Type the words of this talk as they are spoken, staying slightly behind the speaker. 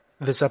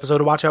This episode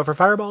of Watch Out for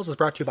Fireballs is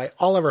brought to you by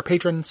all of our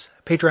patrons,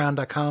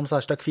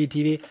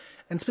 patreon.com/duckfeedtv,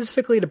 and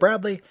specifically to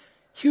Bradley.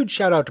 Huge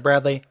shout out to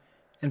Bradley,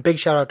 and big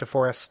shout out to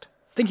Forrest.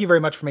 Thank you very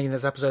much for making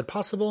this episode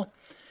possible.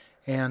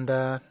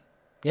 And,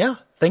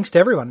 thanks to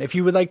everyone. If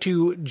you would like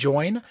to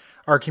join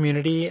our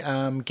community,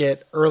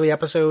 get early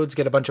episodes,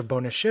 get a bunch of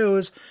bonus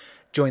shows,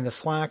 join the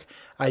Slack,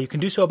 you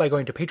can do so by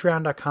going to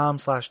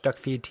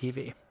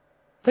patreon.com/duckfeedtv.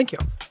 Thank you.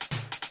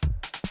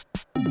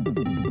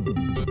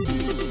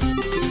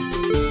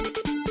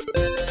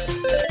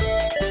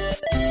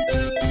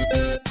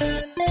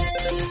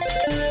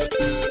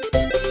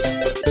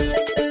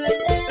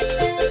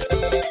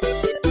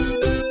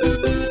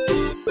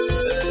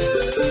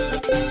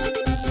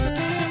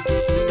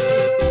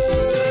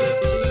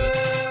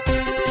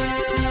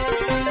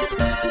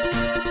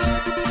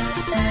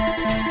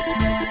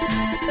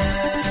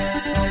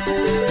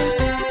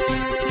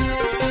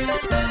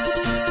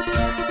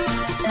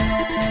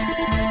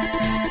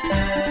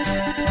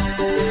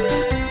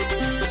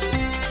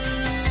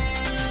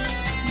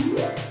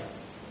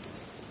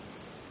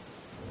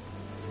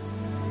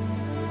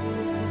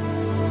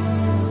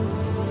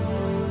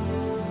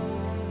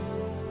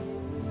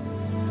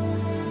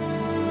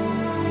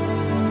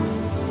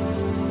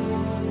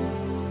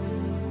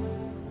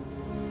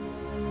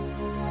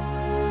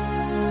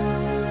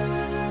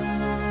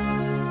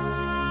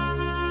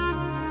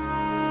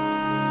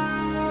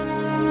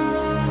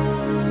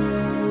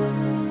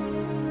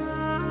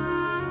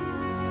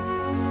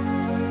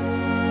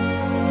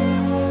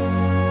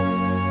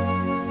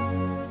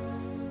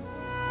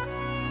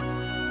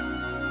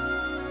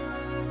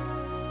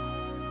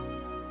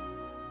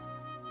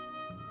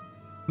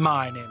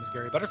 My name is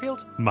Gary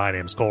Butterfield. My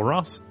name's Cole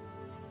Ross.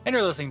 And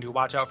you're listening to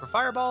Watch Out for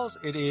Fireballs.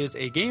 It is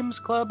a Games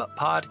Club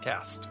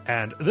podcast.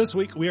 And this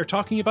week we are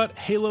talking about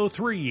Halo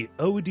 3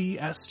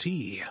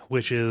 ODST,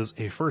 which is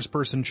a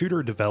first-person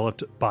shooter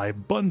developed by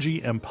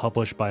Bungie and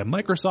published by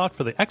Microsoft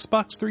for the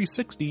Xbox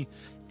 360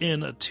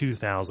 in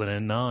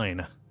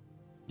 2009.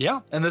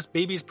 Yeah, and this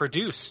baby's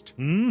produced.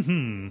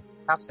 Mm-hmm.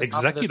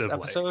 Executive this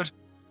episode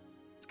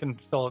can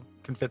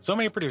fit so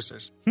many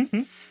producers.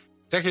 Mm-hmm.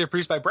 Executive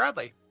produced by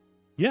Bradley.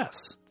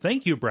 Yes.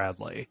 Thank you,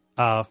 Bradley,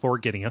 for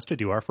getting us to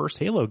do our first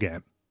Halo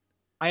game.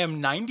 I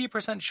am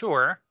 90%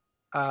 sure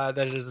that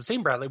it is the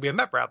same Bradley. We have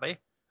met Bradley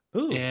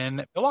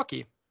in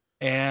Milwaukee,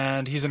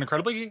 and he's an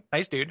incredibly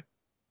nice dude.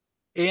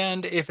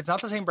 And if it's not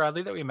the same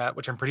Bradley that we met,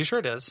 which I'm pretty sure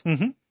it is,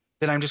 then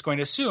I'm just going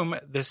to assume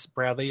this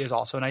Bradley is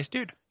also a nice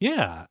dude.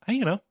 Yeah,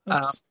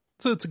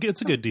 so it's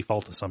a good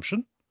default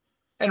assumption.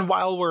 And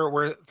while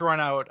we're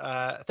throwing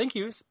out thank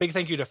yous, big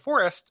thank you to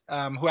Forrest,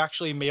 who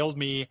actually mailed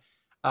me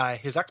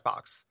his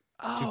Xbox.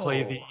 To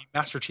play the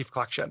Master Chief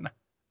Collection.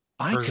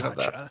 I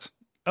gotcha.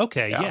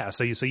 Okay, yeah.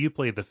 So you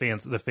played the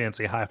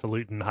fancy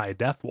highfalutin high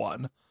def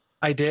one.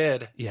 I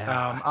did.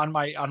 Yeah. On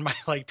my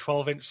like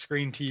 12-inch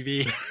screen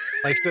TV,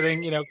 like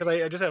sitting, because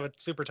I just have a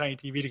super tiny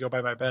TV to go by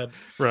my bed.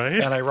 Right.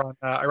 And I run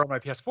my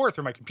PS4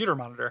 through my computer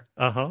monitor.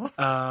 So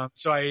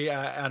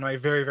on my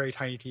very, very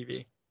tiny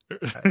TV.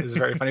 It was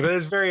very funny, but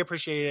it's very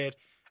appreciated.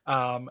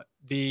 I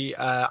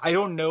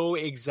don't know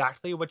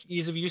exactly what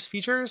ease of use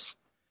features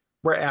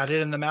were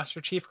added in the Master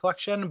Chief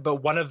Collection, but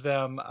one of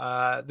them,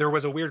 there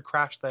was a weird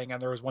crash thing,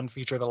 and there was one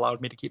feature that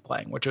allowed me to keep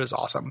playing, which was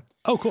awesome.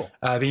 Oh, cool.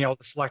 Being able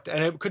to select,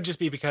 and it could just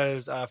be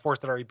because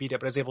Forrest had already beat it,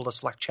 but I was able to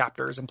select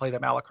chapters and play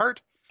them a la carte,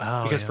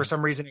 because for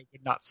some reason it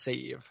would not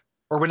save,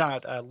 or would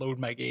not load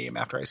my game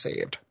after I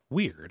saved.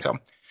 Weird. So,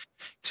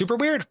 super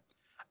weird.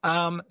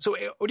 So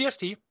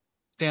ODST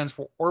stands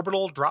for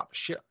Orbital Drop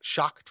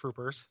Shock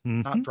Troopers,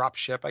 not drop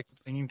ship. I keep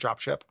thinking drop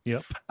ship.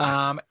 Yep.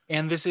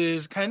 And this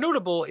is kind of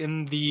notable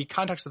in the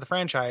context of the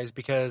franchise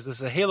because this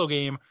is a Halo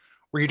game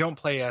where you don't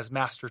play as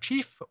Master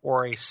Chief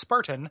or a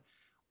Spartan,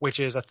 which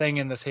is a thing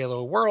in this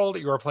Halo world.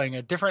 You are playing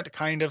a different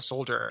kind of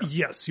soldier.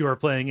 Yes, you are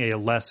playing a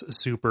less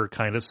super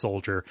kind of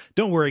soldier.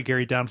 Don't worry,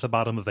 Gary. Down at the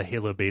bottom of the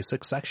Halo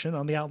Basics section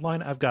on the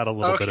outline, I've got a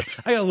little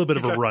bit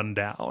of a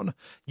rundown.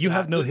 You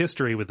have no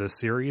history with this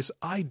series.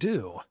 I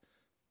do.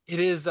 It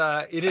is.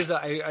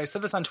 I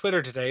said this on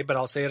Twitter today, but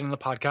I'll say it on the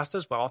podcast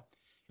as well.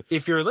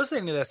 If you're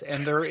listening to this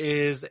and there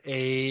is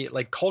a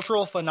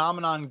cultural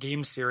phenomenon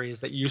game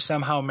series that you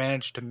somehow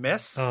managed to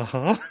miss,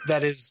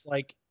 that is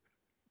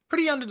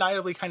pretty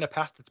undeniably kind of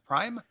past its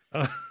prime,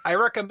 I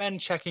recommend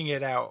checking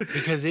it out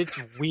because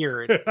it's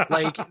weird.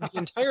 The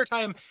entire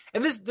time,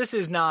 and this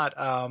is not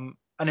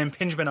an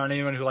impingement on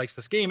anyone who likes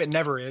this game. It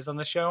never is on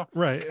the show.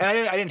 Right. And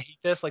I didn't hate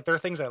this. There are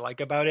things I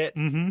like about it.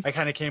 I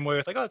kind of came away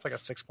with it's like a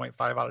 6.5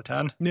 out of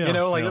 10. Yeah,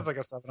 it's like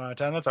a 7 out of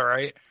 10. That's all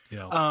right.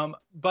 Yeah.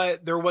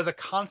 But there was a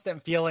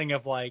constant feeling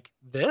of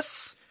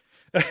this.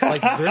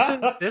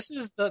 This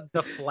is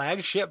the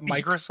flagship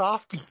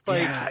Microsoft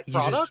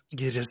product.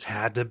 You just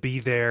had to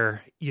be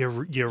there. You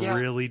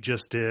really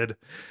just did.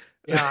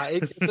 Yeah,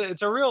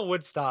 it's a real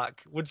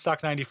Woodstock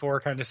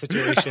 94 kind of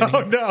situation.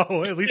 Oh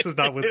no, at least it's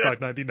not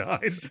Woodstock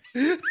 99.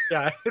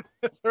 Yeah,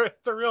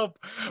 it's a real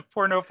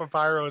porno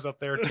papyros up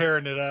there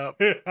tearing it up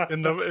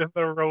in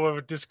the row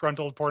of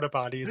disgruntled porta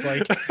potties.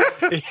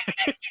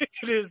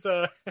 It is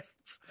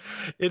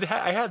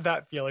I had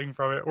that feeling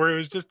from it, where it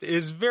was just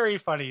is very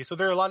funny. So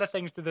there are a lot of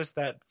things to this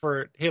that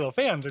for Halo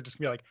fans are just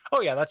gonna be like,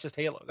 oh yeah, that's just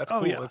Halo. That's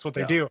cool. Yeah, That's what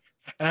they do.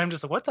 And I'm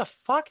just like, what the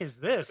fuck is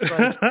this?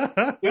 Like,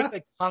 it was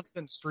a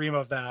constant stream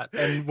of that,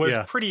 and was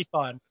pretty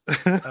fun.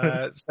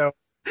 So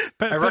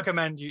I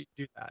recommend you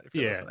do that if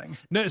you're listening.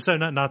 No, so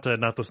not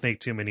to snake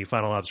too many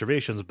final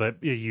observations, but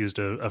you used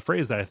a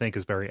phrase that I think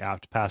is very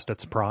apt. Past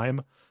its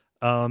prime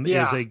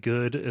is a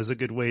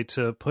good way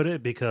to put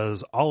it,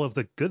 because all of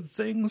the good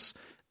things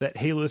that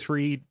Halo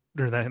 3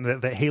 or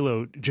that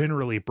Halo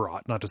generally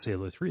brought, not just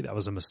Halo 3, that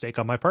was a mistake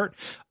on my part.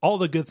 All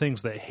the good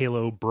things that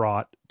Halo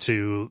brought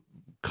to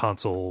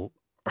console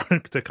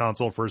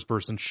first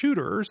person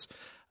shooters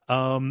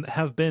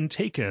have been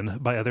taken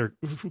by other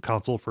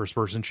console first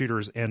person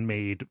shooters and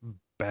made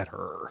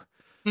better.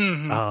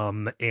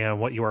 And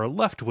what you are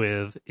left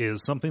with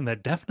is something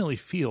that definitely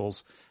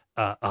feels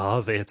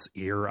of its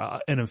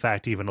era, and in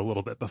fact even a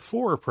little bit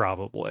before,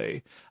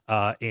 probably.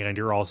 And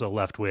you're also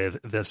left with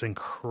this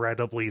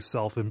incredibly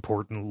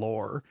self-important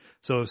lore.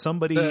 So if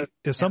somebody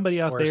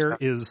out there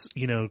is,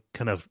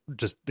 kind of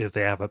just, if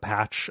they have a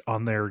patch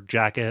on their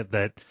jacket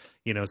that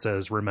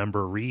says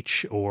 "Remember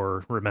Reach"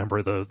 or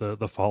 "Remember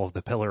the fall of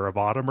the Pillar of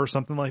Autumn" or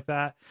something like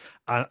that,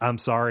 I'm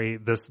sorry,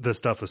 this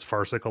stuff is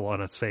farcical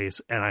on its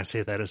face, and I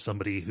say that as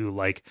somebody who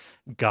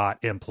got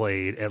and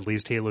played at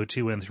least Halo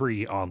 2 and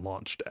 3 on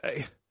launch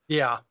day.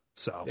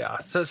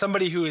 So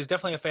somebody who is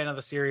definitely a fan of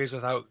the series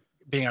without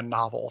being a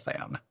novel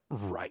fan,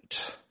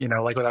 right?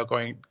 Without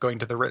going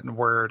to the written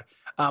word.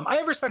 I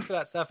have respect for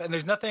that stuff, and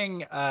there's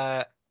nothing.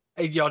 I'll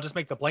just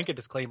make the blanket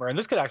disclaimer, and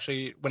this could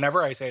actually,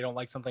 whenever I say I don't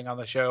like something on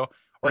the show,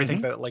 or I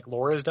think that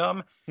lore is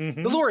dumb,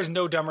 the lore is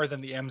no dumber than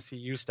the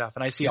MCU stuff,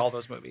 and I see all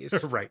those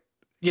movies. Right.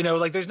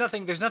 There's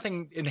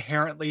nothing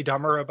inherently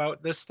dumber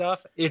about this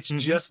stuff. It's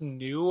just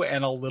new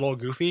and a little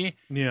goofy.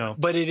 Yeah.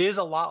 But it is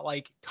a lot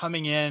like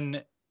coming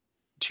in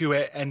to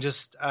it and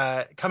just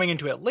coming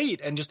into it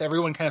late, and just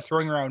everyone kind of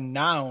throwing around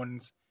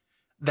nouns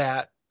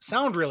that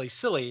sound really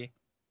silly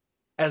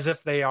as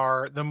if they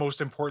are the most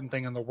important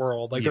thing in the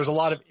world. There's a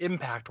lot of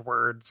impact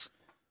words,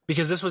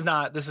 because this is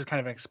kind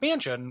of an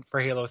expansion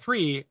for Halo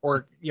 3,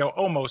 or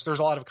almost. There's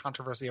a lot of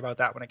controversy about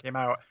that when it came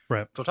out,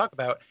 right? We'll talk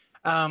about.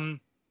 But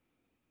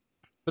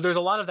there's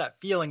a lot of that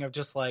feeling of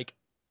just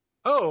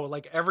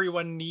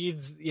everyone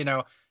needs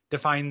to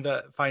find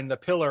the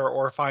pillar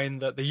or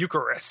find the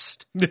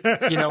Eucharist. Here's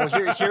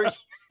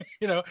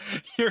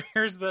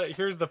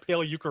the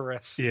pale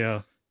Eucharist.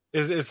 Yeah.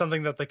 Is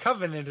something that the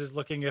Covenant is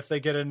looking, if they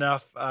get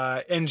enough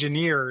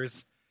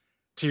engineers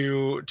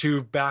to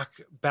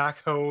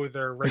backhoe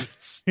their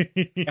wraiths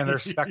and their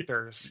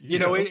specters.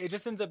 It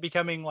just ends up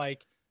becoming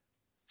like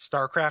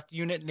StarCraft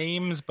unit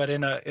names, but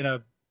in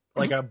a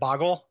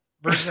boggle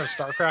version of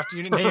StarCraft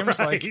unit names,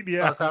 right,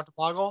 StarCraft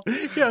boggle.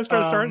 Yeah,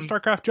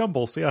 StarCraft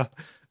jumbles. Yeah.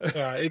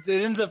 Yeah, it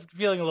ends up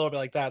feeling a little bit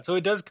like that. So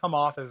it does come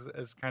off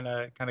as kind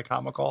of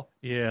comical.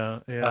 Yeah.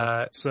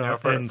 So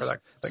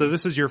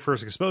this is your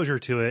first exposure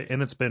to it,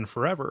 and it's been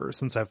forever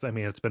since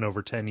it's been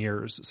over 10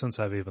 years since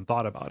I've even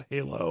thought about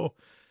Halo.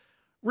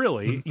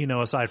 Really,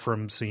 aside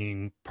from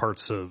seeing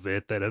parts of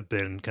it that have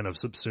been kind of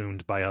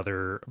subsumed by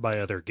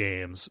other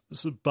games,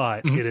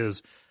 but it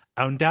is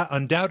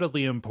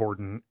undoubtedly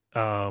important.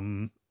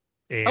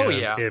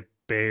 It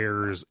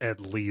bears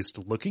at least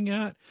looking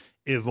at,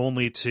 if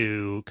only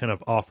to kind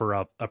of offer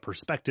up a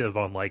perspective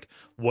on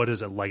what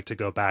is it like to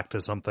go back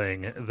to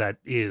something that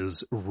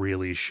is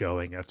really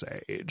showing its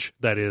age,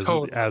 that is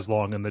as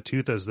long in the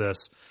tooth as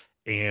this,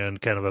 and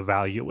kind of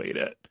evaluate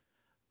it.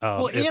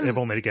 If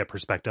only to get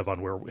perspective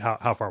on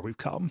how far we've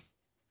come.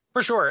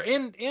 For sure.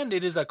 And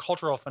it is a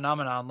cultural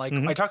phenomenon.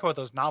 I talk about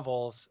those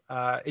novels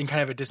in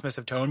kind of a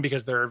dismissive tone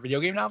because they're video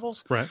game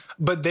novels. Right.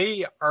 But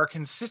they are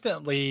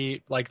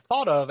consistently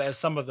thought of as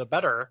some of the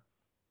better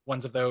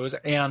ones of those,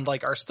 and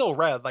are still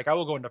read. I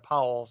will go into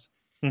Powell's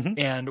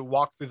and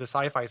walk through the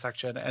sci-fi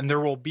section, and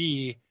there will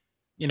be,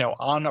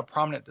 on a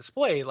prominent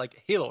display,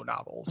 Halo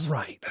novels.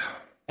 Right.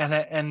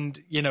 And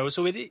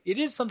so it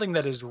is something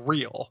that is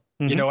real.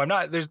 I'm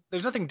not, there's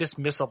nothing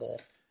dismissible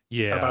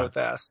about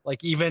this.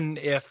 Even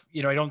if,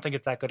 I don't think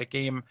it's that good a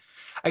game.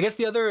 I guess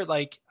the other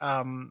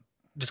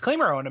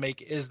disclaimer I want to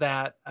make is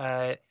that,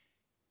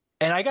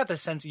 and I got the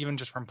sense even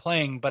just from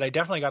playing, but I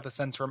definitely got the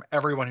sense from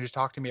everyone who's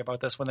talked to me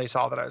about this when they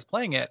saw that I was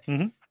playing it,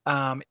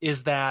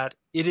 is that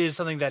it is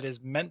something that is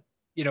meant,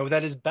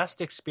 that is best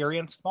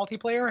experienced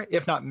multiplayer,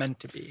 if not meant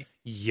to be.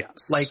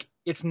 Yes.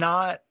 It's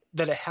not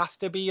that it has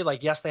to be.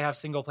 Yes, they have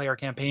single player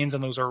campaigns,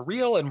 and those are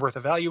real and worth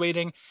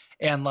evaluating,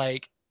 and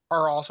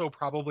are also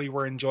probably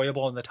were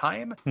enjoyable in the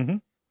time.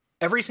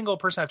 Every single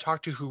person I've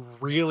talked to who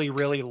really,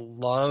 really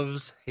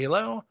loves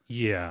Halo,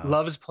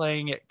 loves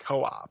playing it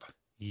co-op.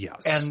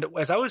 Yes. And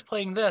as I was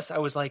playing this, I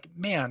was like,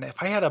 man,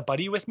 if I had a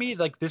buddy with me,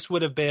 this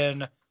would have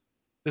been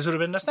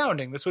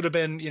astounding. This would have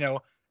been,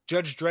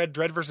 Judge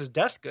Dredd versus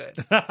Death good.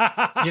 If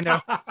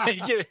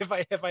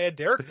I had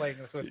Derek playing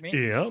this with me,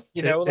 and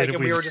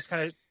we were just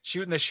kind of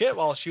shooting the shit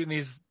while shooting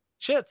these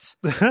shits,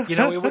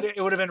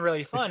 it would have been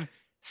really fun.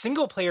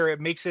 Single player, it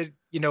makes it,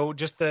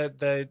 just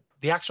the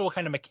the actual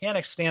kind of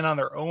mechanics stand on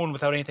their own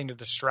without anything to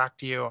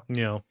distract you.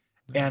 Yeah.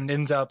 And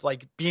ends up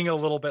like being a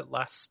little bit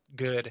less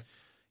good.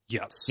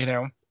 Yes. You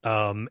know?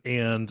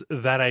 And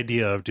that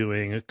idea of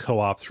doing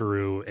co-op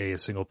through a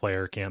single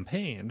player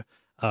campaign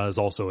is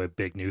also a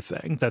big new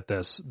thing that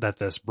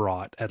this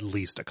brought, at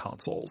least to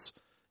consoles.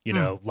 You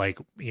know, like,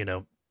 you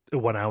know,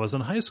 when I was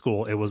in high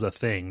school, it was a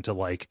thing to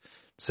like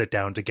sit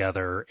down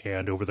together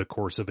and over the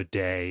course of a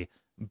day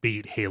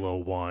beat Halo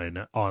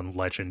 1 on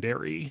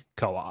Legendary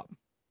co-op,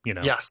 you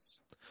know?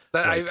 Yes.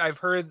 Like, I've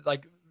heard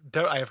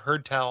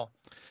tell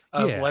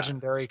of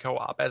Legendary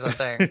co-op as a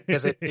thing,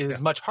 because it is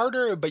much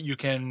harder, but you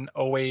can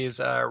always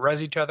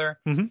res each other,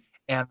 and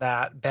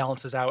that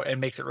balances out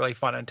and makes it really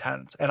fun and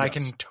tense. And I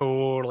can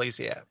totally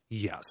see it.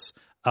 Yes.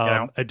 You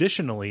know?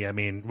 Additionally, I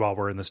mean, while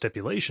we're in the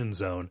stipulation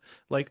zone,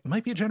 like,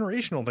 might be a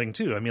generational thing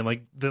too. I mean,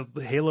 like the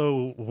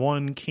Halo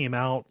 1 came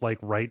out like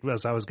right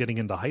as I was getting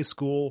into high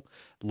school.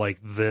 Like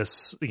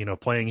this, you know,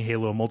 playing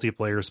Halo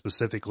multiplayer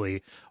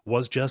specifically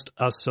was just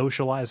a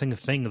socializing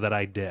thing that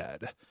I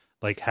did.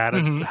 Like had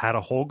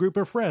a whole group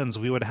of friends,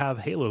 we would have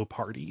Halo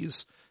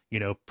parties, you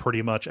know,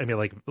 pretty much. I mean,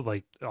 like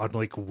on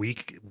like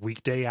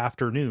weekday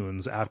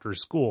afternoons after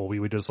school, we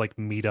would just like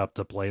meet up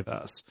to play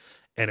this.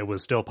 And it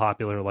was still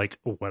popular like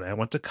when I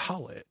went to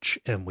college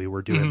and we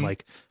were doing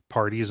like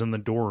parties in the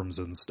dorms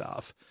and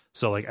stuff.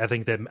 So like I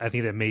think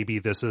that maybe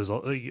this is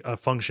a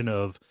function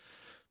of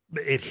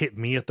it hit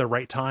me at the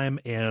right time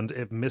and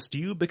it missed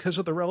you because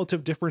of the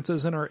relative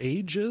differences in our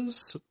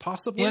ages,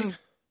 possibly.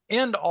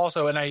 And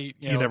also, and I,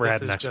 you never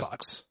had an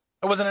Xbox.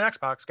 I wasn't an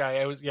Xbox guy.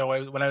 I was, you know,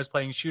 when I was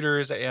playing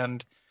shooters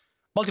and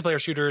multiplayer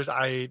shooters,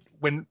 I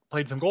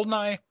played some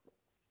GoldenEye,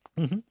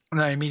 and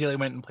then I immediately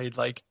went and played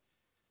like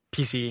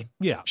PC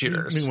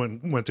shooters. You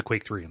went to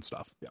Quake 3 and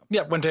stuff.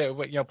 Went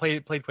to, you know,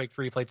 played Quake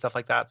 3, played stuff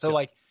like that. So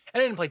like, I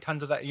didn't play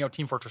tons of that, you know,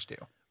 Team Fortress 2.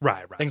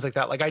 Right. Things like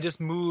that. Like I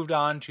just moved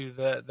on to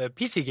the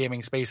PC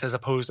gaming space as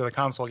opposed to the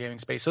console gaming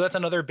space. So that's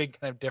another big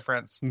kind of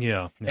difference in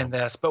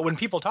this. But when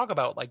people talk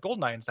about like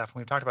GoldenEye and stuff,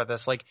 when we've talked about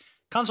this, like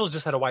consoles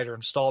just had a wider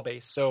install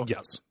base. So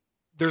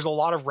there's a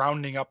lot of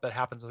rounding up that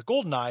happens with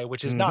GoldenEye,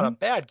 which is not a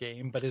bad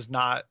game, but is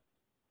not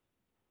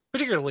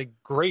particularly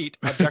great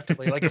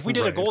objectively. Like if we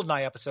did a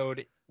GoldenEye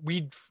episode,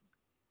 we'd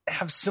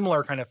have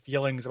similar kind of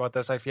feelings about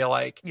this, I feel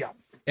like.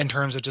 In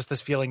terms of just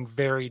this feeling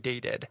very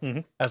dated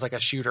as like a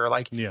shooter.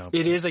 Like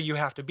it is you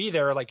have to be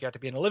there, like you have to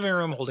be in a living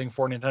room holding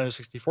 4 Nintendo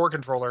 64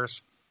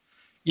 controllers,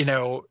 you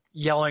know,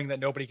 yelling that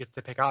nobody gets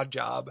to pick Odd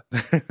Job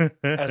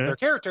as their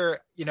character,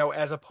 you know,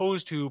 as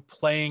opposed to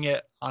playing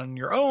it on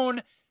your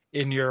own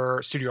in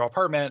your studio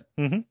apartment,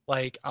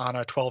 like on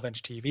a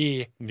 12-inch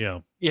TV,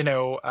 you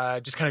know,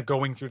 just kind of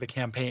going through the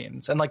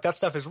campaigns. And like that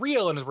stuff is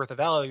real and is worth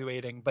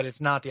evaluating, but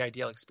it's not the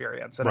ideal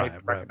experience. And I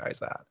recognize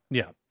that.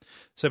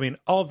 So, I mean,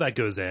 all of that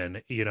goes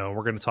in, you know,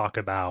 we're going to talk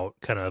about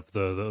kind of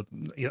the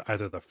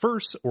either the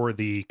first or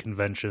the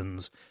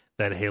conventions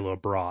that Halo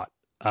brought.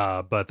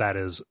 But that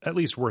is at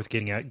least worth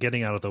getting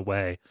out of the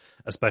way,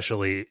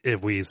 especially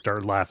if we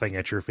start laughing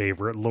at your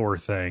favorite lore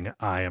thing.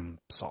 I'm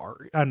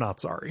not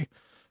sorry.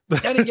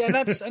 And again,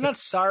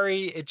 that's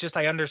sorry. It's just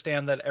I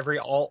understand that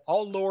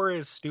all lore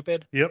is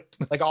stupid.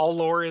 Like all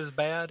lore is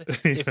bad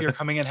if you're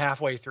coming in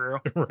halfway through.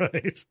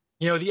 Right.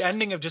 You know, the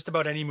ending of just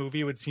about any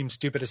movie would seem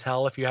stupid as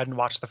hell if you hadn't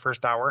watched the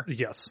first hour.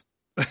 Yes.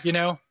 You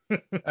know,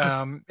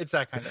 it's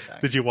that kind of thing.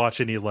 Did you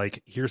watch any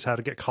like here's how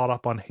to get caught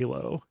up on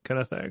Halo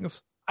kind of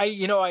things? I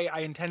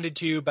intended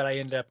to, but I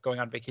ended up going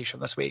on vacation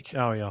this week.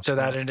 Oh yeah. So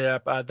that ended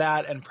up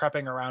that and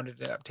prepping around it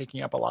ended up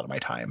taking up a lot of my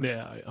time.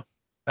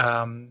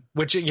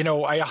 Which, you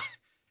know,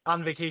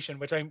 on vacation,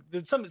 which I'm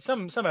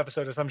some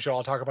episode of some show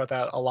I'll talk about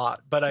that a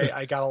lot, but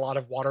I got a lot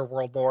of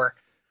Waterworld lore,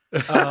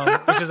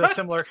 which is a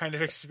similar kind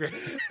of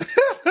experience.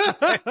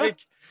 Like,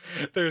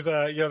 there's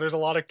a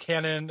lot of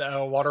canon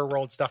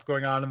Waterworld stuff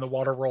going on in the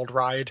Waterworld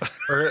ride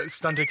or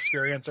stunt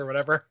experience or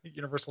whatever,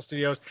 Universal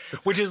Studios,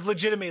 which is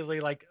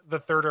legitimately like the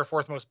third or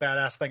fourth most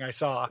badass thing I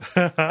saw,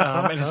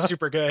 and is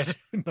super good,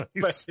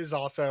 but is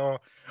also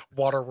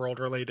Waterworld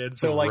related.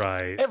 So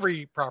like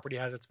every property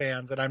has its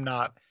fans, and I'm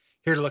not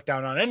here to look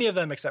down on any of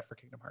them except for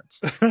Kingdom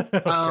Hearts.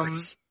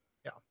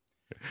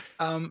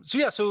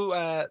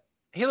 So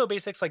Halo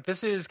Basics, like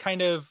this is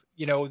kind of,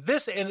 you know,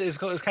 this is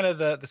kind of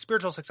the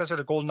spiritual successor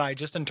to GoldenEye,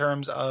 just in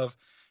terms of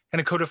kind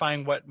of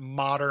codifying what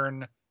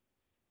modern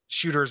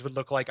shooters would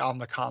look like on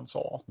the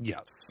console.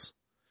 Yes.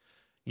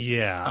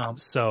 Yeah.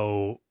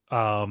 So,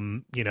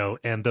 you know,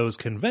 and those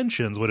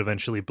conventions would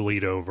eventually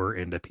bleed over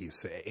into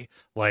PC.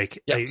 Like,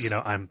 you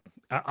know,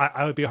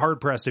 I would be hard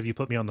pressed if you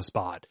put me on the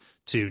spot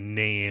to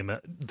name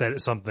that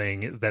it's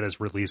something that is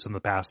released in the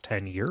past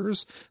 10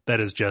 years that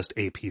is just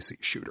a PC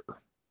shooter.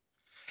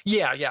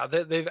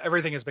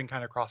 Everything has been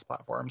kind of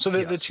cross-platform. So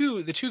the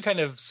two kind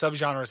of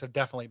subgenres have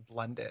definitely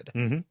blended.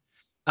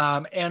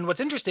 And what's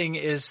interesting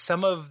is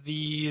some of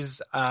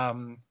these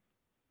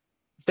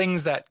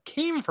things that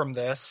came from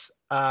this,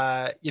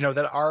 you know,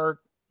 that are,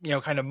 you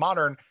know, kind of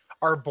modern,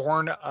 are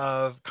born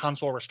of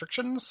console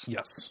restrictions.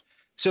 Yes.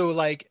 So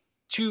like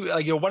you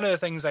know, one of the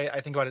things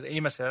I think about is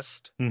aim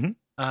assist.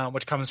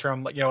 which comes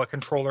from, a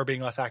controller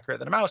being less accurate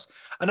than a mouse.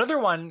 Another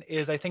one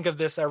is, I think of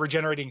this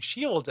regenerating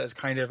shields as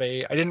kind of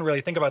I didn't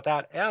really think about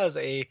that as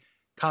a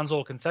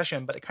console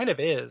concession, but it kind of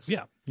is.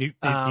 Yeah. You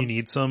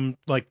need some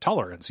like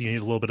tolerance. You need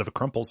a little bit of a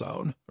crumple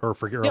zone or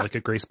like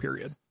a grace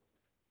period.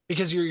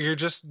 Because you're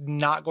just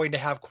not going to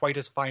have quite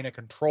as fine a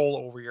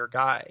control over your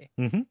guy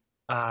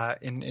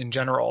in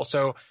general.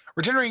 So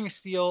regenerating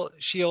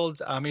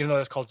shields, even though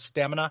it's called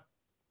stamina.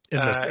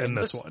 In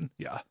this one,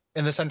 yeah.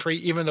 In this entry,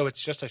 even though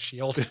it's just a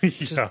shield,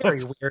 which is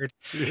very weird.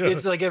 Yeah.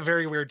 It's like a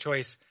very weird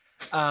choice.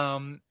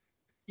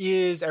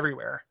 Is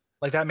everywhere.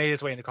 Like that made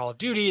its way into Call of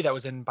Duty. That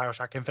was in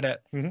BioShock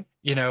Infinite.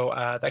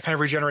 That kind of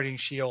regenerating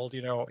shield,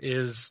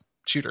 is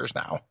shooters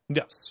now.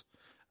 Yes.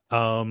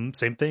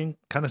 Same thing,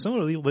 kind of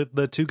similarly with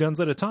the 2 guns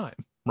at a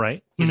time,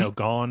 right?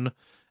 Gone,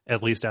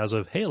 at least as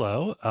of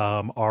Halo,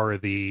 are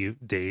the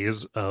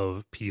days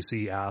of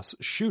PC ass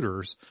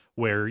shooters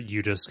where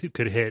you just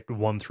could hit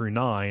 1 through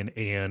 9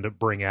 and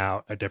bring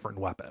out a different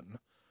weapon,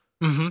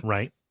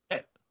 right?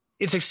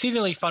 It's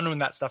exceedingly fun when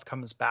that stuff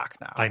comes back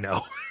now. I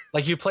know.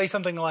 Like you play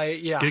something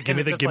like, give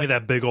me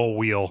that big old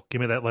wheel.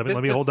 Give me that. Let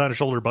me hold down a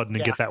shoulder button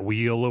and get that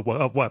wheel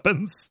of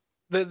weapons.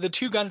 The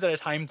 2 guns at a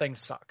time thing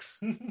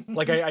sucks.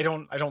 Like I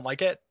don't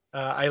like it.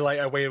 I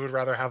would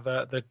rather have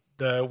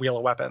the wheel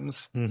of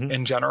weapons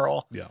in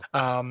general. Yeah.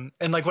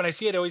 And like when I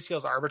see it always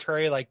feels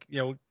arbitrary. Like,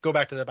 go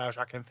back to the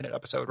BioShock Infinite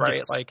episode, right?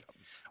 Yes. Like,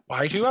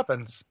 why 2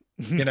 weapons?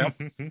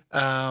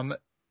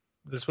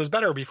 This was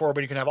better before,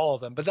 but you can have all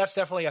of them. But that's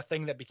definitely a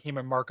thing that became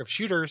a mark of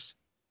shooters.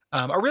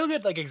 A really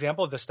good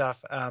example of this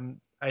stuff.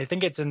 I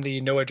think it's in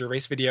the Noah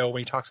Gervais video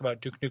when he talks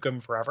about Duke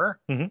Nukem Forever.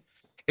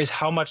 Is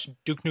how much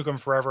Duke Nukem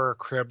Forever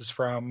cribs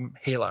from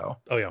Halo.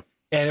 Oh yeah.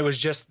 And it was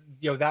just,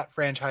 that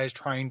franchise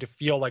trying to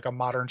feel like a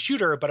modern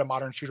shooter, but a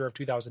modern shooter of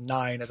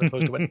 2009 as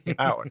opposed to when it came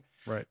out.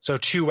 Right. So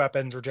 2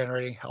 weapons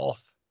regenerating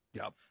health.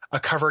 Yeah. A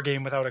cover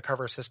game without a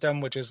cover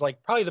system, which is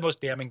like probably the most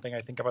damning thing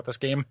I think about this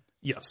game.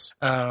 Yes.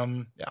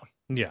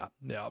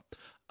 Yeah.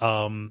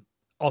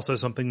 Also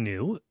something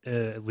new,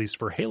 at least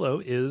for Halo,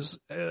 is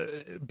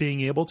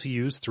being able to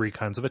use 3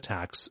 kinds of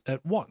attacks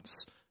at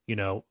once.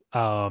 You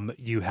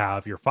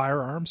have your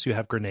firearms, you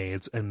have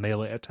grenades and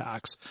melee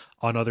attacks.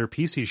 On other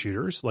PC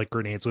shooters, like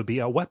grenades would be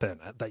a weapon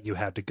that you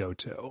had to go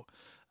to.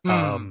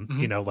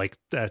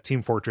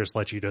 Team Fortress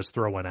lets you just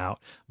throw one out.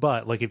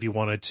 But like if you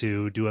wanted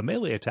to do a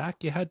melee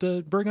attack, you had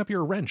to bring up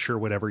your wrench or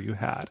whatever you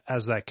had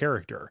as that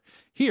character.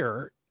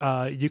 Here,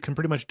 you can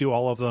pretty much do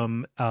all of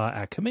them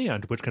at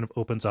command, which kind of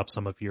opens up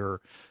some of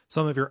your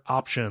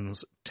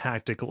options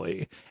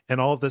tactically. And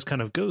all of this kind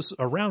of goes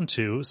around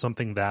to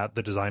something that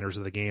the designers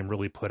of the game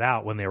really put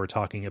out when they were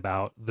talking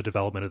about the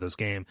development of this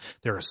game.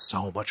 There is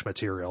so much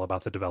material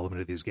about the development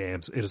of these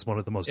games. It is one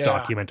of the most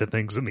documented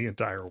things in the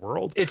entire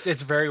world.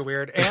 It's very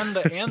weird. And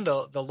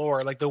the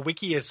lore, like the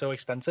wiki is so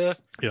extensive.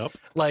 Yep.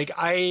 Like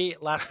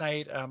last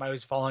night, I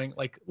was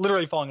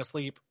literally falling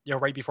asleep,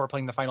 right before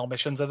playing the final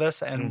missions of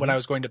this. And when I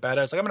was going to bed,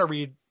 I was like, I'm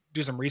going to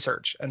do some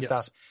research and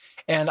stuff.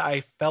 And I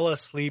fell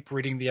asleep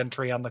reading the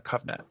entry on the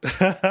Covenant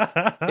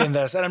in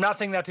this. And I'm not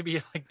saying that to be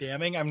like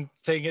damning. I'm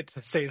saying it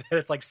to say that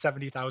it's like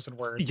 70,000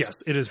 words.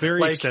 Yes, it is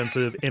very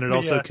extensive. And it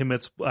also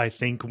commits, I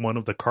think, one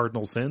of the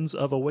cardinal sins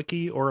of a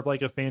wiki or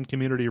like a fan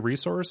community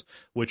resource,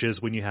 which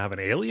is when you have an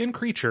alien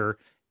creature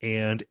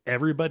and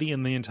everybody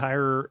in the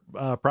entire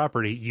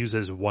property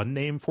uses one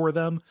name for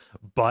them,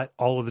 but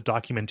all of the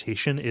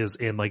documentation is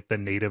in like the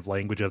native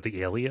language of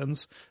the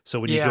aliens. So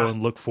when you go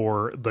and look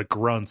for the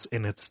grunts,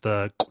 and it's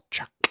the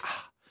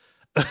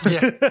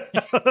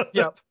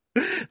yep.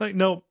 Like,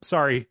 no,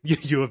 sorry,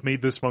 you have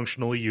made this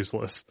functionally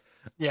useless.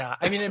 Yeah,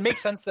 I mean, it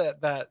makes sense that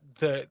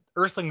the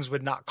Earthlings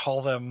would not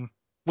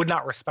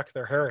respect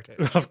their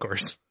heritage. Of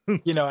course.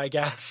 I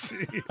guess.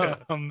 Yeah.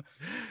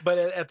 But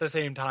at the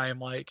same time,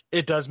 like,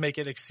 it does make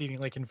it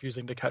exceedingly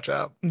confusing to catch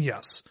up.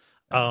 Yes.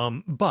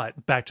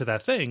 But back to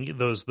that thing,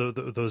 those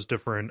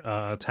different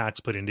attacks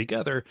put in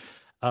together,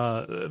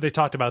 they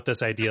talked about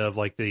this idea of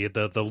like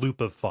the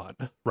loop of fun,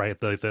 right?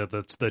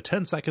 The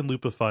 10-second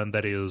loop of fun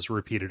that is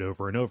repeated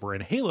over and over.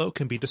 And Halo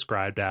can be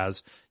described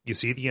as you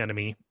see the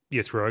enemy,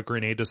 you throw a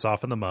grenade to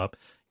soften them up,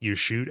 you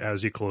shoot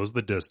as you close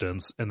the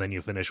distance, and then you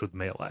finish with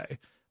melee.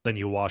 Then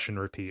you wash and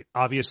repeat.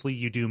 Obviously,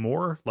 you do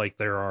more. Like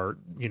there are,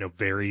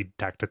 very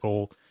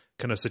tactical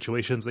kind of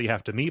situations that you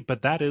have to meet,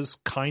 but that is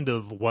kind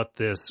of what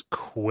this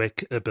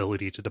quick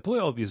ability to deploy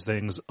all these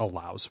things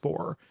allows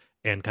for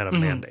and kind of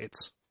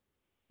mandates.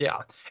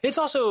 Yeah. It's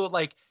also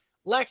like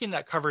lacking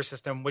that cover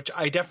system, which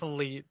I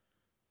definitely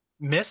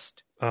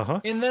missed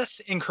in this,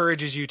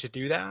 encourages you to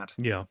do that.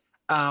 Yeah.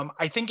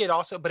 I think it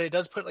also, but it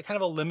does put like kind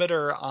of a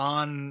limiter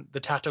on the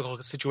tactical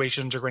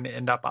situations you're going to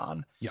end up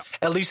on. Yeah.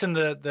 At least in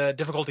the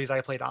difficulties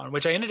I played on,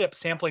 which I ended up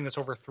sampling this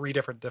over 3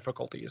 different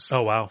difficulties.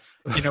 Oh, wow.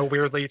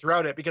 Weirdly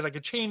throughout it, because I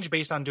could change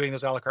based on doing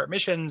those a la carte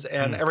missions,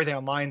 and everything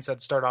online said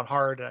start on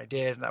hard, and I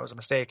did, and that was a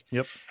mistake.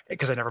 Yep.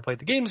 Because I never played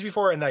the games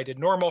before, and I did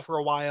normal for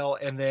a while,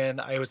 and then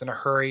I was in a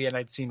hurry, and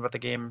I'd seen what the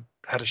game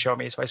had to show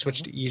me, so I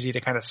switched to easy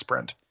to kind of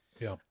sprint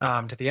to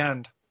the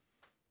end.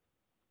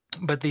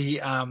 But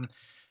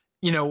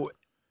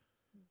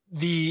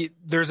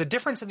there's a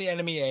difference in the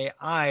enemy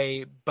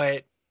AI,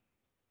 but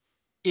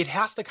it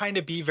has to kind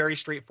of be very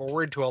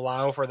straightforward to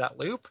allow for that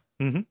loop.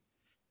 Mm-hmm.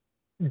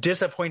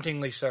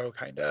 Disappointingly so,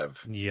 kind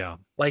of. Yeah.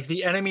 Like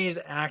the enemies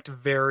act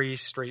very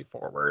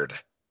straightforward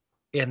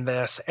in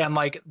this. And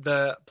like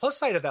the plus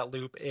side of that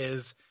loop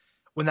is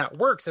when that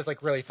works, it's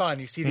like really fun.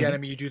 You see the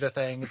enemy, you do the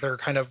thing, they're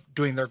kind of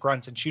doing their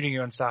grunts and shooting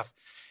you and stuff.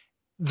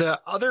 The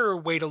other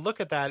way to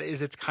look at that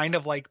is it's kind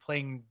of like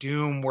playing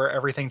Doom where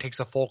everything takes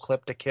a full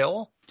clip to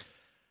kill.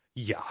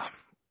 Yeah.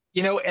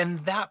 You know, and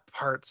that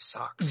part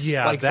sucks.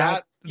 Yeah. Like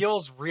that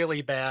feels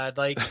really bad.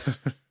 Like,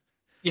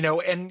 you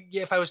know, and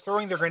if I was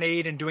throwing the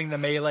grenade and doing the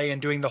melee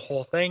and doing the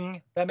whole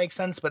thing, that makes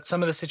sense. But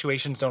some of the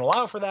situations don't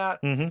allow for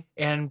that. Mm-hmm.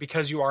 And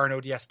because you are an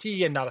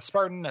ODST and not a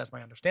Spartan, as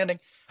my understanding,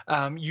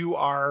 you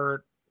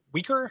are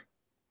weaker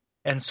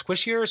and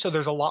squishier. So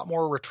there's a lot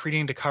more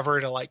retreating to cover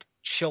to like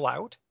chill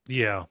out.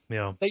 Yeah.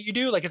 Yeah. That you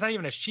do. Like, it's not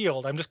even a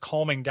shield. I'm just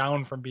calming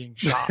down from being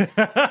shot.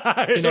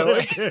 You know?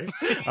 Okay.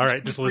 All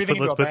right. Just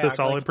let's put this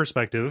all in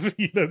perspective.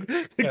 You know,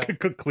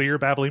 clear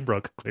babbling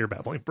brook.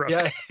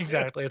 Yeah,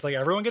 exactly. It's like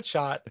everyone gets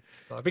shot.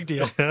 It's not a big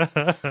deal.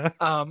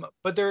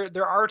 But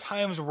there are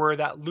times where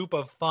that loop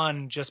of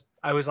fun just,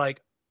 I was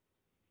like,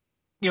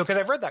 you know, because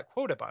I've read that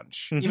quote a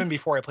bunch, even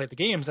before I played the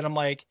games. And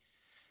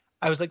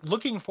I was like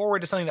looking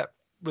forward to something that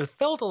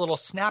felt a little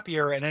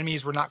snappier and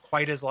enemies were not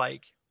quite as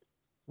like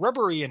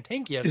rubbery and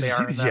tanky as they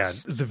are in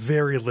this. Yeah, the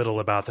very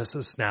little about this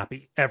is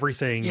snappy.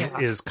 Everything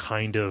is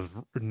kind of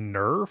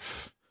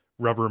Nerf,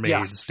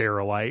 Rubbermaid,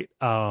 Sterilite.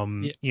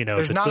 You know,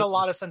 there's not a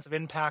lot of sense of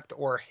impact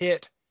or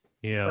hit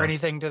or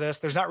anything to this.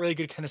 There's not really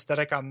good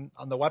kinesthetic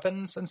on the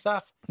weapons and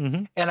stuff.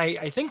 And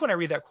I think when I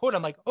read that quote,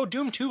 I'm like, oh,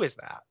 Doom 2 is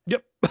that.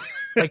 Yep.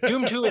 Like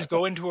Doom 2 is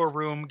go into a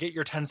room, get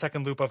your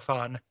 10-second loop of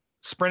fun,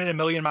 sprint at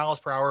 1,000,000 miles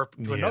per hour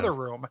to another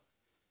room.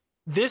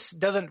 This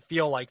doesn't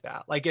feel like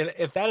that. Like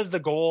if that is the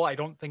goal, I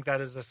don't think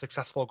that is a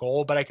successful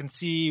goal, but I can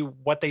see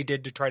what they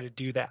did to try to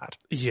do that.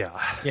 Yeah.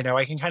 You know,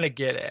 I can kind of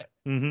get it.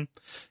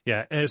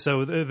 Yeah. And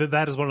so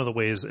that is one of the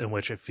ways in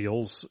which it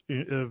feels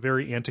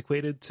very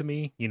antiquated to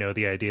me. You know,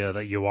 the idea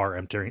that you are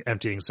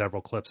emptying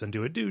several clips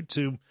into a dude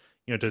to,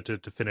 you know,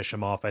 to finish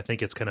him off. I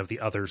think it's kind of the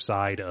other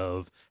side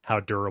of how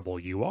durable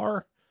you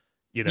are.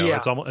 You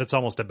know, it's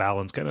almost a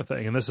balance kind of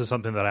thing. And this is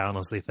something that I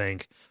honestly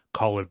think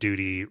Call of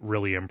Duty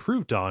really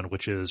improved on,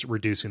 which is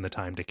reducing the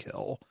time to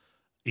kill,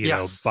 you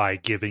know, by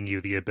giving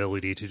you the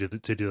ability to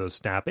do those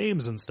snap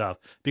aims and stuff.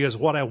 Because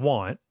what I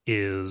want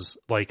is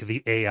like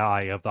the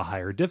AI of the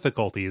higher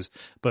difficulties,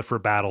 but for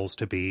battles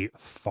to be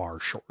far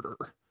shorter.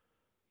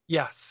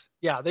 Yes.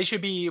 Yeah. They should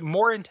be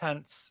more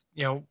intense,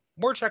 you know,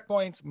 more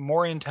checkpoints,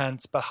 more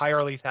intense, but higher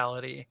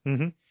lethality.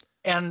 And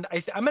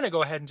I'm going to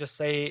go ahead and just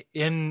say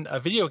in a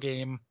video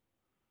game,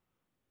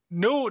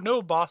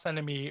 no boss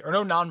enemy or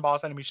no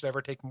non-boss enemy should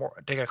ever take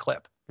a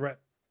clip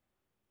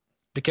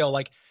to kill.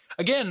 Like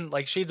again,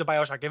 like shades of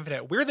BioShock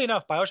Infinite. Weirdly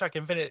enough, BioShock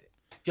Infinite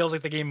feels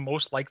like the game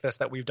most like this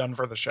that we've done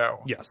for the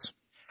show. Yes.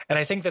 And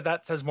I think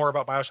that says more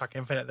about BioShock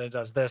Infinite than it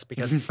does this,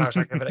 because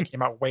BioShock Infinite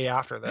came out way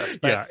after this.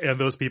 But and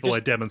those people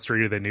had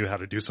demonstrated they knew how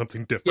to do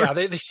something different. Yeah,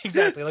 they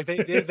exactly. Like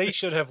they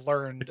should have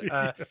learned.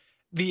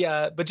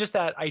 But just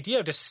that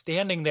idea of just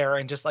standing there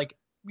and just like,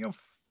 you know,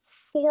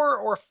 4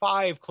 or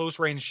 5 close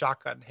range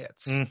shotgun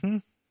hits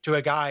to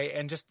a guy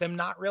and just them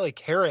not really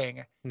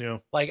caring. Yeah.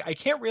 Like I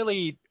can't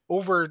really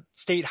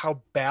overstate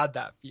how bad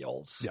that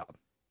feels. Yeah.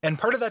 And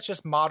part of that's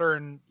just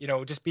modern, you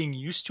know, just being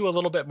used to a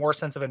little bit more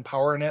sense of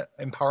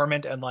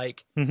empowerment and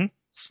like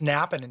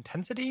snap and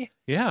intensity.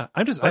 Yeah.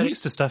 I'm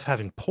used to stuff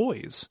having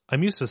poise.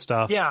 I'm used to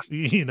stuff. Yeah.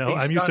 You know,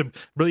 I'm used to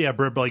really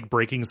like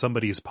breaking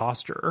somebody's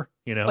posture,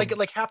 you know,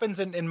 like happens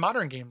in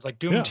modern games like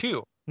Doom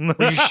 2.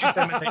 Where you shoot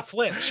them and they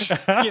flinch,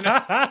 you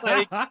know,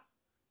 like,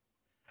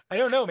 I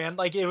don't know, man.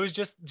 Like it was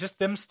just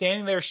them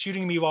standing there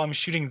shooting me while I'm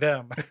shooting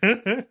them.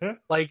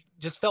 Like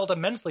just felt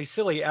immensely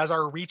silly as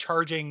our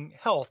recharging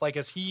health. Like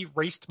as he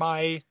raced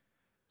my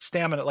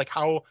stamina, like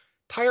how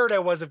tired I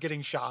was of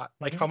getting shot,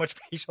 like how much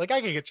patience, like I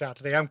can get shot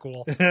today. I'm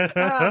cool.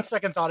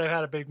 Second thought, I've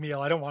had a big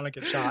meal. I don't want to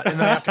get shot. And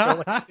then I have to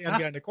go like stand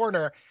behind a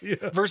corner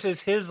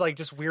versus his like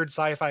just weird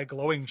sci-fi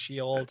glowing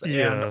shield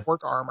and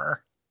work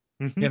armor,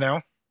 you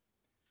know?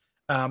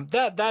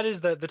 That is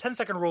the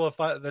 10-second rule of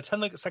fun, the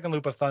 10-second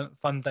loop of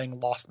fun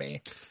thing lost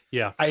me.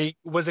 Yeah. I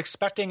was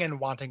expecting and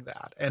wanting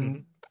that,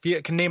 and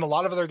can name a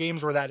lot of other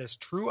games where that is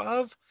true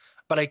of,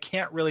 but I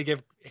can't really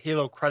give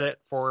Halo credit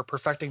for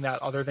perfecting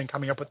that other than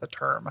coming up with a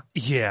term.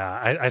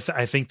 Yeah.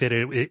 I think that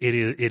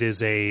it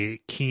is a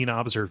keen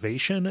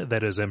observation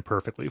that is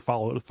imperfectly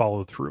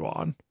followed through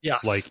on.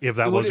 Yes. Like if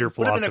that was your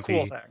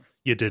philosophy, cool,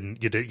 you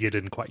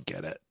didn't quite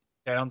get it.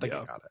 Yeah, I don't think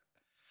I got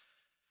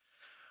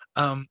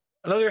it.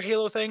 Another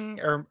Halo thing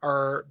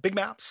are big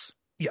maps.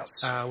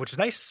 Yes. Which is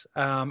nice.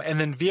 And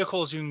then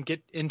vehicles you can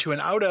get into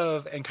and out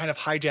of and kind of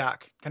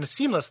hijack kind of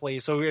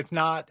seamlessly. So it's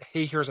not,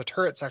 hey, here's a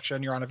turret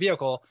section, you're on a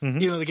vehicle. Even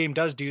though the game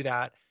does do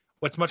that,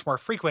 what's much more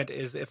frequent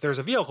is if there's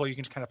a vehicle, you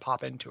can just kind of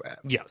pop into it.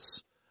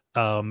 Yes.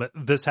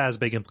 This has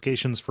big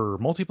implications for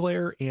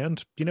multiplayer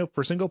and,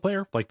 for single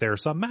player. Like there are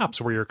some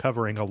maps where you're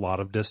covering a lot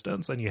of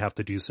distance and you have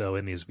to do so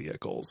in these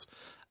vehicles.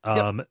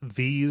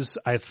 These,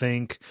 I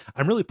think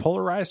I'm really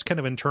polarized kind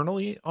of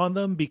internally on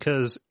them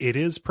because it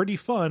is pretty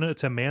fun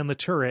to man the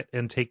turret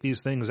and take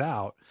these things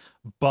out.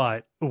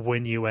 But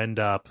when you end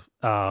up,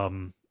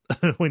 kind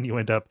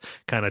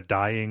of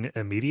dying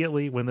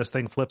immediately when this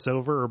thing flips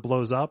over or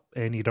blows up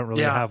and you don't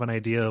really have an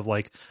idea of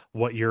like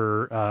what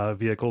your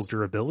vehicle's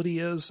durability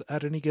is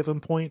at any given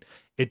point,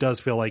 it does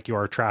feel like you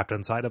are trapped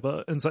inside of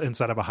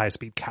a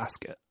high-speed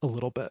casket a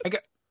little bit.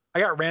 I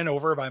got ran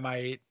over by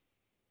my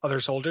other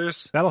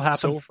soldiers. That'll happen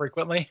so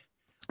frequently.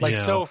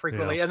 So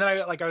frequently. Yeah. And then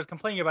I was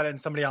complaining about it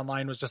and somebody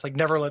online was just like,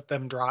 never let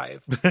them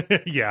drive.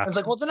 Yeah. And it's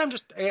like, well, then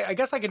I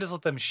guess I can just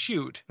let them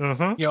shoot,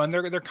 and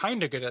they're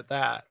kind of good at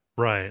that.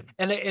 Right.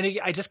 And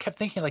I just kept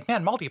thinking like,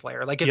 man,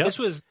 multiplayer, like if this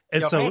was,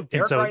 so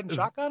riding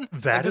shotgun,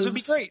 this would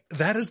be great.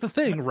 That is the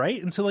thing. Right.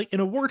 And so like in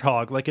a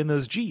Warthog, like in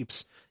those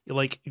Jeeps,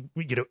 like,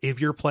 if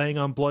you're playing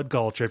on Blood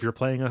Gulch, if you're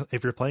playing on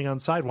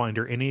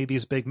Sidewinder, any of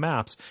these big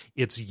maps,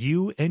 it's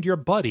you and your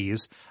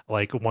buddies.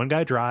 Like one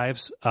guy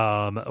drives,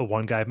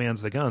 one guy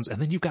mans the guns,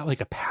 and then you've got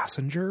like a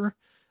passenger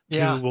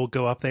who will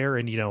go up there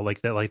and,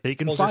 they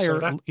can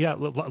fire. Yeah.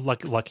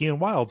 Lucky and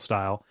Wild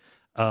style.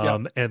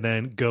 And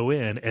then go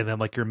in and then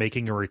like you're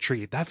making a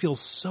retreat. That feels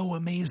so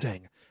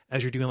amazing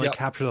as you're doing like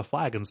capture the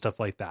flag and stuff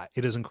like that.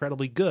 It is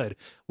incredibly good.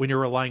 When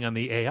you're relying on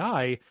the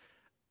AI,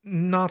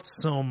 not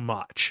so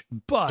much.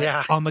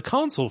 But on the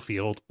console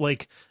field,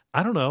 like,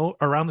 I don't know,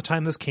 around the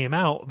time this came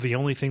out, the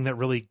only thing that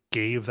really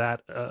gave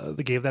that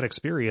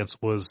experience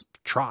was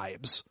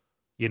Tribes,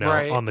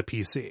 on the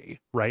PC,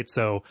 right?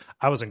 So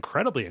I was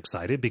incredibly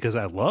excited because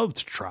I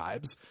loved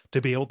Tribes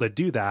to be able to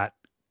do that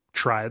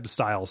Tribe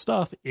style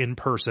stuff in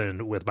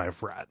person with my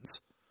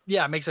friends.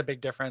 Yeah, it makes a big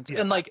difference.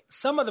 And like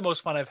some of the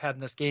most fun I've had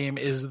in this game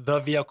is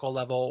the vehicle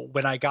level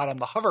when I got on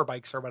the hover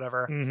bikes or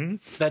whatever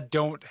that I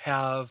don't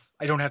have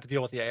to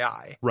deal with the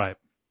AI. Right.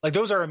 Like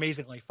those are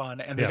amazingly fun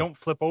and they don't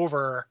flip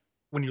over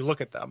when you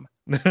look at them,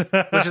 which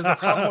is the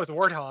problem with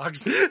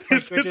Warthogs.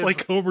 It's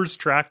like Homer's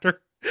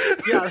tractor.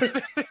 They're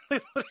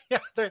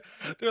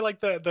like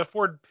the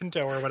Ford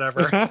Pinto or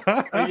whatever.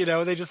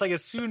 They just like,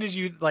 as soon as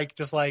you like,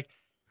 just like,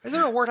 is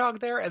there a Warthog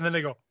there? And then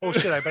they go, oh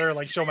shit, I better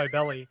like show my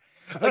belly.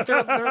 Like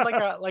they're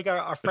like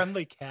a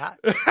friendly cat.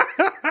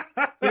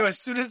 As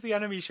soon as the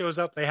enemy shows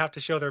up, they have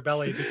to show their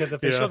belly because if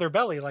they show their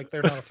belly, like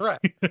they're not a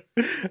threat.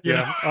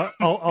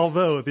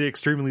 Although the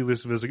extremely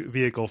loose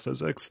vehicle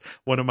physics,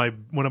 one of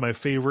my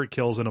favorite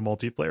kills in a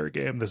multiplayer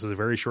game. This is a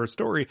very short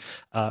story.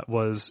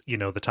 Was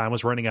the time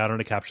was running out on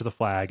to capture the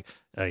flag.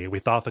 We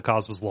thought the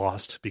cause was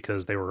lost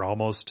because they were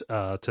almost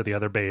to the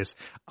other base.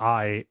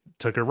 I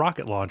took a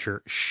rocket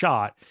launcher,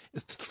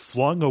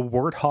 flung a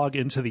Warthog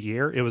into the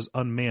air. It was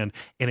unmanned,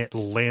 and it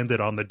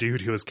landed on the dude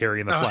who was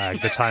carrying the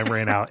flag. The time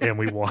ran out, and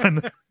we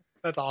won.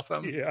 That's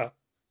awesome. Yeah.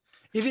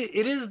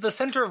 It is the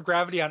center of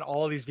gravity on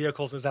all of these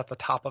vehicles is at the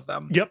top of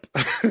them. Yep.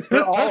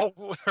 they're all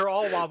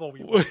wobble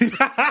wheels.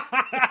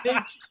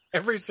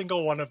 Every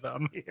single one of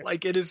them. Yeah.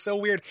 Like it is so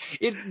weird.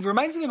 It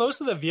reminds me most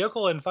of the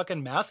vehicle in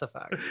fucking Mass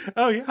Effect.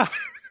 Oh yeah.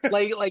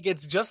 like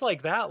it's just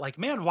like that. Like,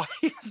 man, why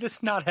is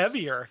this not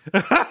heavier?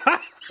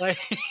 Like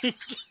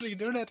you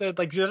don't have to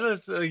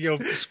just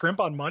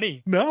scrimp on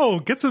money. No,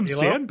 get some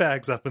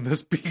sandbags up in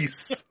this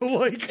piece.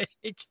 Like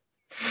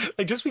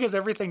just because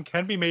everything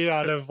can be made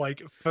out of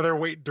like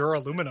featherweight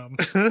duraluminum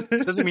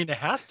doesn't mean it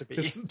has to be.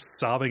 Just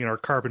sobbing in our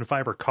carbon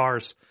fiber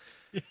cars.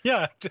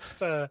 Yeah, just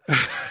the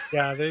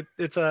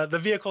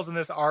vehicles in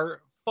this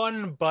are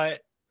fun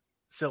but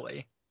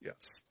silly.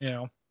 Yes.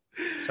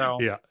 So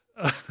yeah.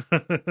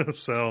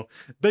 So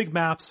big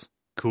maps,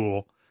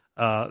 cool.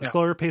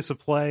 Slower pace of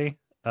play,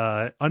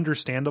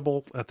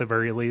 understandable at the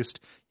very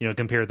least.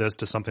 Compare this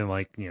to something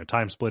like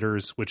Time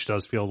Splitters, which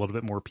does feel a little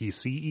bit more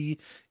PCE,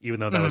 even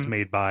though that was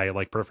made by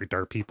like Perfect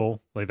Dark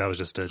people. Like that was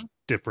just a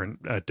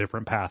different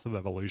path of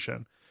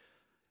evolution.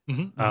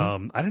 I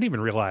didn't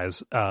even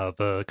realize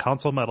the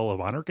console Medal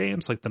of Honor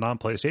games, like the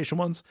non-PlayStation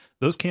ones,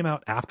 those came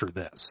out after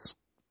this.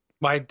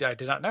 I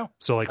did not know.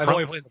 So like I've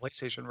only played the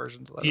PlayStation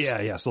versions of those.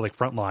 Yeah. So like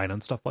Frontline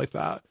and stuff like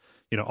that.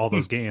 All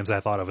those games I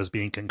thought of as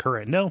being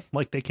concurrent. No,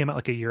 like they came out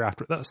like a year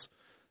after this.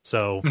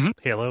 So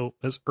Halo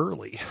is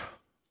early.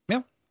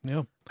 Yeah.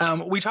 Yeah.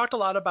 We talked a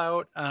lot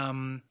about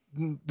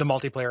the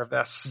multiplayer of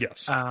this.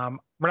 Yes.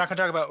 We're not going to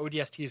talk about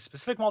ODST's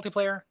specific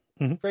multiplayer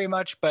very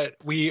much, but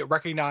we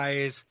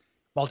recognize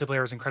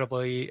multiplayer is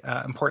incredibly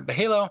important to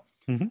Halo.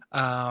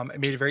 It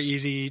made it very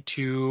easy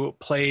to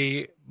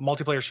play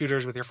multiplayer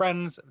shooters with your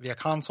friends via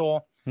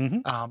console,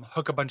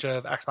 hook a bunch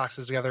of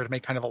Xboxes together to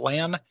make kind of a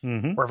LAN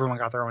where everyone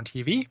got their own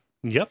TV.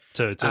 Yep.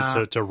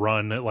 To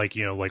run like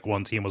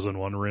one team was in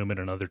one room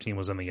and another team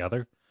was in the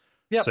other.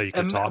 Yeah. So you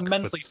could talk.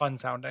 Immensely fun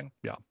sounding.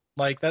 Yeah.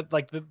 Like that.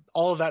 Like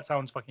all of that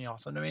sounds fucking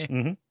awesome to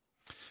me.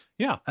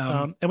 Yeah.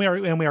 And we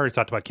already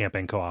talked about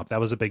campaign co-op.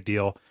 That was a big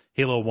deal.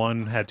 Halo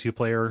 1 had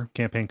 2-player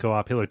campaign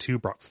co-op. Halo 2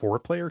 brought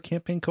 4-player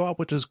campaign co-op,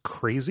 which is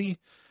crazy.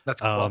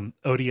 That's cool.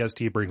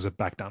 ODST brings it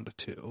back down to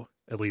 2,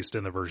 at least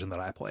in the version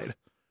that I played.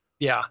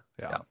 Yeah.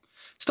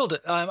 Still,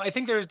 I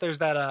think there's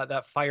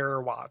that fire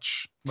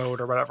watch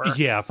mode or whatever.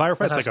 Yeah,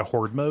 Firefight's like a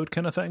horde mode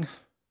kind of thing.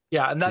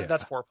 Yeah, and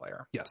that's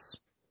 4-player. Yes.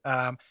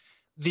 So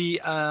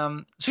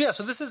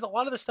this is a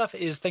lot of the stuff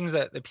is things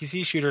that the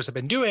PC shooters have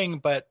been doing,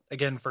 but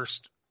again,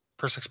 first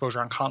exposure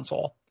on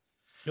console.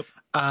 Yep.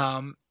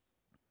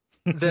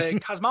 The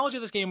cosmology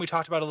of this game we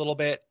talked about a little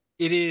bit.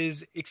 It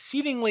is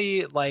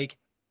exceedingly like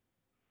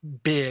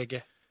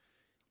big,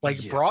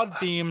 like broad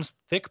themes,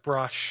 thick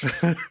brush,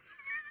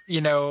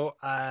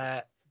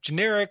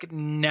 generic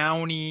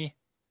nouny,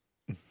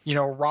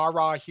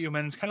 rah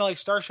humans, kind of like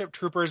Starship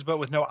Troopers, but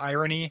with no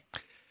irony.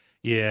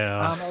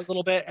 Yeah. A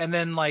little bit. And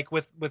then like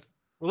with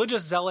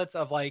religious zealots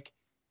of like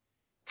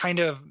kind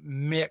of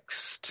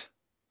mixed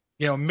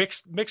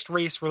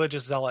race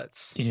religious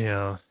zealots.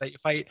 Yeah. That you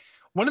fight.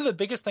 One of the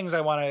biggest things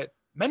I want to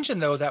mention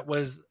though, that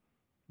was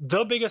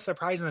the biggest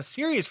surprise in the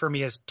series for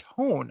me is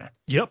tone.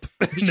 Yep.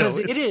 Because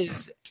it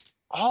is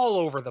all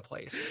over the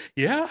place.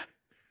 Yeah.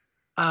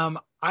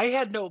 I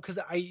had because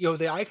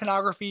the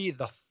iconography,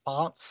 the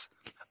fonts,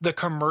 the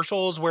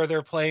commercials where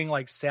they're playing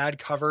like sad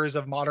covers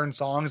of modern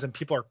songs and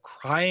people are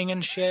crying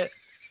and shit.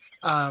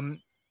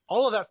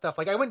 All of that stuff.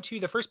 Like I went to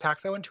the first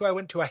PAX I went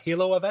to a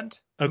Halo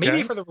event,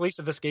 maybe for the release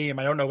of this game.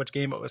 I don't know which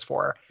game it was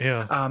for.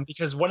 Yeah.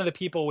 Because one of the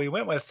people we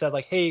went with said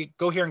like, hey,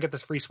 go here and get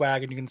this free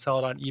swag and you can sell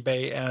it on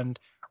eBay and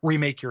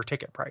remake your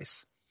ticket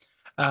price.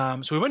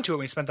 So we went to it and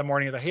we spent the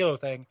morning of the Halo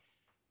thing,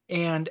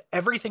 and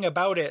everything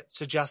about it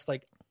suggests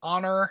like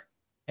honor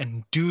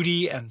and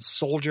duty and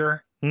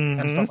soldier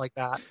and stuff like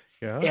that.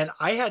 Yeah. And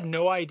I had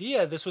no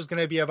idea this was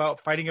going to be about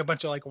fighting a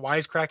bunch of like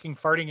wisecracking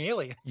farting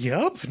aliens.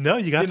 Yep. No,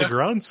 you got the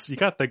grunts. You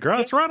got the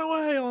grunts. Run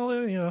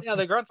away. Yeah,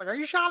 the grunts like, are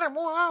you shot him?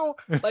 Wow.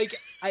 Like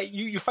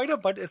you fight a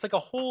bunch. It's like a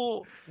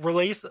whole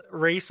race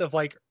of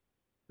like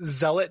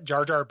zealot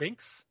Jar Jar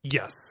Binks.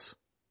 Yes.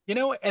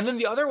 And then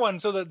the other one.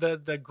 So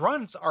the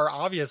grunts are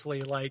obviously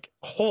like,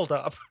 hold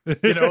up.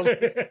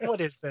 Like,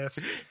 what is this?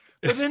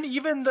 But then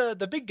even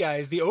the big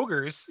guys, the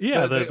ogres.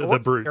 Yeah, the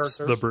brutes.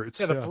 The brutes.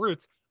 Yeah, the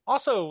brutes.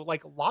 Also,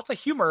 like, lots of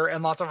humor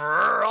and lots of,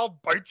 I'll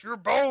bite your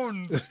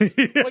bones.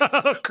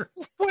 Like,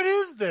 what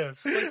is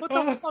this? Like,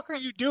 what the fuck are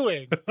you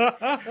doing?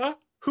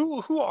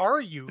 Who are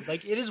you?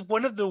 Like, it is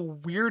one of the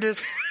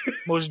weirdest,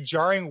 most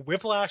jarring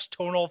whiplash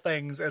tonal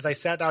things as I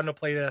sat down to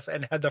play this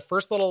and had the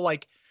first little,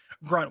 like,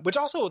 grunt, which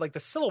also, like, the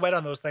silhouette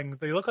on those things,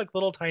 they look like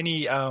little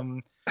tiny,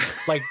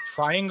 like,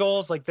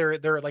 triangles. Like,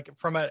 they're like,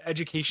 from an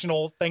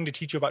educational thing to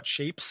teach you about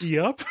shapes.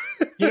 Yep.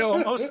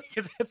 Almost,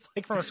 it's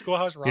like from a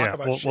Schoolhouse Rock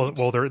about shapes.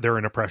 Well, they're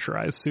in a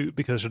pressurized suit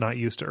because they're not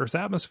used to Earth's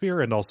atmosphere,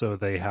 and also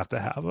they have to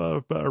have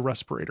a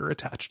respirator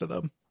attached to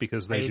them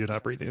because they do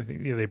not breathe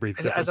anything. They breathe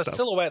different as a stuff.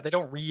 silhouette. They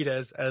don't read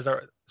as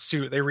a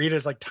suit. They read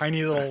as like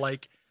tiny little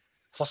like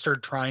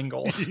flustered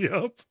triangles.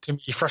 Yep. To me,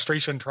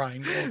 frustration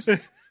triangles.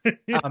 And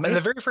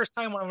the very first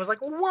time when I was like,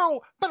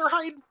 whoa, better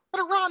hide,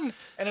 better run.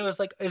 And it was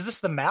like, is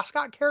this the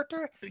mascot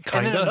character? Kinda.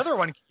 And then another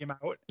one came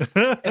out.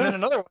 And then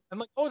another one. I'm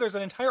like, oh, there's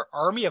an entire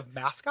army of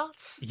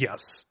mascots?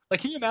 Yes. Like,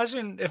 can you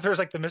imagine if there's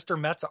like the Mr.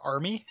 Metz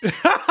army?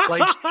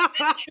 Like,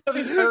 the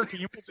entire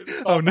team was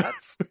all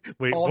Metz.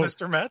 Wait, all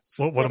Mr. Metz.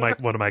 One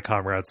of my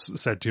comrades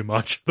said too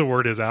much. The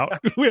word is out.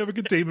 We have a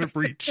containment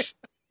breach.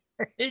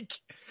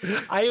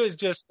 I was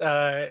just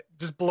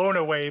blown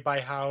away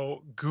by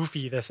how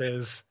goofy this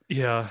is.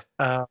 Yeah.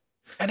 And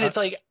it's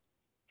like,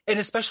 and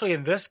especially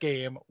in this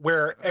game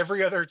where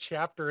every other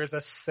chapter is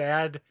a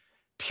sad,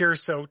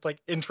 tear-soaked like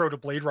intro to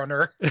Blade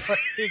Runner,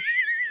 like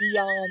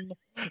neon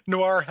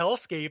noir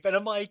hellscape, and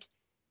I'm like,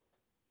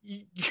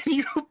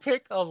 you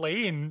pick a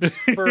lane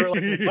for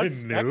like 1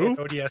 second,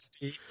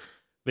 ODST.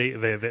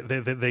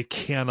 They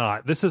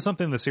cannot. This is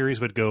something the series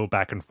would go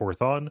back and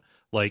forth on.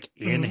 Like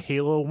in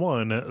Halo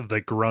 1,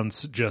 the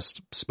grunts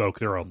just spoke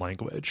their own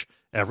language.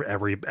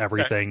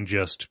 Everything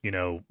just,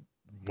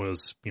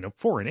 was,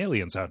 foreign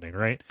alien sounding,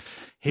 right?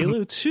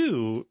 Halo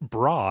 2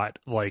 brought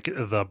like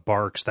the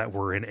barks that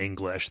were in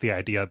English. The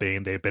idea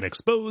being they've been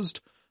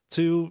exposed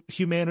to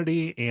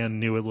humanity and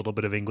knew a little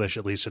bit of English,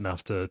 at least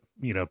enough to,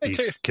 be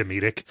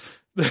comedic.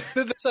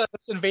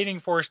 This invading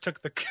force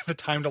took the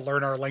time to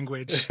learn our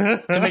language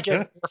to make it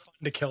more fun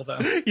to kill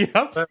them.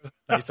 Yep. That was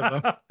nice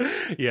of them.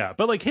 Yeah,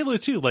 but like Halo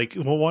 2, like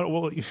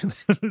one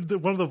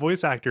of the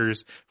voice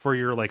actors for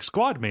your like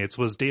squad mates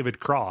was David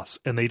Cross,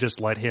 and they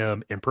just let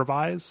him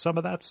improvise some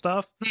of that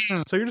stuff.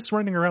 So you're just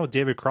running around with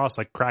David Cross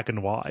like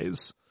cracking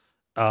wise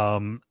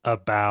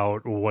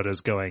about what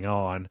is going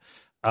on.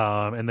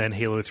 And then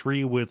Halo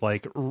 3 would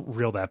like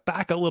reel that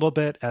back a little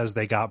bit as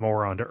they got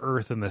more onto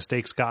Earth and the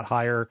stakes got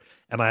higher.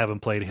 And I haven't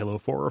played Halo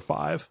 4 or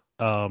 5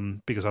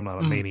 because I'm not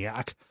a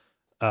maniac.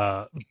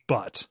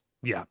 But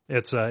yeah,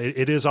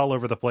 it is all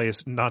over the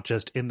place, not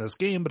just in this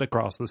game, but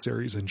across the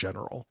series in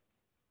general.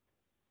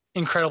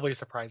 Incredibly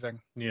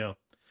surprising. Yeah.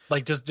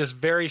 Like just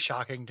very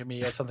shocking to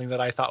me as something that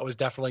I thought was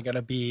definitely going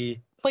to be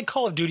like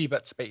Call of Duty,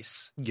 but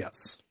space.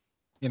 Yes.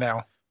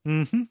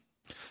 Mm-hmm.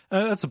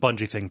 That's a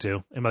Bungie thing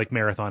too, and like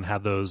Marathon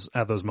had those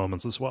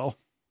moments as well.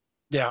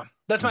 Yeah,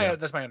 that's my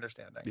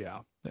understanding. Yeah.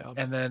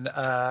 And then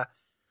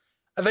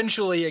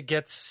eventually it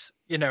gets,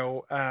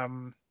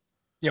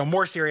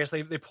 more serious.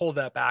 They pulled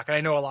that back. And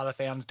I know a lot of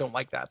fans don't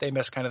like that. They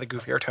miss kind of the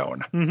goofier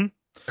tone,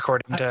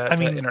 according to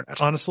the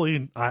internet.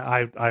 Honestly,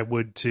 I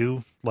would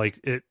too. Like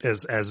it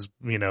as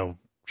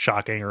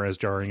shocking or as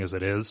jarring as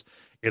it is,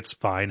 it's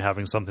fine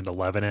having something to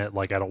leaven it.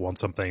 Like I don't want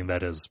something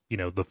that is,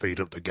 the fate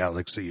of the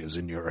galaxy is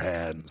in your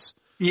hands.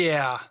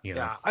 Yeah.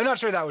 Yeah. I'm not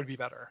sure that would be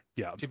better.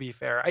 Yeah. To be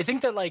fair. I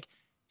think that like,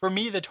 for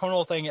me, the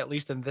tonal thing, at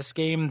least in this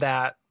game,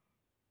 that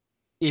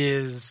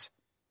is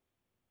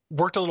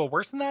worked a little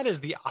worse than that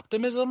is the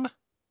optimism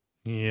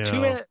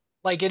to it.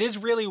 Like it is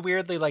really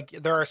weirdly like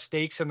there are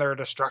stakes and there are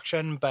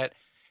destruction, but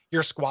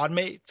your squad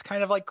mate's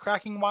kind of like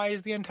cracking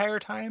wise the entire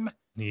time.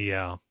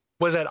 Yeah.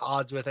 Was at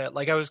odds with it.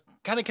 Like I was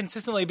kind of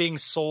consistently being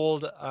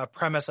sold a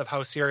premise of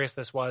how serious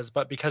this was,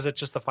 but because it's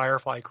just the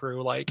Firefly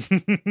crew, like,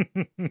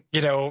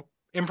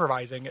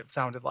 improvising, it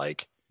sounded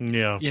like,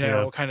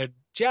 kind of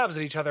jabs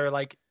at each other.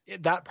 Like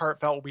that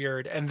part felt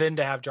weird. And then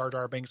to have Jar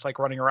Jar Binks like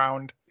running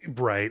around,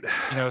 right.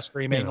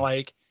 Screaming,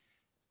 like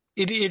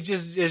it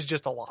just is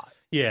just a lot.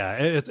 Yeah.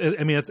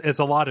 It's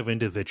a lot of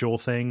individual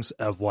things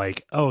of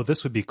like, oh,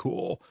 this would be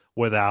cool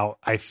without,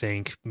 I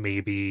think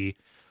maybe,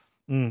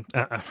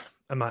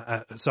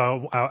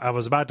 so I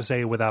was about to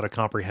say without a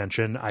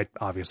comprehension. I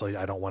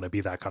don't want to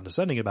be that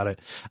condescending about it,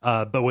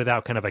 but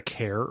without kind of a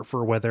care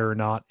for whether or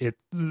not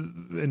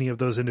any of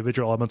those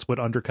individual elements would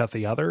undercut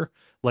the other.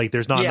 Like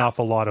there's not an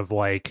awful lot of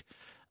like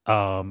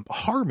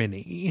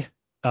harmony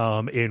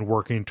in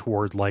working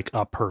toward like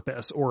a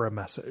purpose or a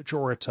message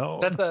or a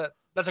tone.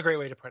 That's a great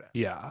way to put it.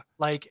 Yeah.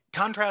 Like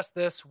contrast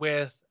this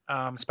with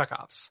Spec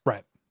Ops,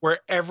 right, where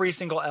every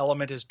single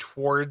element is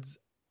towards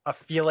a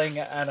feeling,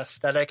 an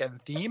aesthetic,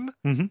 and theme.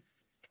 Mm-hmm.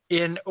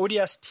 In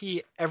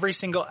ODST, every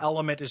single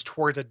element is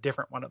towards a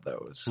different one of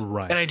those.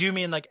 Right. And I do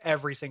mean like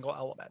every single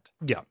element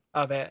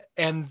of it.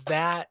 And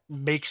that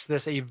makes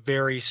this a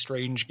very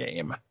strange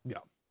game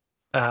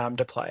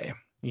to play.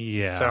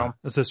 Yeah. So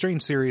it's a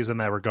strange series in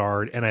that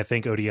regard. And I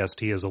think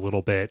ODST is a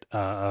little bit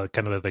kind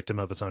of a victim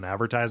of its own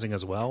advertising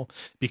as well,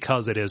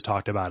 because it is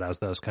talked about as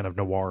this kind of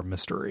noir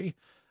mystery.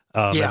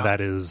 And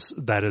that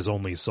is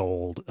only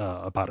sold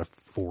about a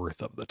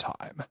fourth of the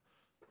time.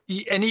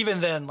 And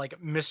even then,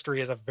 like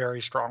mystery is a very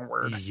strong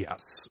word.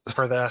 Yes,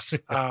 for this,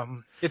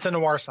 it's a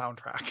noir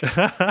soundtrack.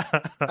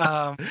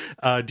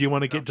 Do you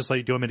want to get do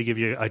you want me to give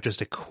you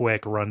just a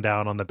quick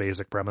rundown on the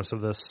basic premise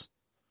of this?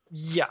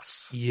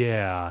 Yes.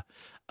 Yeah.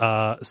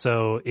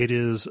 So it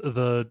is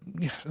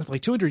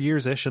like 200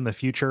 years ish in the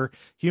future.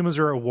 Humans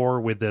are at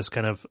war with this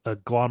kind of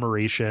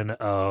agglomeration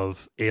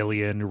of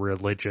alien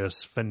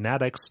religious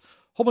fanatics, a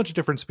whole bunch of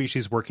different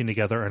species working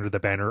together under the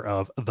banner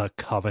of the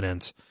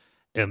Covenant.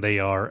 And they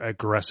are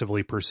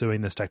aggressively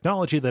pursuing this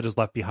technology that is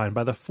left behind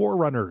by the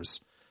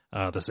Forerunners,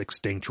 this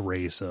extinct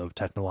race of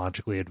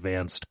technologically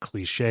advanced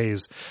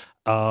cliches.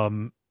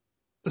 Some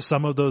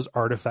of those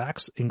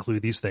artifacts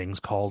include these things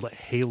called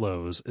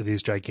halos,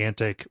 these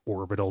gigantic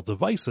orbital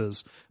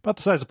devices about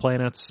the size of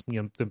planets,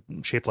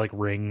 shaped like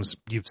rings.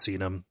 You've seen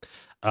them.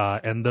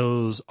 And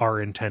those are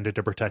intended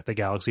to protect the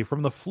galaxy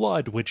from the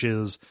Flood, which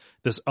is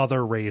this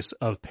other race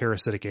of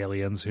parasitic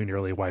aliens who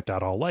nearly wiped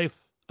out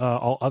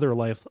all other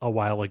life a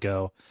while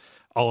ago.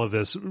 All of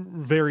this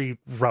very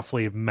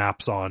roughly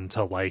maps on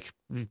to like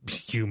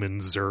human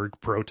Zerg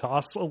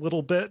Protoss a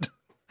little bit.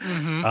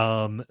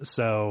 Mm-hmm.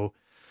 So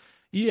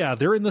yeah,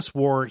 they're in this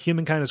war.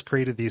 Humankind has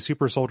created these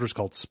super soldiers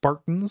called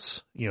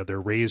Spartans. They're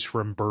raised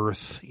from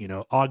birth,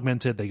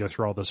 augmented. They go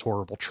through all this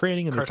horrible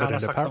training and they're put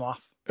into power.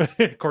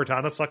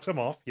 Cortana sucks him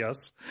off.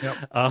 Yes.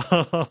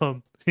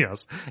 Yep.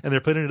 Yes. And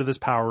they're put into this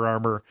power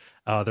armor.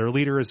 Their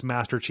leader is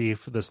Master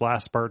Chief, this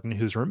last Spartan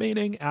who's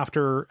remaining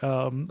after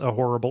a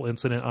horrible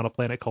incident on a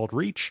planet called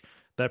Reach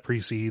that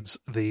precedes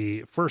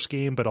the first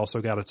game, but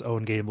also got its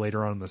own game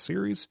later on in the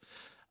series.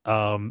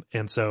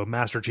 And so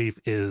Master Chief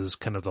is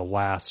kind of the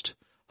last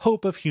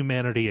hope of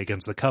humanity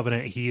against the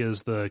Covenant. He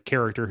is the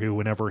character who,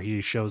 whenever he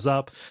shows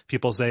up,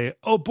 people say,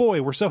 oh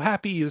boy, we're so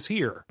happy he is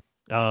here.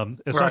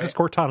 It's not just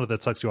Cortana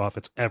that sucks you off.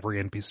 It's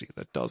every NPC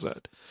that does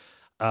it.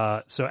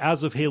 So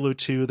as of Halo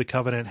 2, the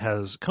Covenant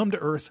has come to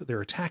Earth.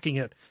 They're attacking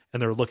it,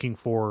 and they're looking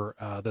for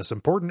this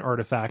important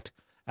artifact,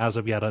 as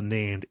of yet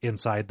unnamed,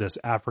 inside this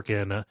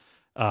African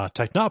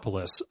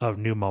technopolis of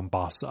New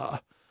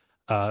Mombasa.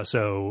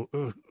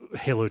 So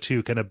Halo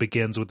 2 kind of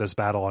begins with this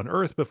battle on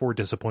Earth before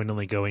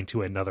disappointingly going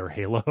to another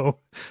Halo,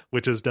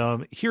 which is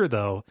dumb. Here,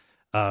 though,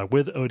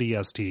 with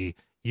ODST,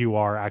 you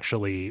are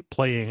actually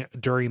playing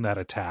during that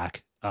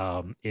attack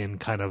in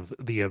kind of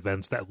the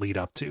events that lead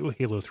up to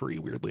Halo 3,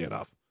 weirdly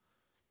enough.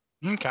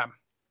 Okay.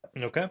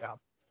 Yeah.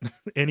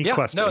 Any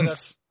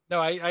questions?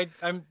 I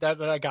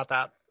got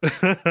that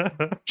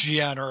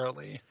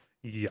generally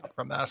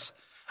from this.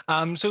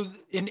 So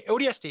in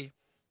ODST,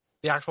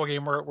 the actual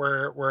game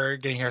we're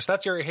getting here, so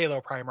that's your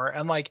Halo primer,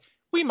 and like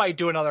we might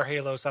do another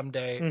Halo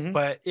someday,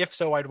 but if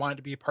so, I'd want it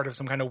to be part of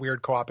some kind of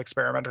weird co-op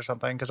experiment or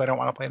something, because I don't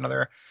want to play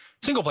another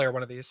single player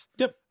one of these.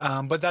 Yep.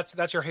 But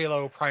that's your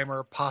Halo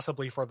primer,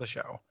 possibly for the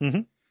show.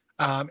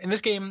 Mm-hmm. In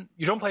this game,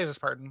 you don't play as a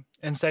Spartan.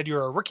 Instead,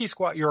 you're a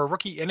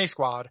rookie in a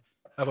squad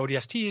of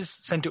ODSTs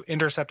sent to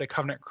intercept a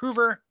Covenant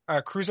cruiser,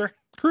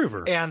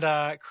 Groover.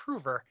 and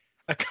Cruiser,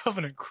 a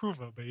Covenant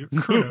Cruiser, baby.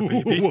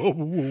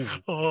 Baby.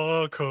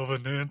 Oh,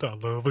 Covenant, I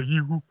love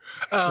you.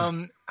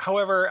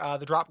 However,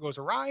 the drop goes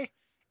awry.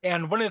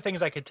 And one of the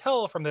things I could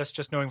tell from this,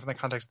 just knowing from the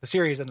context of the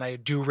series, and I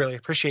do really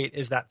appreciate,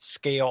 is that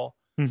scale.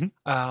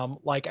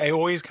 Like I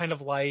always kind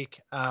of like,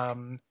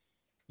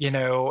 you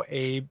know,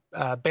 a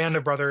Band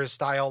of Brothers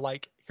style,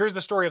 like here's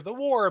the story of the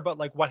war, but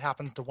like what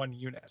happens to one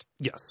unit?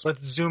 Yes.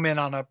 Let's zoom in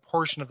on a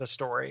portion of the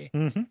story.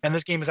 And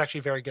this game is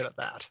actually very good at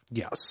that.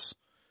 Yes.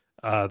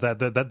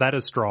 That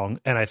is strong.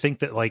 And I think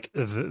that like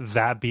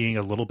that being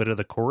a little bit of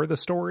the core of the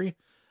story,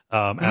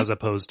 as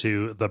opposed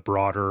to the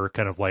broader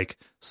kind of like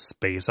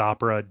space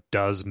opera,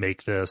 does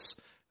make this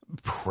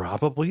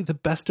probably the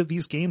best of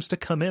these games to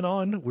come in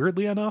on,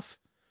 weirdly enough.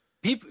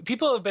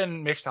 People have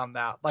been mixed on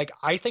that. Like,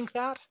 I think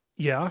that.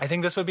 Yeah. I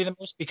think this would be the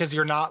most, because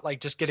you're not like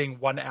just getting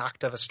one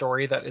act of a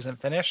story that isn't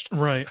finished.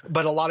 Right.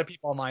 But a lot of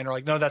people online are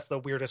like, no, that's the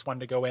weirdest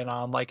one to go in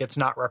on. Like, it's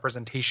not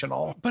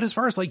representational. But as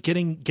far as like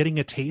getting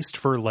a taste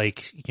for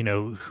like, you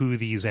know, who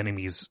these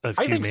enemies of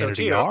I think so,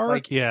 humanity too. are.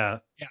 Like, yeah,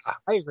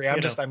 I agree.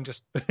 I'm just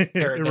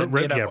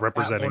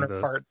representing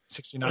Bonafart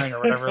 69 or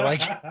whatever.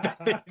 Like,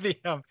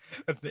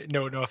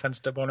 no offense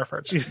to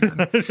Bonafart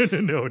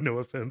 69. no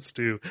offense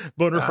to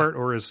Bonafart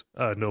or his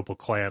noble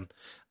clan.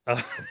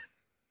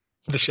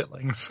 The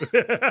Shitlings.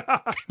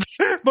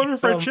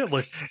 Bonafart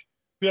Shitling.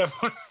 Yeah,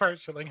 Bonafart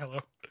Shitling.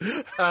 Hello.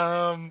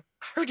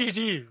 How do you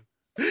do?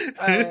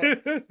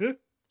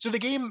 So the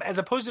game, as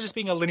opposed to just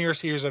being a linear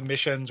series of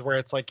missions where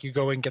it's like you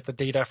go and get the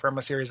data from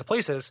a series of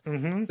places,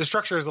 the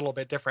structure is a little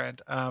bit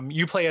different.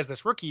 You play as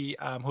this rookie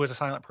who is a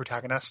silent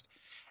protagonist,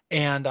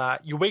 and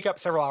you wake up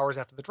several hours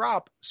after the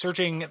drop,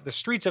 searching the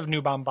streets of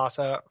New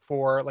Mombasa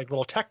for like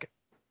little tech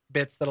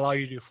bits that allow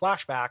you to do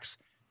flashbacks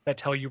that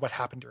tell you what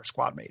happened to your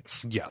squad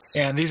mates. Yes.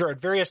 And these are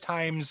at various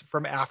times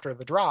from after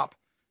the drop.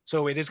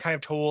 So it is kind of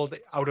told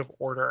out of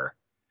order,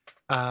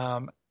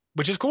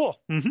 which is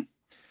cool. It's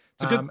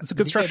a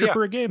good structure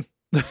for a game.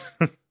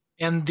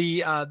 And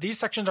these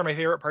sections are my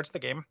favorite parts of the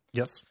game.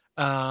 Yes.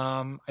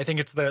 I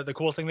think it's the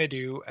coolest thing they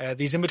do.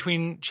 These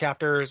in-between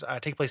chapters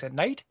take place at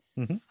night.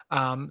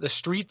 The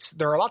streets,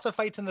 there are lots of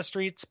fights in the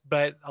streets,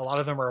 but a lot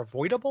of them are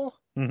avoidable.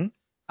 You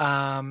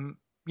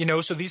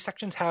know, so these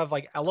sections have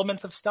like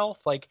elements of stealth.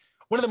 Like,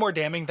 one of the more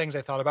damning things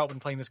I thought about when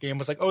playing this game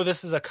was like, oh,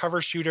 this is a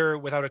cover shooter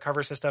without a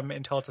cover system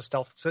until it's a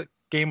stealth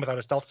game without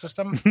a stealth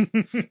system.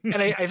 And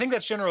I think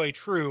that's generally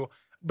true,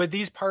 but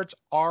these parts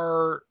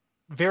are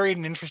varied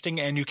and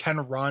interesting, and you can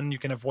run, you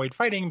can avoid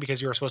fighting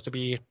because you're supposed to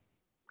be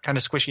kind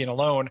of squishy and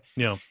alone.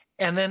 Yeah.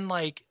 And then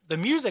like the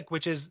music,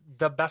 which is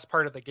the best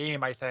part of the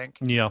game, I think.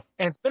 Yeah.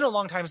 And it's been a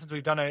long time since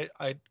we've done a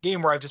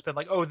game where I've just been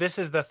like, oh, this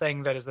is the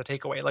thing that is the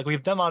takeaway. Like,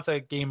 we've done lots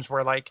of games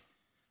where like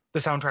the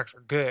soundtracks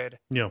are good.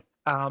 Yeah.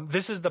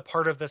 This is the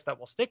part of this that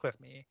will stick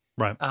with me.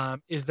 Right.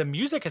 Is the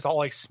music is all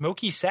like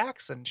smoky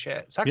sax and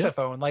shit,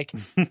 saxophone. Yeah. Like,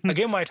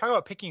 again, when I talk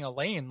about picking a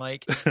lane,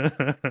 like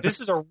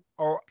this is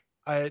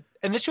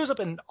and this shows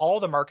up in all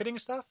the marketing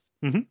stuff.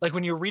 Like,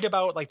 when you read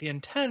about like the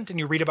intent and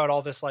you read about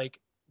all this, like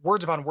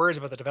words upon words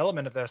about the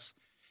development of this,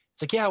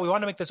 it's like, yeah, we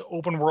want to make this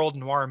open world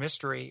noir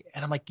mystery.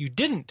 And I'm like, you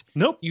didn't.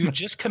 Nope. You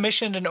just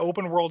commissioned an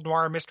open world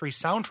noir mystery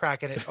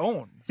soundtrack and it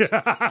owns.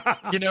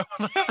 You know,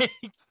 like,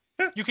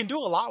 you can do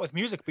a lot with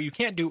music, but you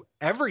can't do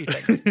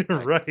everything.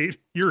 Like, right.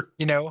 You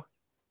know,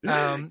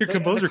 your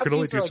composer can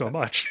only do so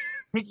much.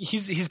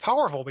 He's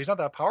powerful, but he's not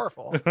that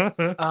powerful.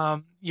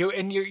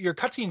 Your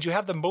cutscenes, you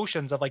have the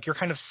motions of like, you're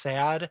kind of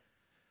sad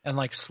and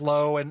like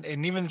slow,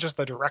 and even just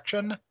the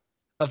direction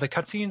of the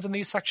cutscenes in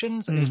these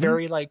sections is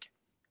very like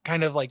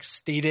kind of like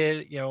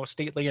stated, you know,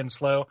 stately and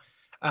slow.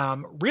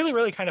 Really,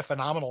 really kind of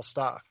phenomenal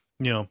stuff.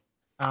 Yeah.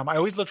 I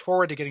always look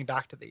forward to getting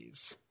back to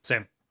these.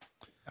 Same.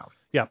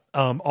 Yeah.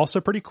 Also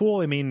pretty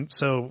cool. I mean,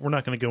 so we're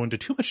not going to go into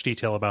too much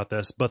detail about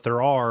this, but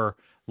there are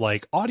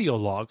like audio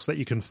logs that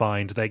you can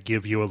find that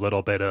give you a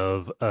little bit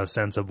of a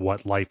sense of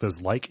what life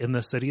is like in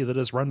the city that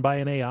is run by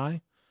an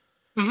AI.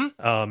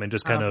 And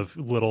just kind of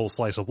little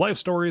slice of life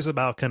stories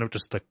about kind of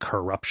just the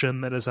corruption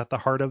that is at the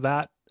heart of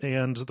that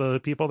and the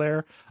people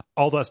there.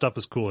 All that stuff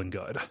is cool and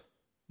good.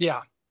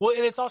 Yeah. Well,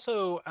 and it's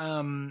also,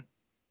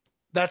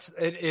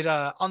 it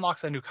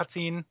unlocks a new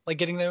cutscene, like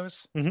getting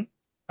those.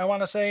 I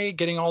want to say,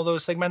 getting all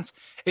those segments.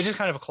 It's just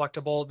kind of a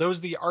collectible.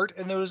 The art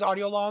in those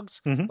audio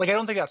logs, like, I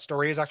don't think that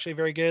story is actually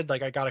very good.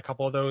 Like, I got a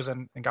couple of those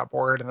and got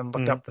bored and then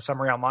looked up the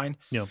summary online.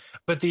 Yeah.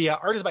 But the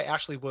art is by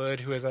Ashley Wood,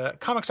 who is a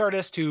comics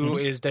artist who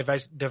is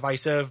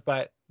divisive,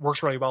 but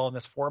works really well in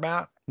this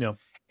format. Yeah.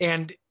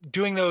 And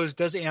doing those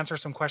does answer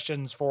some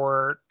questions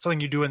for something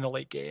you do in the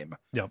late game.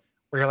 Yeah.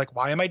 Where you're like,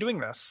 why am I doing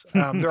this?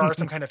 There are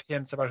some kind of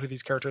hints about who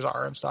these characters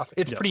are and stuff.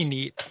 It's pretty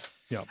neat.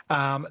 Yeah.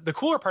 The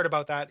cooler part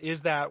about that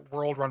is that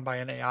world run by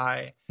an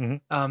AI.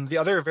 The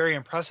other very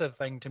impressive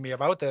thing to me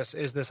about this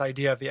is this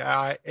idea of the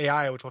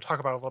AI, which we'll talk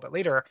about a little bit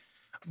later.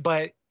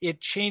 But it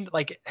changed,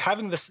 like,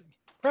 having this,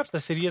 perhaps the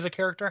city as a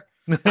character,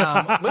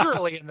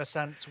 literally, in the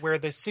sense where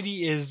the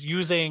city is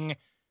using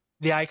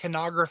the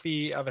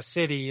iconography of a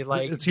city,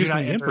 like it's do using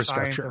not the enter signs,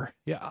 infrastructure.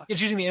 Yeah.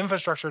 it's using the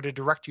infrastructure to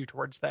direct you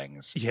towards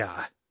things.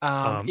 Yeah.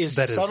 Is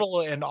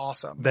subtle and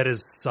awesome. That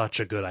is such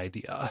a good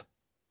idea.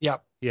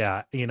 Yep.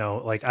 Yeah.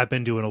 Like I've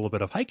been doing a little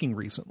bit of hiking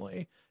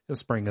recently. The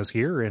spring is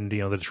here, and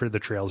the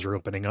trails are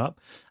opening up.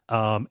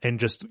 And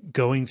just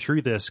going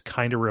through this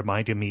kind of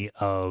reminded me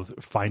of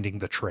Finding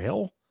the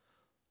Trail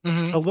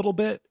a little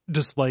bit.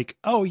 Just like,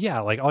 oh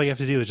yeah, like all you have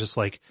to do is just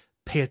like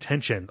pay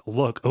attention,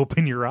 look,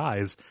 open your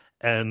eyes,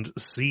 and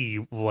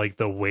see like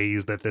the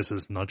ways that this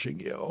is nudging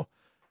you.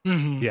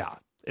 Yeah,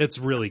 it's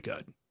really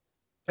good.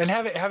 And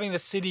having the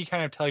city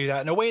kind of tell you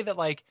that in a way that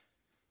like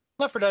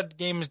Left 4 Dead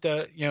games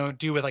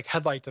do with like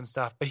headlights and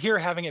stuff, but here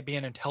having it be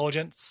an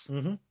intelligence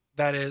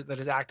that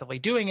is actively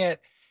doing it,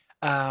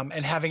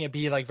 and having it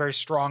be like very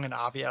strong and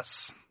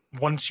obvious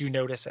once you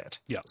notice it.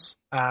 Yes.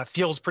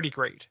 Feels pretty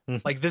great.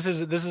 Like this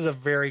is a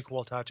very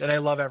cool touch, and I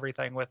love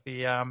everything with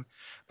the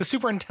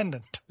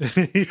superintendent. Which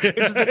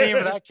is the name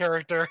of that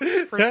character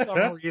for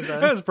some reason.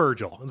 That's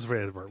Virgil. It's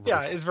very Virgil.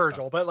 Yeah, it's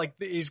Virgil, but like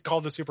he's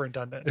called the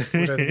superintendent,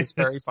 which I think is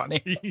very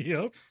funny.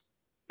 Yep.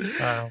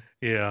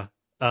 Yeah.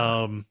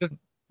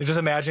 Just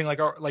imagining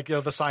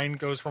the sign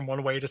goes from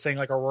one way to saying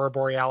like Aurora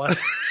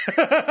Borealis,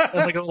 and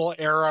like a little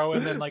arrow,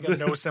 and then like a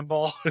no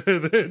symbol,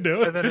 and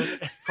then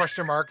a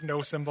question mark,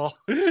 no symbol.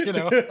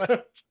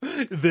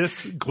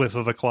 This glyph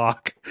of a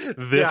clock,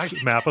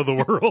 this map of the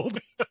world,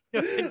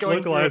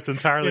 localized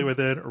entirely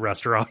within a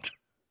restaurant.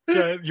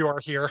 Yeah, you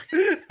are here.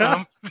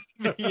 Doing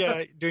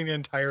the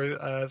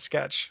entire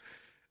sketch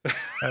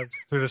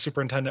through the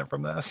superintendent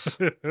from this.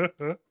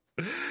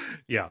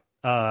 Yeah.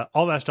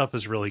 All that stuff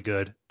is really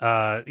good.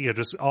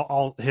 Just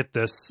I'll hit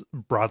this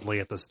broadly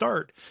at the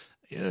start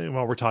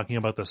while we're talking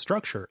about the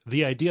structure.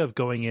 The idea of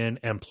going in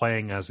and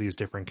playing as these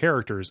different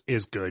characters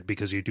is good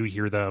because you do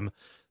hear them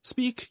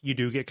speak. You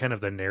do get kind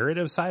of the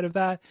narrative side of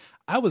that.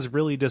 I was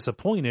really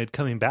disappointed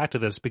coming back to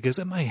this because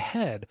in my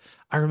head,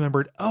 I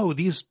remembered,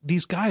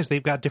 these guys,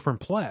 they've got different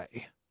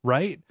play,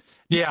 right?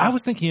 Yeah, I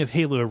was thinking of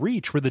Halo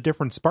Reach, where the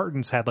different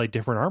Spartans had like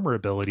different armor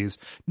abilities.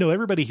 No,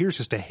 everybody here's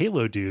just a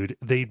Halo dude.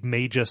 They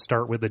may just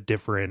start with a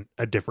different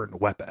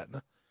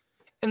weapon,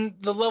 and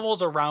the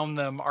levels around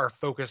them are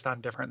focused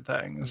on different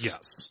things.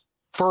 Yes,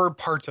 for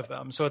parts of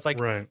them. So it's like,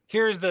 right.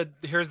 Here's the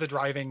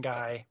driving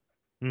guy.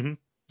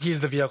 He's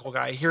the vehicle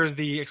guy. Here's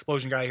the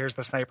explosion guy. Here's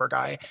the sniper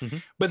guy.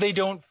 But they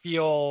don't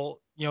feel.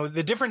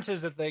 The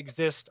differences that they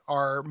exist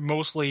are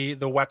mostly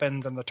the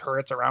weapons and the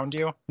turrets around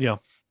you. Yeah.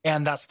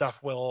 And that stuff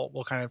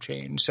will kind of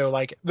change. So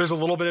like there's a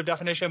little bit of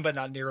definition, but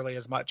not nearly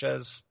as much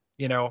as,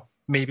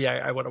 maybe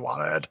I would have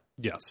wanted.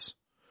 Yes.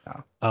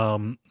 Yeah.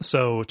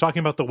 So talking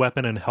about the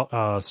weapon and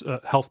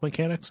health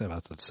mechanics,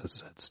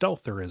 it's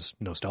stealth. There is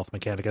no stealth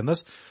mechanic in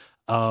this.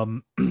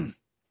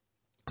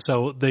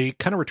 So they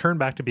kind of return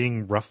back to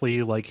being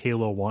roughly like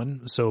Halo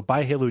 1. So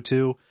by Halo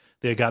 2,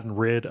 they had gotten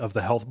rid of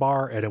the health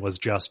bar and it was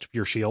just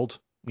your shield,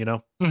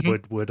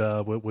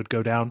 would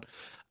go down.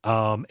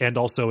 And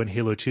also in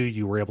Halo 2,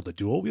 you were able to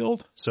dual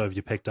wield. So if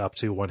you picked up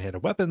two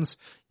one-handed weapons,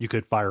 you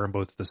could fire them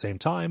both at the same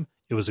time.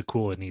 It was a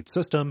cool and neat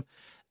system.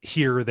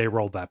 Here, they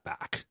rolled that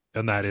back.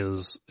 And that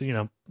is,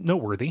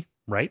 noteworthy,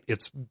 right?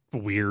 It's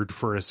weird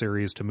for a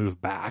series to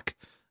move back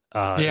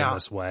in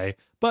this way.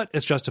 But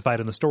it's justified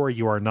in the story.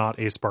 You are not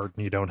a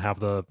Spartan. You don't have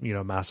the,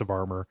 massive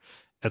armor,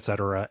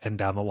 etc. And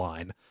down the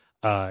line.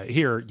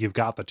 Here, you've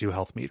got the two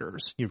health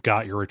meters. You've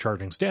got your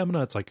recharging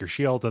stamina. It's like your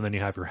shield. And then you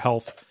have your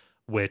health,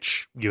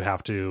 which you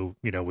have to,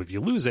 if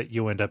you lose it,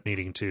 you end up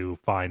needing to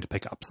find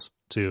pickups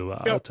to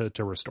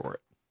restore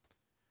it.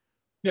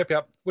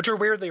 Yep. Which are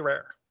weirdly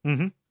rare.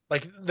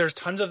 Like there's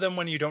tons of them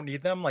when you don't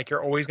need them. Like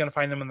you're always going to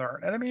find them when there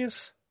aren't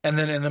enemies. And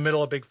then in the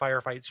middle of big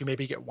firefights, you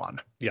maybe get one.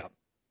 Yeah.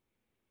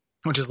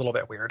 Which is a little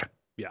bit weird.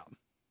 Yeah.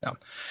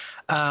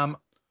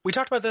 We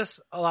talked about this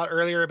a lot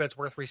earlier, but it's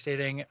worth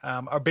restating.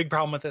 Our big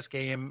problem with this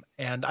game,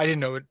 and I didn't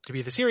know it to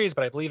be the series,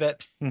 but I believe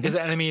it, is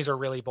the enemies are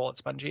really bullet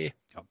spongy.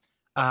 Yep.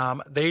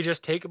 They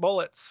just take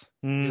bullets.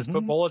 You just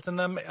put bullets in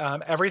them.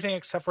 Everything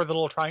except for the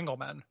little triangle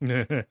men.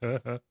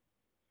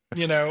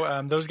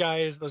 Those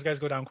guys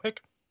go down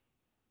quick.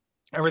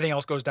 Everything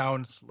else goes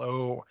down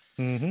slow.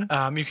 You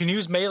can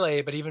use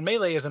melee, but even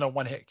melee isn't a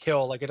one-hit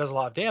kill. Like it does a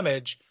lot of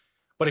damage.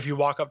 But if you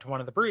walk up to one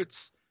of the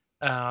brutes,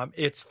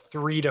 it's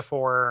 3 to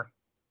 4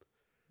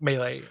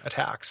 melee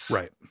attacks.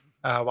 Right.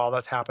 While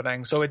that's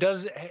happening. So it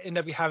does end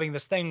up having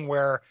this thing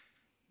where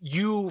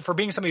you, for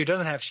being somebody who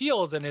doesn't have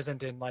shields and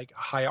isn't in like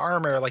high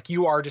armor, like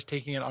you are just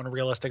taking an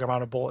unrealistic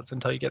amount of bullets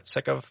until you get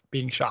sick of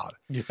being shot.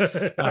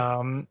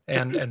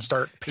 And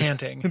start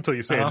panting. Until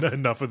you say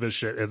enough of this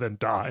shit and then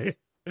die.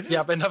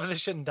 Yeah, but enough of this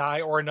shit and die,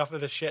 or enough of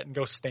this shit and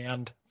go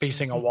stand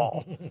facing a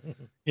wall.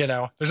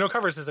 There's no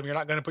cover system. You're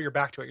not going to put your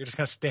back to it. You're just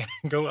going to stand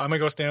and go, I'm going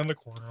to go stand in the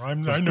corner. I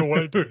know what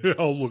I do.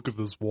 I'll look at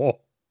this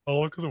wall. I'll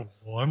look at the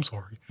wall. I'm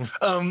sorry.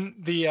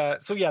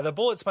 The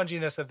bullet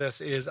sponginess of this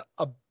is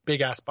a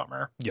big ass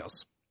bummer.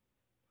 Yes.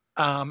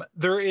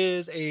 There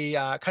is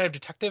a kind of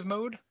detective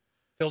mode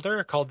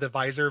filter called the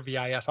Visor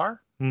VISR.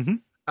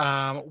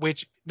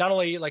 which not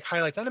only like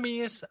highlights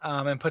enemies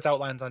and puts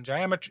outlines on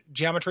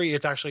geometry,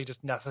 it's actually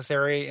just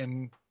necessary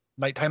in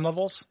nighttime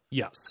levels.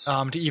 Yes.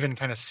 To even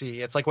kind of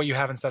see. It's like what you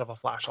have instead of a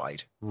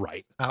flashlight.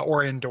 Right.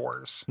 Or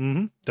indoors.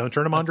 Mm-hmm. Don't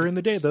turn them on during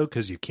the day, though,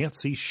 because you can't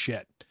see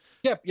shit.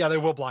 Yep. Yeah, they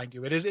will blind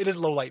you. It is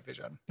low light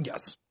vision.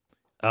 Yes.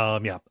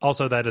 Yeah.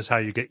 Also, that is how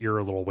you get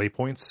your little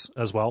waypoints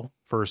as well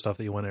for stuff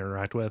that you want to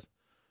interact with.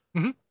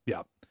 Mm-hmm.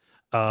 Yeah.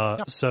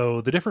 So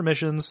the different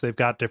missions, they've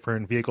got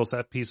different vehicle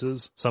set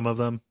pieces, some of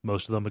them,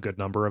 most of them, a good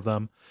number of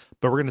them,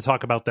 but we're going to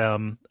talk about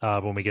them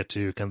when we get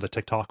to kind of the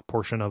TikTok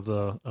portion of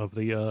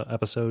the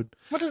episode.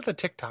 What does the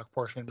TikTok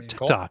portion mean?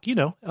 TikTok,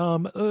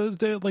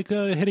 like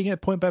hitting it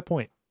point by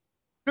point.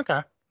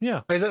 Okay.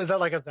 Yeah. Is that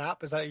like a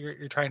zap? Is that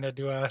you're trying to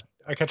do a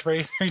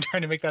catchphrase? Are you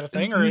trying to make that a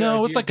thing? Or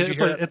no,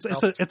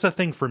 it's a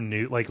thing from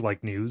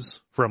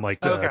news from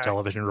like okay.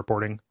 television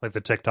reporting. Like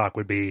the TikTok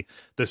would be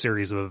the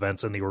series of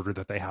events in the order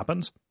that they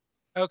happened.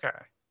 Okay.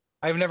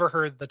 I've never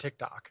heard the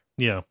TikTok.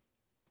 Yeah.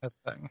 That's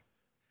the thing.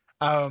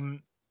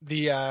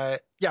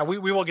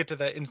 We will get to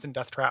the instant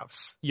death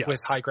traps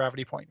with high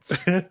gravity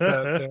points.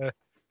 the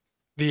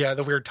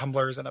weird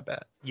tumblers in a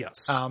bit.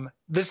 Yes.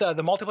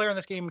 The multiplayer in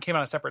this game came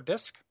on a separate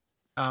disc.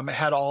 It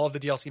had all of the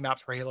DLC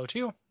maps for Halo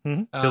 2.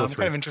 Mm-hmm. Halo 3.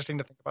 Kind of interesting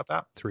to think about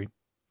that. 3.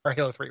 Or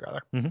Halo 3,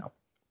 rather. Mm-hmm.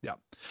 Yeah.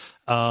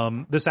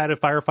 This added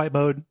firefight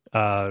mode.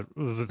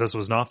 This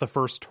was not the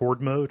first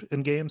horde mode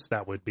in games.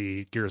 That would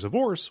be Gears of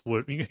War,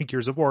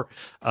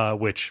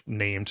 which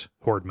named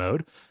horde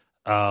mode.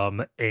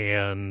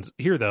 And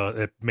here though,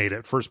 it made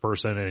it first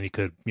person and you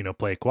could,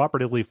 play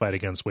cooperatively, fight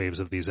against waves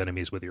of these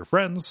enemies with your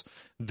friends.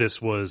 This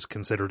was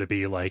considered to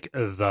be like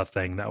the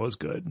thing that was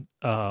good,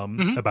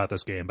 about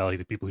this game, by like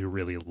the people who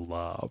really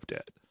loved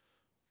it.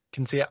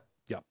 Can see it.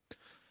 Yeah.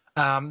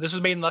 This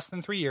was made in less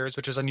than 3 years,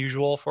 which is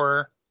unusual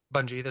for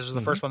Bungie. This was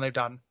the first one they've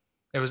done.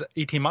 It was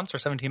 18 months or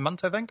 17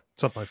 months, I think.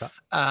 Something like that.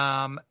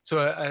 So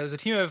it was a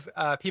team of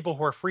people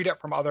who were freed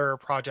up from other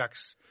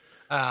projects.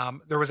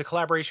 There was a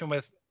collaboration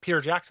with Peter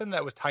Jackson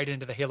that was tied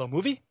into the Halo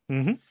movie.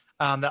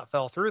 That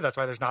fell through. That's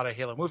why there's not a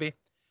Halo movie.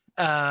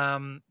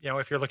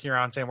 If you're looking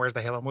around saying, where's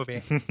the Halo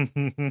movie?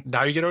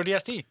 Now you get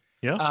ODST.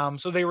 Yeah.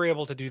 So they were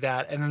able to do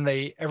that. And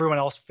then everyone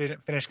else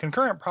finished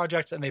concurrent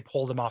projects and they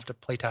pulled them off to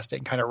play test it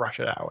and kind of rush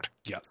it out.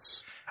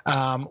 Yes.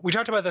 We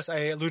talked about this.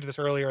 I alluded to this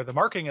earlier, the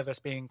marketing of this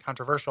being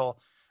controversial.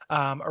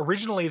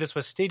 Originally, this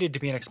was stated to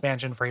be an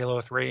expansion for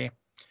Halo 3.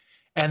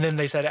 And then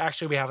they said,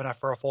 actually, we have enough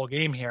for a full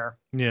game here.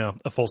 Yeah,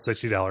 a full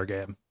 $60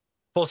 game.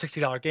 Full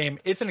 $60 game.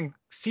 It's an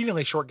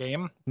exceedingly short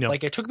game. Yep.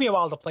 Like, it took me a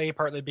while to play,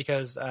 partly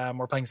because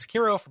we're playing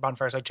Sekiro for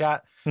Bonfireside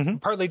Chat,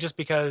 partly just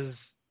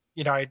because,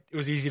 it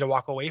was easy to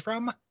walk away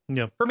from.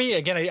 Yeah. For me,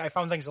 again, I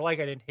found things to like.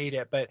 I didn't hate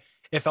it, but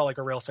it felt like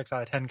a real 6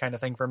 out of 10 kind of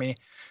thing for me.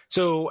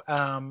 So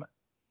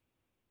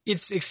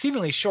it's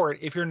exceedingly short.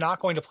 If you're not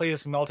going to play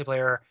this in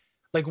multiplayer,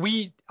 like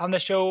we on the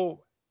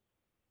show,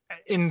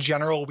 in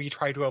general, we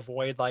try to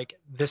avoid like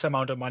this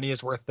amount of money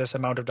is worth this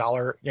amount of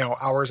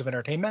hours of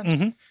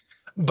entertainment.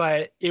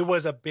 But it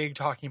was a big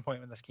talking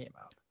point when this came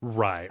out.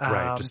 Right.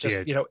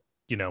 $60.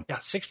 Yeah,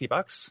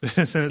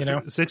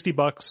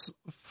 $60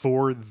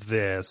 for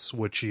this,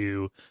 which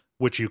you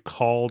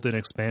called an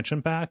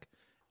expansion pack,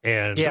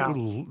 and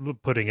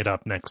putting it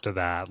up next to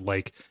that,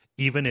 like,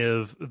 even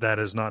if that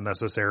is not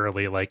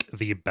necessarily like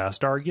the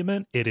best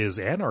argument, it is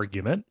an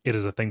argument. It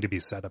is a thing to be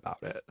said about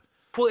it.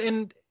 Well,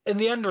 and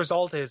the end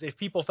result is if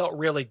people felt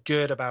really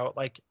good about,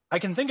 like, I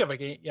can think of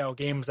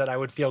games that I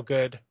would feel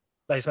good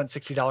that I spent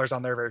 $60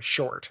 on. They're very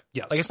short.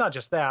 Yes. Like, it's not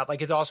just that.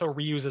 Like, it also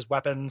reuses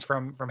weapons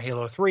from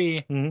Halo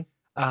 3,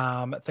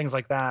 things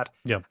like that.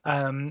 Yeah.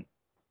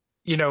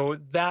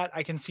 That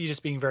I can see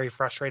just being very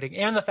frustrating.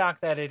 And the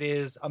fact that it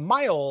is a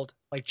mild,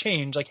 like,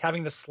 change, like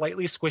having the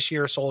slightly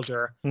squishier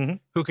soldier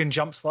who can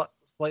jump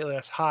slightly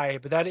less high,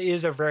 but that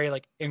is a very,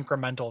 like,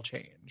 incremental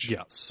change.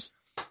 Yes.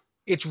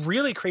 It's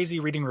really crazy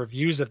reading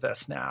reviews of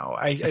this now.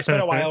 I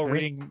spent a while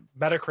reading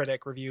Metacritic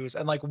reviews,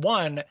 and like,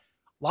 one,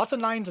 lots of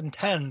 9s and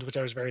 10s, which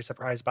I was very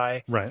surprised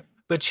by. Right.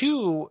 But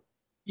two,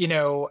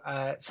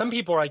 some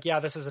people are like, yeah,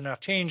 this is enough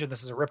change and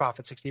this is a ripoff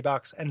at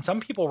 $60. And some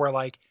people were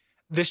like,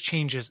 this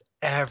changes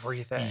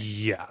everything.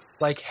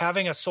 Yes. Like,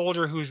 having a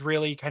soldier who's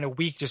really kind of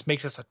weak just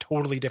makes this a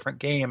totally different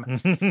game.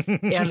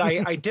 And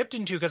I dipped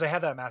into, because I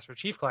had that Master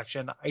Chief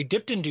collection, I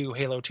dipped into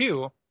Halo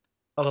 2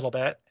 a little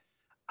bit.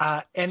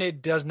 And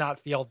it does not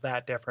feel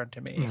that different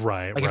to me.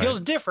 Right. Like, it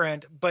feels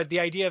different, but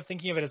the idea of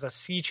thinking of it as a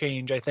sea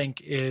change, I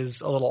think,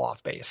 is a little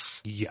off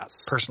base.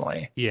 Yes.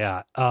 Personally.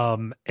 Yeah.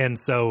 And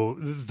so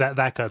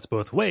that cuts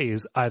both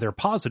ways. Either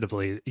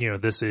positively,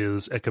 this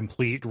is a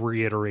complete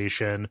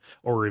reiteration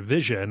or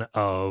revision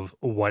of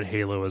what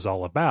Halo is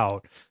all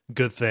about.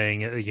 Good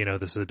thing,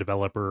 this is a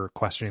developer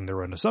questioning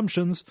their own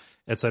assumptions,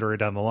 etc.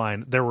 down the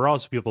line. There were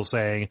also people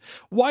saying,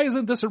 why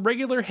isn't this a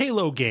regular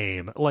Halo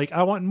game? Like,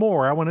 I want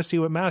more. I want to see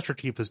what Master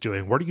Chief is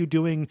doing. What are you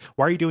doing?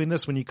 Why are you doing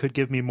this when you could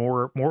give me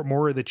more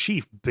of the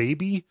Chief,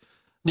 baby?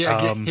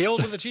 Yeah, hail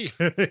to the Chief.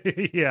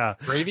 Yeah.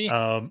 Gravy.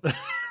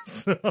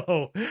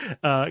 So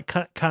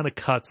kind of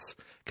cuts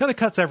kind of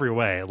cuts every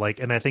way. Like,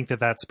 and I think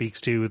that speaks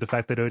to the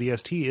fact that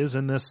ODST is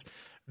in this,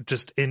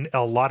 just in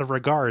a lot of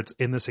regards,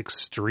 in this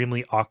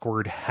extremely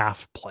awkward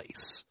half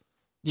place.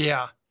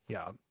 Yeah.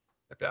 Yeah.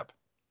 Yep.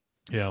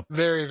 Yeah.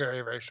 Very,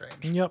 very, very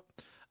strange. Yep.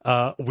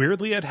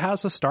 Weirdly, it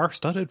has a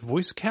star-studded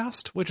voice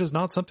cast, which is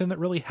not something that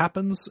really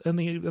happens in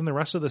the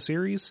rest of the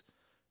series.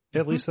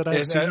 At least that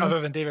I've seen.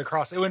 Other than David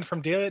Cross. It went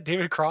from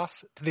David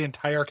Cross to the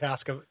entire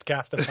cast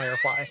of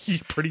Firefly.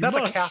 Pretty Not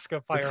much. the cast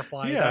of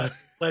Firefly, Yeah. the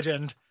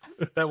legend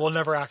that we'll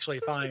never actually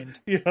find.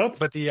 Yep.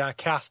 But the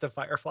cast of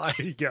Firefly.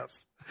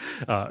 Yes.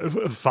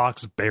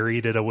 Fox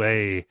buried it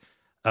away.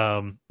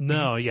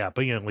 No, yeah.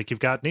 But, like, you've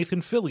got Nathan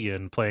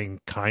Fillion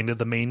playing kind of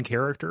the main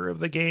character of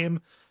the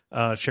game,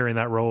 sharing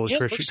that role with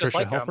Trisha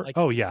like Helfer. like,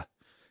 oh, yeah.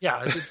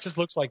 Yeah, it just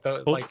looks like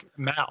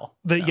Mal.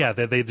 Yeah,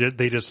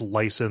 they just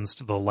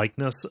licensed the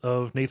likeness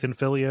of Nathan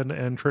Fillion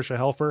and Trisha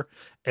Helfer,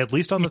 at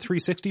least on the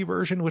 360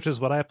 version, which is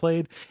what I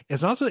played.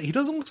 It's not so he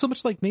doesn't look so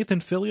much like Nathan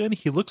Fillion.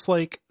 He looks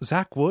like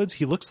Zach Woods.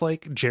 He looks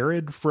like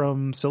Jared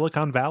from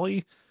Silicon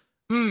Valley.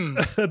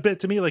 A bit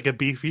to me, like a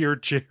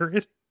beefier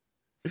Jared.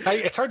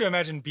 It's hard to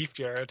imagine Beef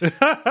Jared as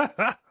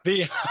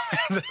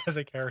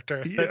a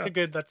character.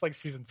 Yeah. That's like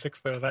season 6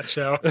 though, that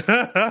show.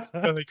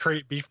 And they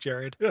create Beef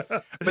Jared.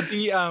 But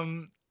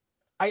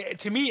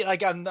to me,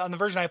 like on the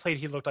version I played,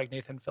 he looked like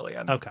Nathan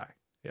Fillion. Okay.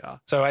 Yeah.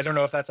 So I don't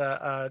know if that's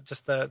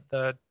just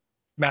the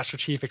Master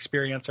Chief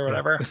experience or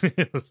whatever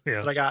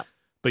Yeah. that I got.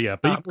 But yeah.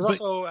 There's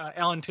also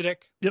Alan Tudyk.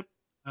 Yep.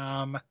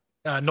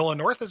 Nolan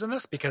North is in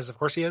this because of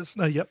course he is.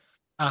 Yep.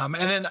 And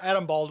then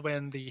Adam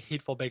Baldwin, the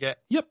hateful bigot.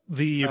 Yep.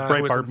 The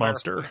Breitbart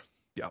monster.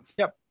 Yeah.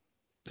 Yep.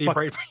 The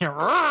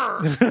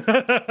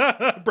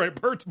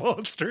Breitbart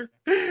monster.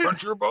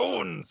 Crunch your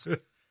bones.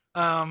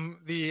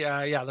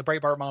 The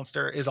Breitbart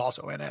monster is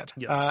also in it.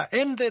 Yes.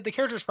 And the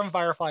characters from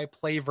Firefly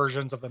play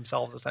versions of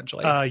themselves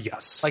essentially.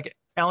 Yes. Like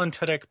Alan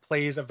Tudyk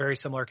plays a very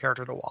similar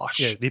character to Wash.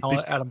 Yeah,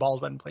 Adam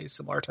Baldwin plays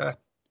similar to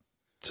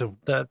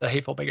the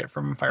hateful bigot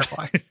from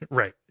Firefly.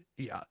 Right.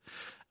 Yeah.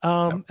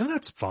 And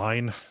that's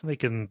fine. They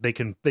can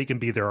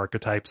be their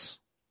archetypes.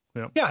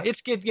 Yep. Yeah,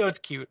 it's good. It's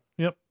cute.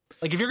 Yep.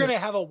 Like if you're gonna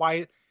have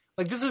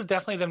this is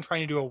definitely them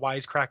trying to do a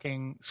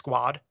wisecracking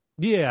squad.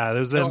 Yeah,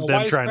 there's them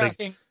trying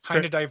to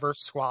kind of diverse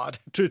squad.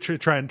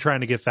 Trying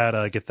to get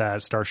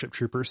that Starship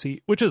Trooper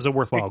seat, which is a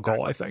worthwhile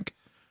goal, I think.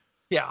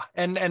 Yeah,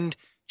 and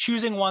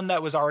choosing one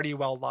that was already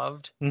well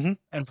loved and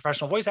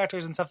professional voice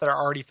actors and stuff that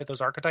are already fit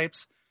those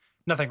archetypes.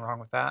 Nothing wrong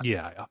with that.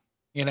 Yeah.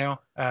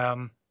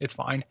 It's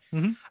fine.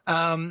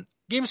 Mm-hmm.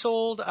 Game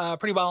sold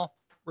pretty well,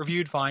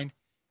 reviewed fine.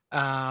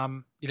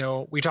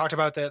 We talked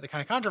about the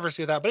kind of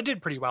controversy of that, but it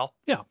did pretty well.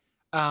 Yeah.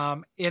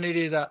 And it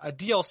is a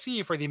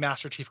DLC for the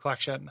Master Chief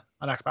Collection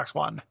on Xbox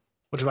One,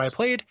 which is what I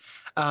played.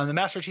 The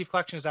Master Chief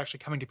Collection is actually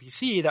coming to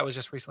PC. That was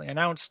just recently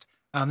announced.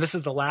 This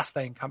is the last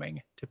thing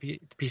coming to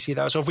PC,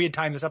 though. So if we had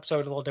timed this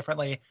episode a little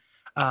differently,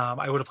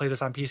 I would have played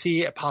this on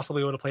PC. It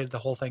possibly would have played the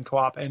whole thing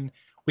co-op, and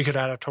we could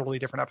have had a totally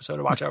different episode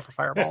to watch out for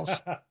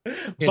fireballs.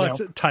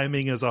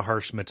 Timing is a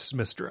harsh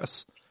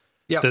mistress.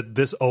 Yeah,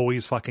 this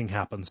always fucking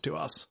happens to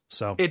us.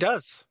 So it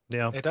does.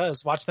 Yeah, it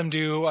does. Watch them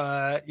do,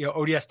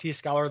 ODST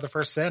Scholar of the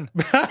First Sin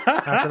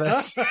after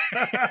this.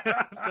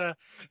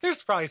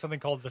 There's probably something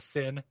called the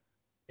Sin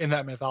in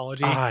that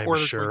mythology. I'm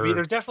sure.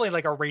 There's definitely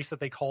like a race that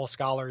they call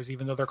scholars,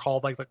 even though they're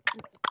called like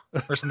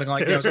or something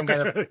like some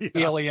kind of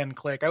alien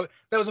clique. That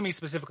wasn't me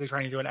specifically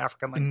trying to do an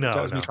African language.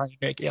 That was me trying to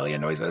make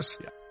alien noises.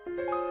 Yeah.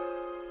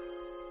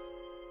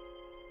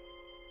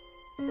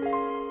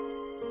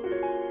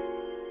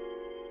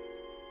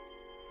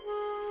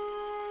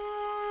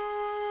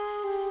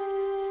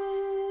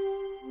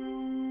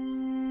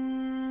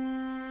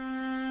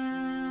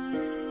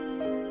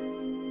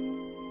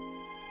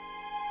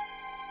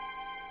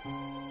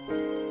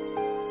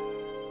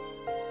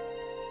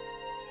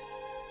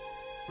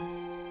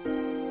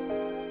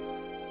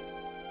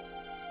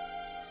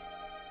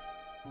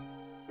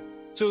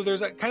 So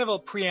there's a kind of a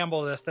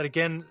preamble to this that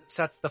again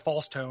sets the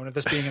false tone of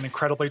this being an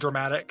incredibly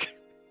dramatic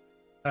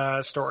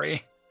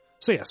story.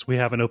 So yes, we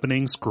have an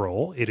opening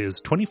scroll. It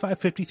is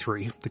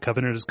 2553. The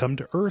Covenant has come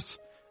to Earth,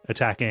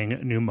 attacking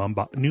New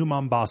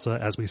Mombasa,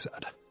 as we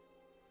said.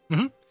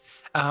 Mm-hmm.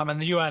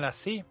 And the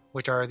UNSC,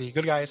 which are the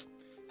good guys,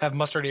 have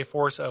mustered a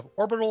force of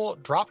orbital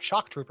drop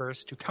shock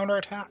troopers to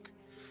counterattack.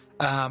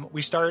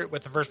 We start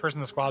with the first person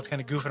in the squad's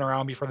kind of goofing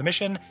around before the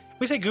mission.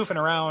 We say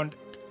goofing around.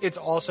 It's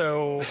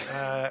also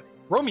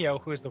Romeo,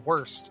 who is the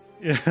worst,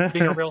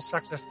 being a real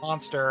sexist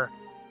monster,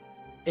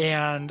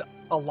 and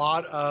a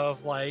lot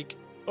of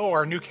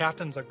our new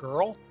captain's a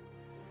girl.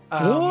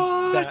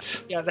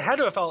 What? That had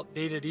to have felt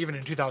dated even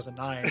in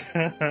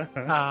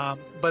 2009.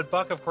 But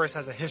Buck, of course,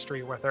 has a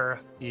history with her.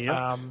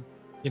 Yep.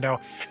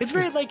 It's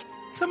very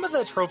some of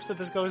the tropes that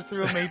this goes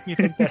through made me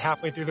think that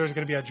halfway through there's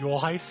going to be a jewel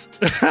heist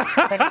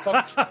kind of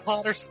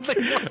subplot or something.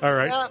 All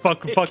right,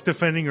 fuck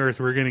defending Earth.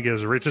 We're going to get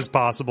as rich as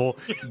possible.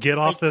 Get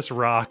off this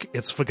rock.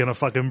 It's going to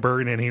fucking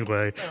burn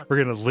anyway.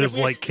 We're going to live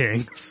like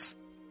kings.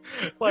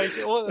 I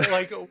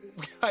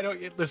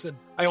don't listen.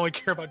 I only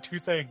care about two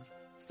things: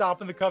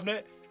 stopping the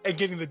Covenant and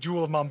getting the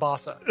Jewel of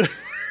Mombasa.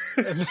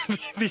 And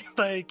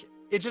like,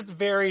 it's just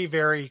very,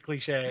 very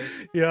cliche.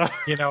 Yeah.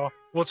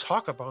 We'll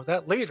talk about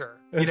that later.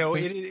 It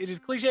is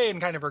cliche and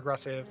kind of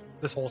regressive,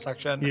 this whole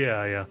section.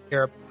 Yeah.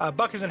 Here,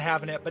 Buck isn't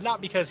having it, but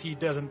not because he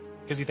thinks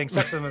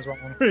sexism is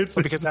wrong, It's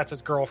but because that's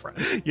his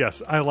girlfriend.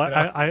 Yes, I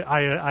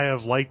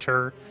have liked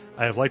her.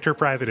 I have liked her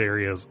private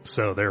areas,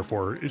 so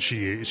therefore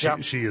she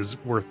is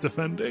worth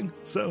defending.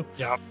 So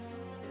yeah.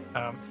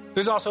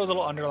 There's also a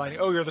little underlining.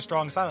 Oh, you're the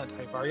strong silent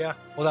type, are you?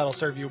 Well, that'll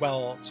serve you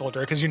well, soldier,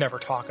 because you never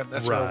talk in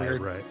this. Right.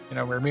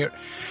 We're mute.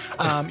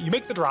 You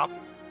make the drop,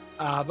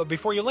 but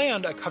before you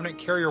land, a Covenant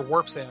carrier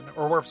warps in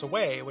or warps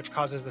away, which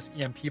causes this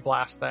EMP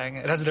blast thing.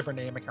 It has a different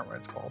name. I can't remember what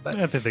it's called. But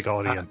I think they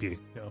call it EMP.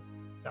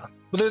 Yeah.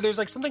 Well, there's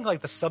like something like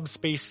the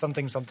subspace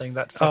something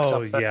that fucks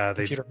up the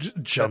computer.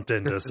 They jumped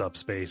into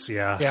subspace.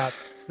 Yeah. Yeah.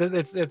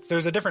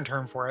 There's a different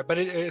term for it, but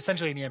it's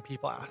essentially an EMP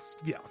blast.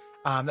 Yeah.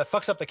 That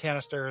fucks up the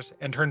canisters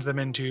and turns them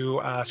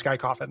into sky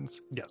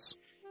coffins. Yes.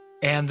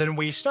 And then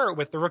we start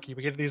with the rookie.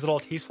 We get these little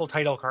tasteful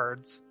title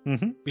cards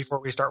before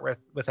we start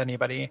with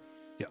anybody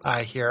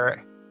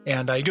here.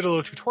 And you get a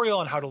little tutorial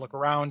on how to look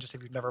around, just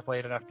if you've never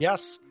played an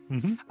FPS.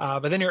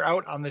 But then you're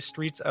out on the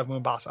streets of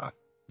Mombasa.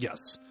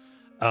 Yes.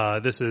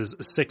 This is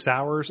 6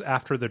 hours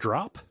after the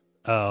drop.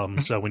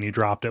 So when you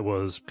dropped, it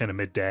was kind of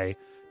midday.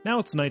 Now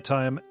it's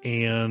nighttime,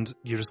 and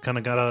you just kind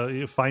of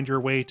gotta find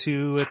your way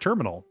to a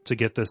terminal to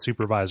get the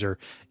supervisor,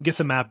 get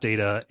the map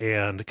data,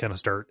 and kind of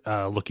start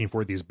looking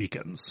for these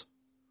beacons.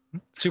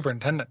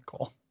 Superintendent,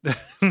 cool.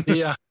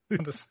 The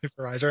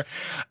supervisor.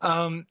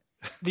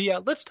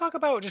 Let's talk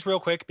about, just real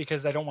quick,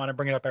 because I don't want to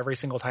bring it up every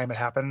single time it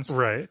happens.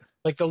 Right.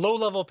 Like the low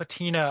level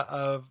patina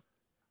of.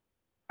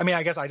 I mean,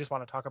 I guess I just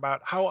want to talk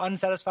about how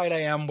unsatisfied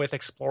I am with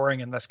exploring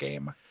in this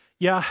game.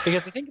 Yeah.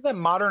 Because I think that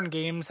modern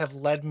games have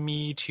led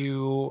me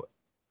to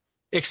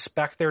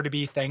expect there to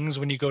be things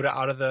when you go to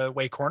out of the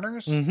way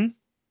corners. And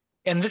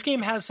this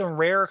game has some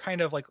rare kind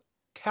of like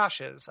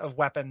caches of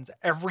weapons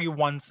every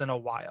once in a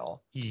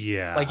while.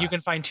 Yeah. Like you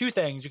can find two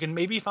things. You can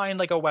maybe find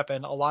like a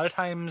weapon a lot of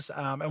times.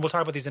 And we'll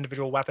talk about these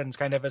individual weapons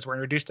kind of as we're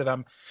introduced to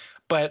them.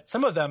 But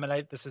some of them,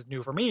 and this is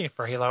new for me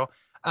for Halo,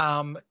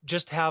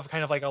 just have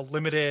kind of like a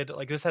limited,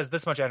 like this has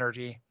this much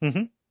energy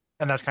and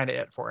that's kind of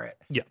it for it.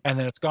 Yeah. And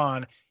then it's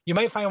gone. You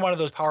might find one of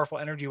those powerful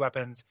energy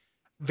weapons.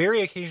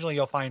 Very occasionally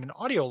you'll find an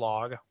audio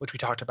log, which we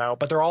talked about,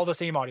 but they're all the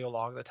same audio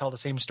log that tell the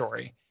same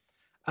story.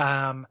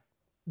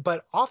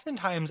 But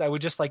oftentimes I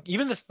would just like,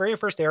 even this very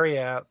first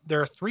area,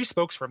 there are 3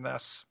 spokes from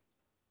this,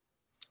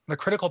 the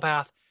critical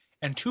path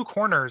and 2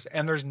 corners,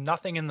 and there's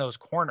nothing in those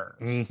corners.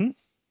 And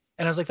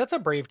I was like, that's a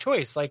brave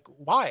choice. Like,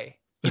 why?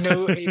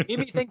 It made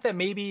me think that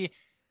maybe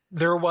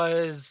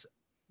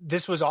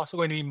this was also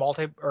going to be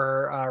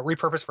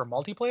repurposed for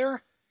multiplayer.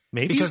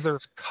 Maybe because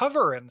there's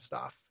cover and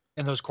stuff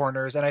in those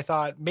corners. And I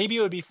thought maybe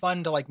it would be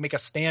fun to like make a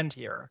stand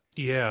here.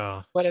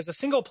 Yeah. But as a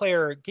single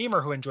player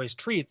gamer who enjoys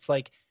treats,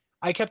 like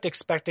I kept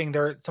expecting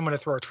someone to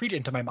throw a treat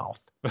into my mouth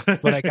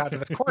when I got to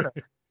this corner,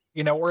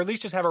 or at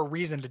least just have a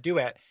reason to do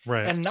it.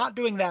 Right. And not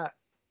doing that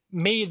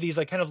made these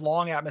like kind of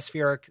long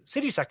atmospheric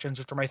city sections,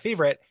 which are my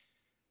favorite.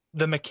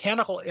 The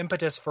mechanical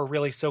impetus for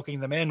really soaking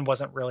them in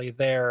wasn't really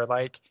there.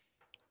 Like,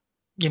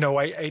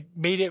 I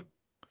made it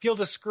feel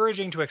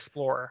discouraging to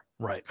explore.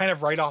 Right. Kind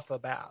of right off the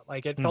bat.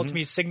 Like it felt to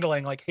me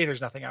signaling like, hey,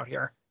 there's nothing out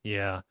here.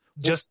 Yeah.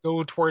 Just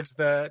go towards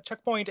the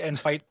checkpoint and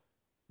fight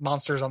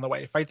monsters on the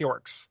way. Fight the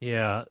orcs.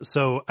 Yeah.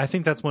 So I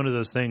think that's one of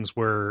those things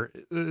where,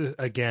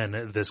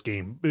 again, this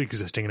game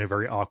existing in a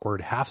very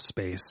awkward half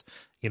space,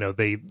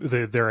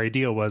 their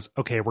idea was,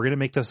 okay, we're going to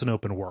make this an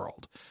open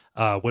world.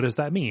 What does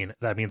that mean?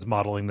 That means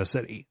modeling the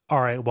city.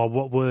 All right, well,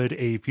 what would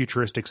a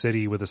futuristic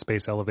city with a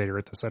space elevator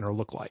at the center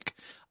look like?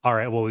 All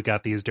right, well, we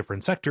got these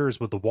different sectors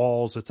with the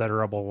walls, et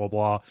cetera, blah, blah,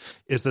 blah.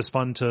 Is this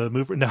fun to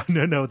move?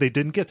 No, they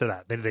didn't get to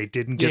that. They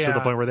didn't get to the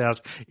point where they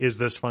asked, is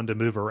this fun to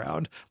move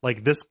around?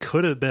 Like, this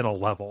could have been a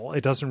level.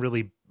 It doesn't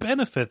really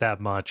benefit that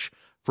much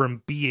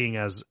from being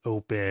as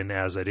open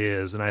as it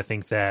is. And I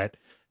think that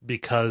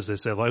because they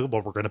said, like,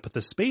 well, we're going to put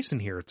this space in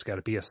here, it's got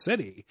to be a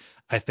city.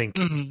 I think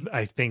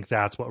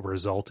that's what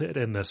resulted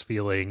in this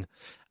feeling,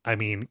 I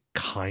mean,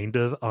 kind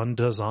of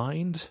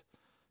undesigned.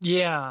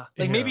 Yeah.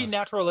 Like maybe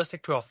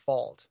naturalistic to a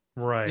fault.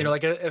 Right.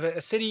 Like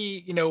a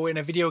city, in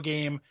a video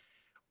game,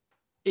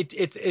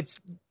 it's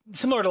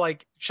similar to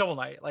like Shovel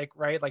Knight, like,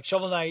 right? Like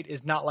Shovel Knight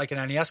is not like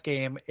an NES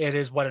game. It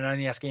is what an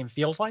NES game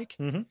feels like.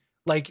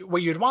 Like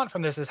what you'd want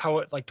from this is how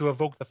it like to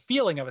evoke the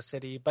feeling of a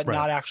city, but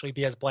not actually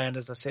be as bland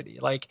as a city.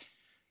 Like,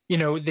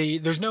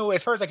 there's no,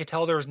 as far as I could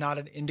tell, there was not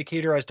an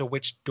indicator as to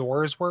which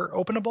doors were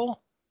openable.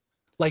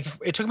 Like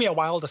it took me a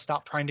while to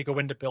stop trying to go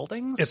into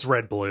buildings. It's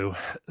red blue,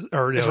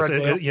 or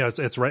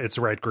it's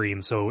red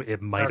green, so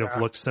it might have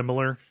looked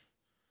similar.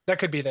 That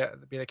could be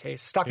the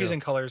case. Stop using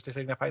colors to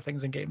signify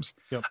things in games.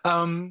 Yep.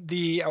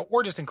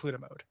 Or just include a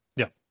mode.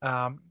 Yeah.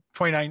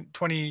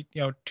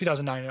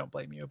 2009. I don't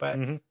blame you, but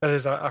that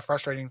is a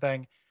frustrating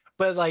thing.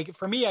 But like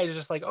for me, I was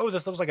just like, oh,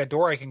 this looks like a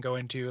door I can go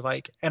into.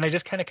 Like, and I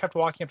just kind of kept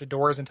walking up to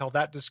doors until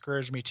that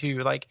discouraged me too.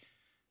 Like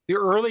the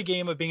early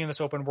game of being in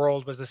this open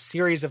world was a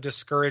series of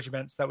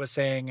discouragements that was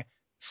saying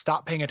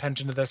stop paying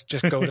attention to this,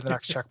 just go to the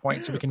next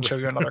checkpoint so we can show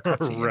you another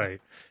cutscene. Right.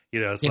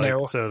 It's You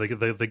know? so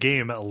the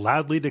game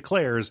loudly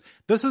declares,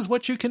 this is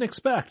what you can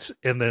expect.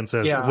 And then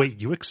says, Yeah. wait,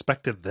 you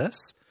expected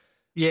this?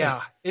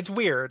 Yeah. It's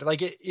weird.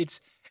 Like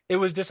it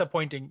was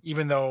disappointing,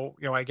 even though,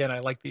 again, I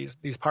like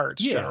these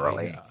parts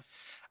generally.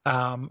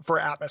 For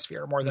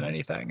atmosphere more than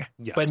anything,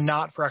 Yes. but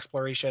not for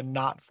exploration,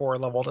 not for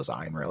level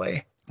design,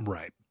 really.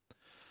 Right.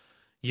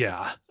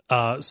 Yeah.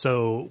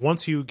 So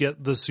once you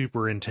get the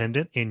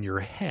superintendent in your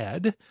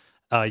head,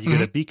 you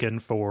get a beacon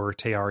for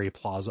Teari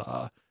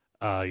Plaza.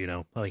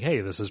 Like,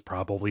 hey, this is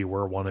probably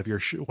where one of your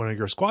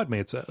squad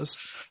mates is,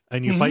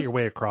 and you fight your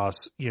way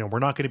across. We're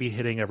not going to be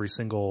hitting every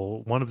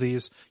single one of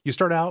these. You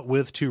start out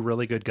with 2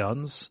 really good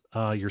guns,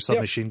 your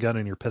submachine gun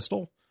and your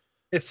pistol.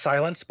 It's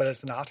silenced, but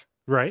it's not.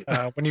 Right.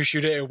 When you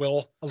shoot it, it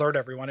will alert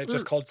everyone. It's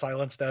just called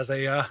silenced as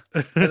a joke.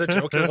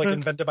 It was like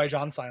invented by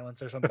John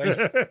Silence or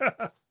something.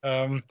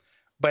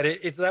 But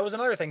that was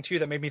another thing too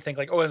that made me think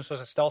like, oh, I'm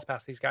supposed to stealth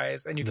past these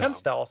guys, and you can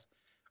stealth,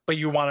 but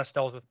you want to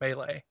stealth with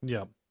melee.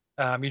 Yeah.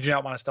 You do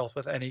not want to stealth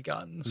with any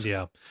guns.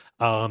 Yeah.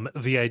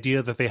 The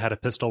idea that they had a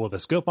pistol with a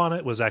scope on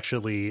it was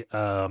actually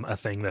a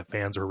thing that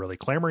fans were really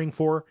clamoring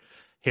for.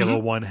 Halo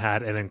 1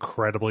 had an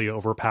incredibly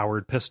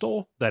overpowered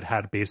pistol that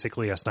had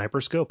basically a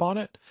sniper scope on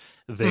it.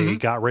 They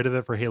got rid of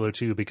it for Halo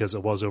 2 because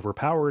it was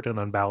overpowered and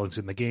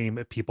unbalancing the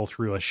game. People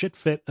threw a shit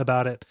fit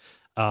about it.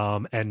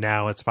 And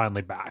now it's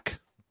finally back,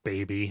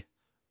 baby.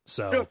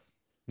 So,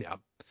 yeah.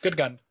 Good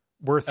gun.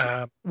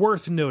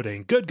 Worth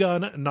noting. Good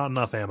gun, not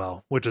enough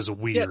ammo, which is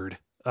weird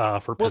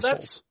for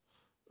pistols.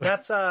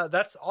 That's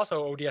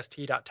also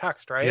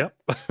ODST.text, right?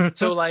 Yep.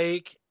 So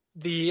like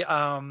the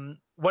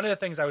one of the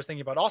things I was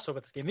thinking about also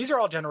with this game, these are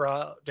all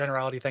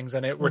generality things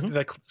in it. Where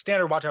the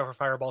standard watch out for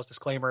fireballs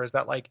disclaimer is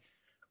that like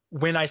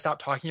when I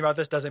stop talking about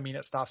this doesn't mean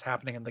it stops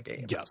happening in the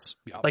game. Yes.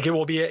 Yeah. Like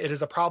it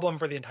is a problem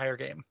for the entire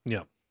game.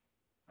 Yeah.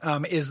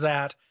 Is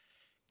that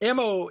there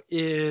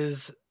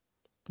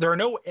are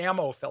no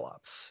ammo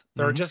fill-ups.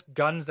 There are just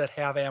guns that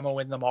have ammo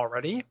in them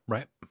already.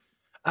 Right.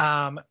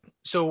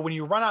 So when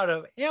you run out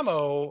of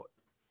ammo,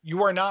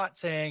 you are not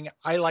saying,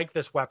 I like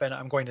this weapon,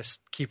 I'm going to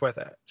stick with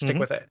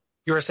it.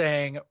 You're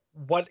saying,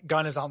 what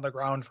gun is on the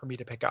ground for me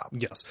to pick up?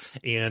 Yes.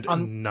 And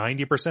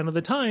 90% of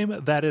the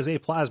time, that is a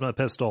plasma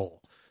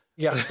pistol.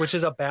 Yes, which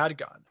is a bad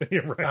gun.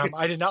 Right.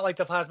 I did not like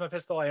the plasma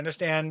pistol. I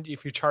understand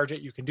if you charge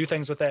it, you can do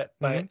things with it,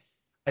 but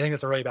I think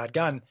it's a really bad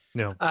gun.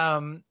 No.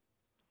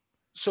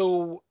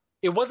 So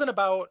it wasn't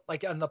about,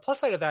 like, on the plus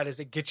side of that is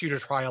it gets you to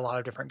try a lot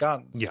of different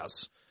guns.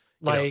 Yes.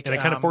 Like, and it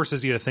kind of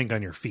forces you to think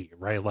on your feet,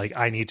 right? Like,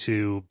 I need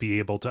to be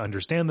able to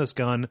understand this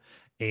gun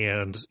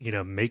and,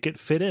 make it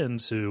fit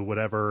into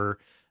whatever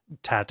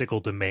tactical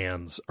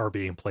demands are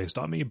being placed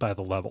on me by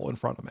the level in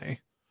front of me.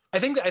 I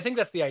think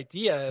that's the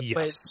idea,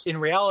 yes. But in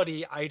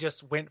reality, I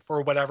just went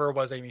for whatever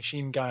was a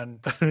machine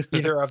gun,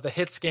 either of the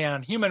hit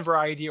scan human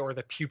variety or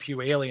the pew pew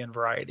alien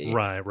variety.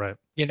 Right.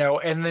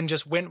 And then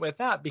just went with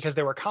that because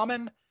they were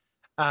common.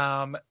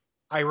 I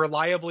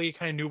reliably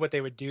kind of knew what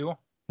they would do.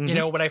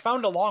 When I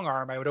found a long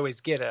arm, I would always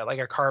get it, like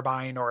a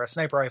carbine or a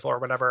sniper rifle or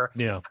whatever.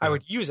 Yeah. I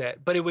would use it,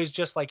 but it was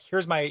just like,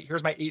 here's my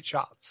 8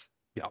 shots.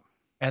 Yeah.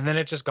 And then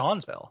it just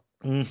gonespell.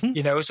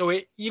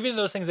 So even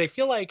those things, they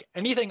feel like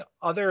anything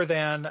other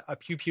than a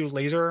pew pew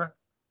laser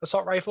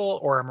assault rifle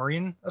or a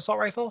marine assault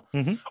rifle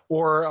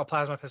or a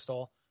plasma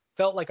pistol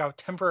felt like a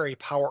temporary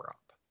power up.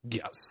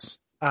 Yes.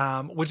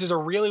 Which is a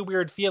really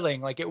weird feeling.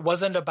 Like it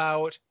wasn't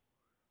about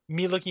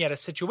me looking at a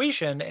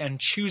situation and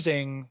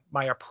choosing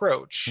my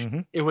approach.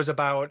 It was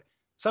about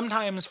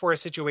sometimes for a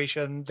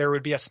situation, there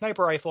would be a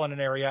sniper rifle in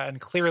an area and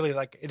clearly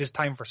like it is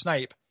time for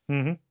snipe.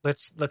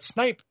 Let's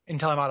snipe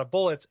until I'm out of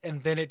bullets.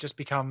 And then it just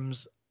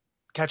becomes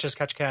catch as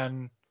catch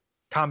can,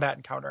 combat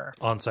encounter.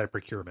 On-site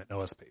procurement,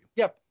 OSP.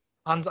 Yep.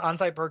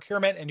 On-site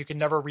procurement, and you can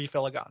never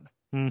refill a gun.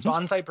 So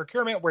on-site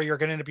procurement where you're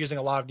going to end up using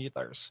a lot of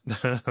needlers,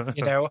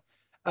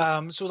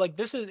 So like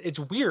it's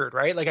weird,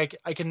 right? Like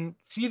I can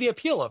see the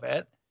appeal of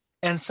it.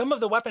 And some of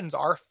the weapons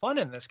are fun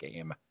in this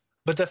game,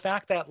 but the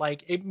fact that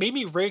like it made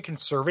me very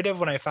conservative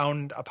when I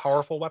found a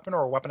powerful weapon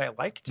or a weapon I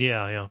liked.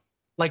 Yeah.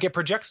 Like it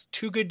projects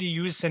too good to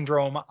use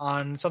syndrome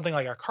on something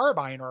like a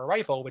carbine or a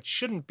rifle, which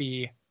shouldn't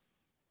be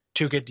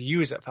too good to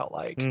use. It felt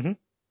like,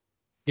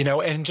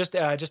 and just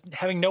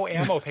having no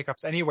ammo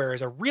pickups anywhere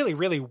is a really,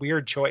 really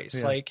weird choice.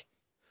 Yeah. Like,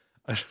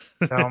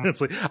 it's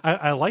like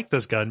I like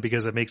this gun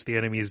because it makes the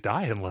enemies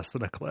die in less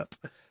than a clip.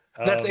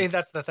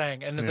 That's the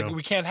thing. And it's like,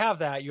 we can't have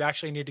that. You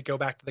actually need to go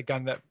back to the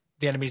gun that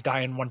the enemies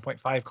die in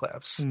 1.5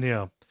 clips.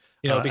 Yeah.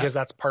 Because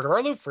that's part of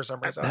our loop for some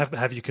reason.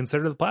 Have you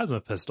considered the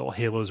plasma pistol,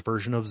 Halo's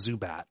version of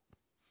Zubat?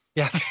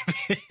 Yeah.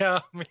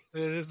 I mean,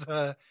 it is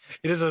a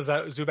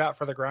Zubat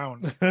for the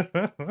ground.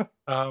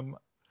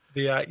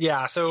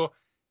 So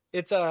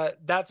it's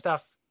that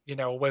stuff,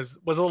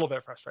 was a little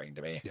bit frustrating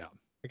to me. Yeah.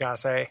 I gotta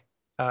say.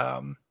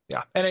 And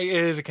it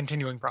is a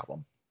continuing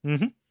problem.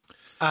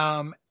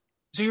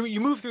 So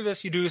you move through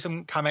this, you do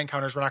some comment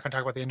counters. We're not going to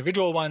talk about the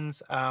individual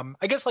ones.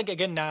 I guess like,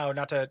 again, now, I'm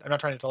not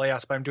trying to delay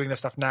us, but I'm doing this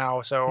stuff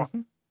now. So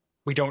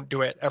we don't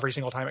do it every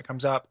single time it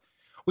comes up.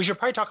 we should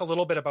probably talk a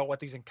little bit about what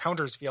these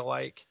encounters feel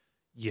like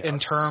in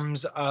Yes.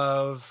 terms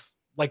of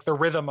like the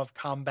rhythm of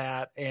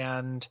combat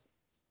and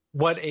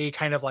what a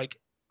kind of like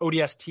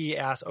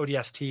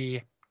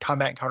ODST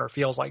combat encounter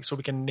feels like, so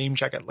we can name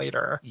check it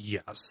later.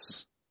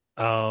 Yes.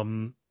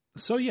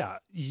 So yeah,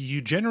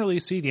 you generally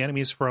see the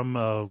enemies from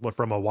a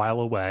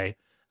while away.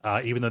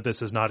 Even though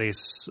this is not a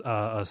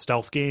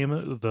stealth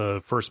game,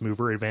 the first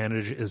mover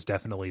advantage is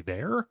definitely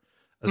there,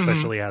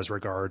 especially as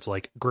regards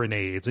like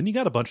grenades. And you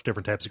got a bunch of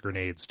different types of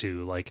grenades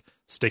too. Like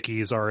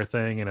stickies are a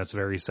thing, and it's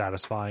very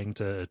satisfying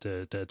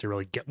to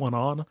really get one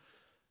on,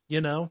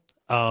 you know.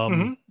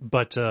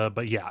 But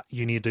yeah,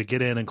 you need to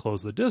get in and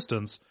close the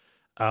distance.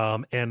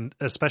 And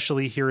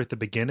especially here at the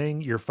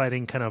beginning, you're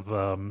fighting kind of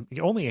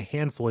only a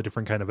handful of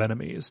different kind of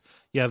enemies.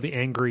 You have the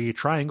angry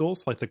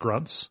triangles, like the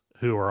grunts,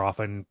 who are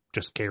often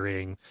just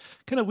carrying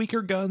kind of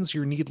weaker guns,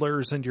 your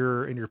needlers and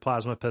your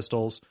plasma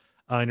pistols.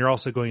 And you're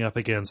also going up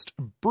against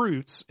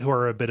brutes, who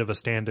are a bit of a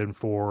stand-in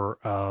for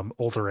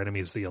older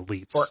enemies, the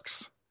elites.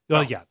 Orcs.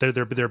 Well, yeah,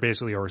 they're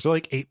basically orcs. They're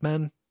like ape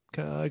men,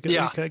 kind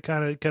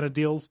of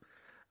deals.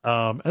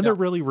 And they're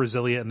really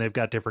resilient, and they've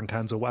got different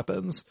kinds of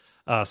weapons.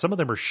 Some of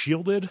them are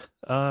shielded,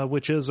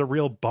 which is a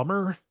real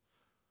bummer.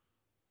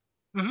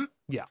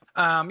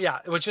 Yeah,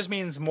 which just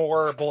means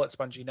more bullet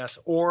sponginess,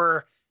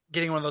 or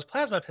getting one of those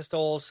plasma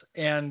pistols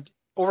and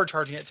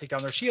overcharging it to take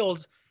down their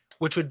shields,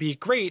 which would be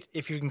great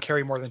if you can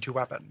carry more than 2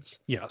 weapons.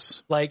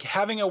 Yes. Like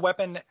having a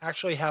weapon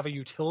actually have a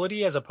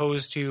utility as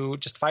opposed to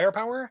just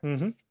firepower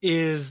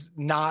is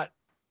not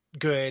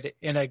good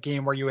in a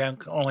game where you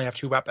only have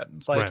 2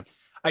 weapons. Like,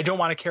 I don't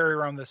want to carry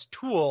around this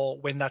tool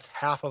when that's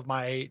half of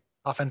my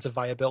offensive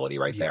viability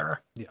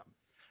there.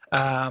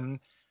 Yeah.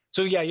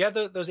 So yeah, you have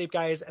those ape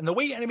guys, and the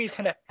way enemies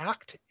kind of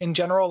act in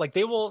general, like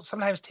they will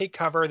sometimes take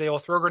cover, they will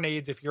throw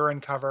grenades if you're in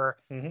cover.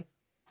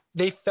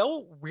 They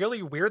felt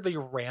really weirdly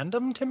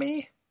random to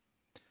me.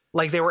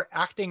 Like they were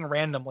acting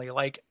randomly.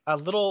 Like a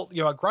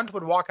grunt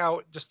would walk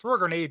out, just throw a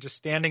grenade, just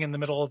standing in the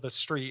middle of the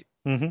street,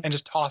 and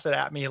just toss it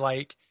at me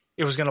like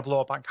it was going to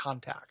blow up on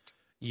contact.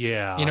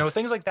 Yeah.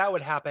 Things like that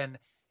would happen.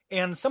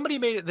 And somebody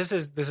made it. This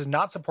is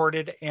not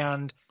supported,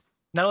 and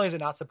not only is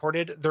it not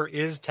supported, there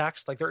is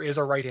text, like there is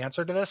a right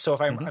answer to this. So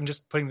if I'm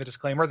just putting the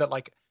disclaimer that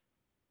like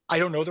I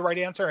don't know the right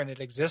answer and it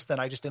exists and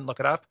I just didn't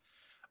look it up.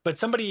 But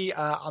somebody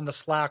on the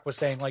Slack was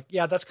saying like,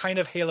 yeah, that's kind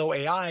of Halo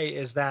AI,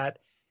 is that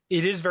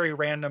it is very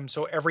random,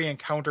 so every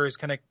encounter is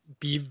going to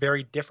be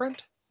very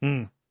different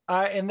in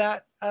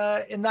that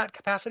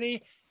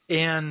capacity,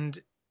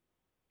 and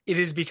it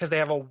is because they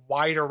have a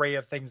wide array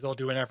of things they'll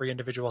do in every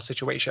individual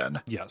situation.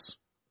 Yes.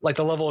 Like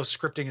the level of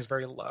scripting is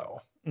very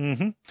low.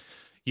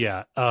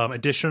 Yeah.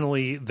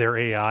 Additionally, their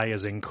AI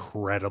is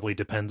incredibly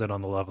dependent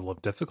on the level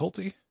of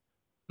difficulty.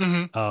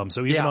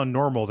 So even on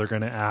normal, they're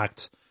going to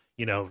act,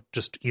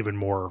 just even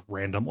more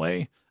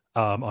randomly.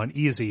 On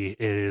easy,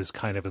 it is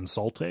kind of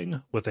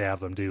insulting what they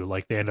have them do.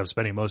 Like they end up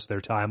spending most of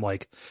their time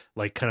like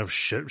kind of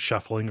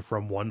shuffling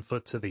from one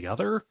foot to the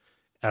other,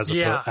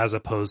 as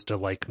opposed to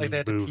like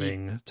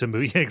moving to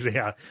move.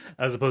 Yeah,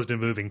 as opposed to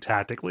moving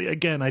tactically.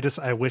 Again,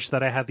 I wish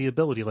that I had the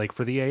ability, like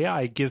for the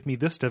AI, give me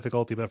this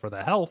difficulty, but for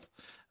the health,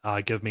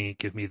 give me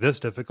this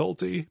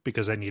difficulty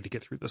because I need to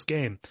get through this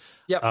game.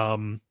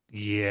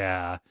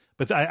 Yeah,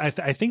 but I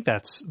think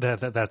that's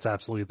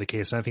absolutely the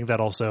case, and I think that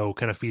also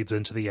kind of feeds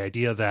into the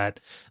idea that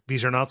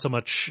these are not so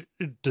much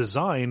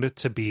designed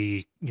to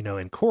be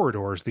in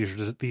corridors.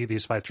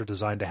 These fights are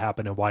designed to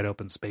happen in wide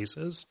open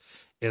spaces,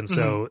 and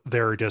so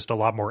there are just a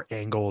lot more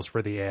angles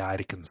for the AI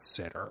to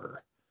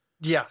consider.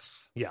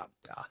 Yes. Yeah.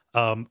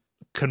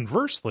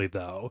 Conversely,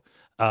 though,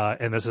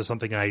 and this is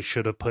something I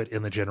should have put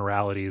in the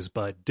generalities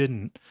but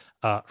didn't,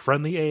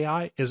 friendly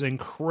AI is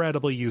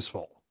incredibly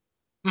useful.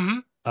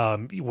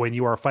 When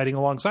you are fighting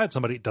alongside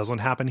somebody, it doesn't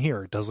happen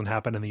here. It doesn't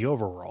happen in the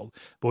overworld.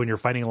 But when you're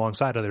fighting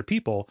alongside other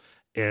people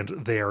and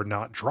they are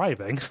not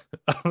driving,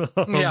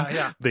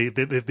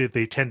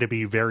 they tend to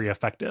be very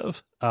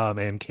effective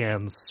and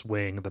can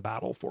swing the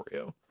battle for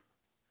you.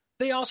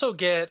 They also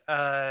get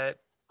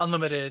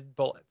unlimited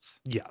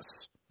bullets.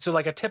 Yes. So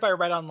like a tip I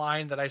read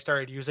online that I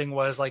started using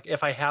was like,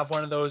 if I have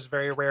one of those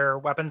very rare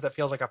weapons that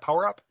feels like a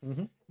power up,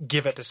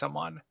 give it to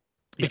someone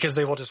because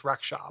they will just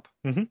wreck shop.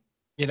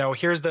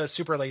 Here's the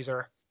super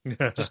laser.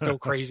 Just go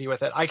crazy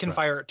with it. I can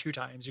fire it 2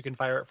 times. You can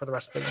fire it for the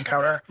rest of the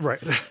encounter.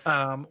 Right.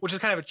 Which is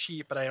kind of a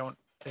cheat, but I don't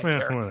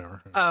care.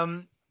 Whatever.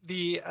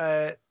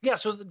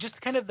 So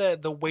just kind of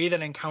the way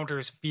that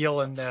encounters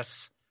feel in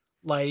this,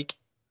 like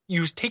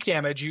you take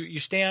damage, you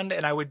stand,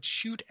 and I would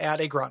shoot at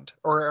a grunt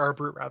or a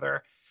brute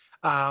rather.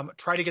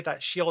 Try to get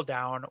that shield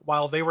down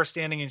while they were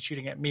standing and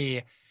shooting at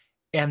me,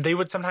 and they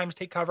would sometimes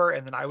take cover,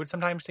 and then I would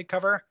sometimes take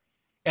cover,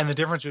 and the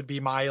difference would be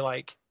my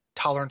like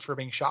tolerance for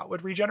being shot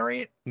would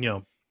regenerate.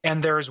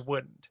 And theirs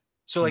wouldn't.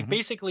 So like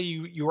basically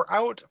you were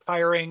out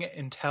firing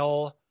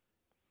until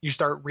you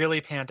start really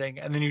panting,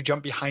 and then you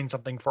jump behind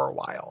something for a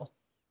while.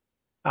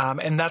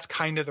 And that's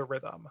kind of the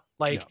rhythm.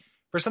 Like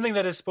for something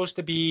that is supposed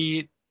to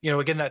be,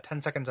 again, that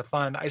 10 seconds of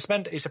fun, I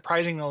spent a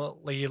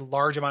surprisingly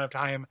large amount of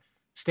time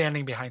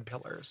standing behind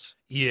pillars.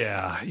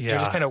 You're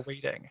just kind of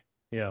waiting.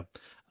 Yeah.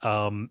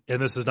 And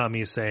this is not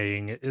me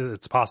saying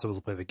it's possible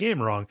to play the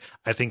game wrong.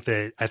 I think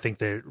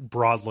that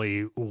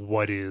broadly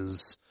what it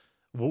is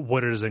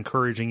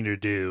encouraging you to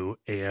do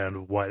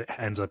and what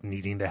ends up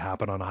needing to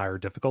happen on higher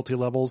difficulty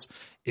levels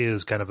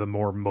is kind of a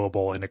more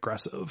mobile and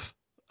aggressive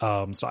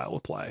style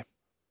of play.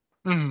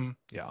 Mm-hmm.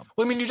 Yeah.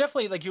 Well, I mean,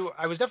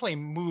 I was definitely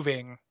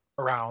moving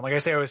around. Like I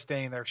say, I was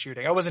standing there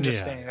shooting. I wasn't just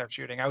standing there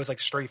shooting. I was like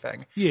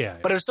strafing. Yeah.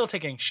 But I was still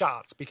taking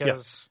shots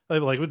because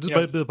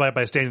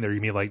by standing there,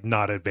 you mean like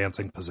not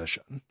advancing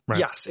position, right?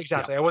 Yes,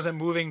 exactly. I wasn't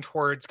moving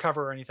towards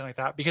cover or anything like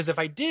that, because if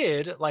I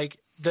did, like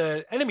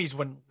the enemies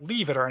wouldn't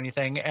leave it or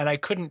anything, and I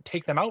couldn't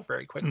take them out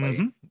very quickly.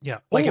 Mm-hmm. Yeah.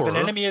 Like if an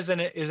enemy isn't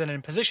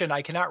in position,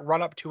 I cannot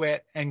run up to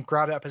it and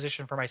grab that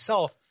position for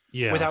myself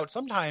without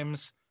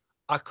sometimes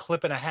a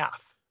clip and a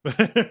half.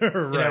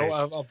 Right.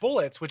 Of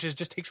bullets, which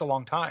just takes a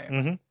long time.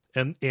 Mm-hmm.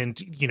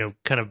 And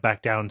kind of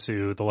back down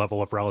to the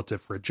level of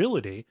relative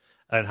fragility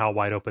and how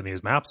wide open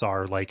these maps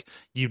are, like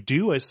you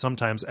do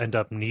sometimes end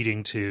up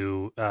needing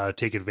to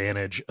take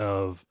advantage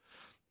of,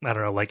 I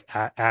don't know, like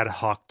ad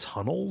hoc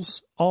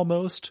tunnels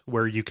almost,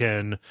 where you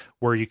can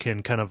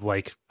kind of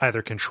like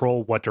either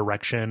control what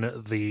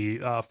direction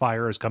the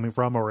fire is coming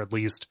from, or at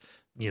least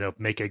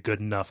make a good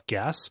enough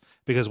guess.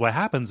 Because what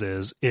happens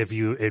is if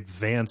you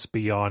advance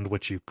beyond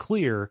what you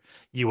clear,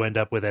 you end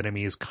up with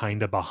enemies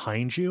kind of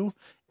behind you,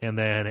 and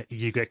then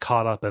you get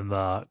caught up in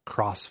the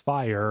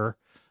crossfire,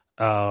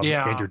 and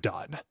you're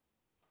done.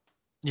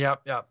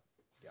 Yep.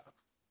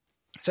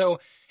 So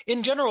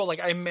in general, like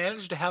I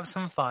managed to have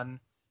some fun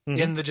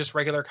in the just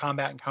regular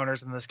combat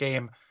encounters in this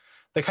game.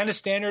 The kind of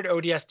standard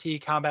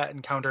ODST combat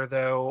encounter,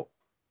 though,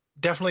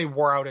 definitely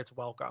wore out its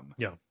welcome.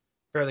 Yeah.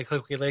 Fairly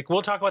quickly. Like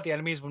we'll talk about the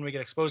enemies when we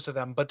get exposed to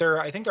them, but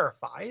I think there are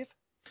 5.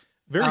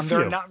 Very few.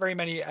 There are not very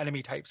many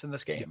enemy types in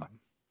this game.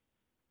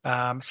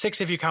 Yeah.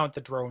 6 if you count the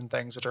drone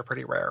things, which are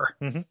pretty rare.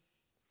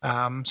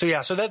 Mm-hmm.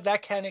 So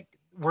that can,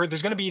 where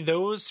there's going to be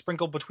those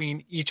sprinkled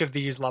between each of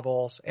these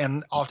levels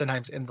and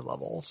oftentimes in the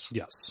levels.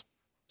 Yes.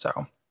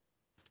 So.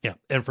 Yeah.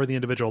 And for the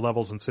individual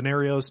levels and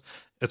scenarios,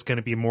 it's going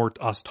to be more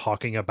us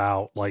talking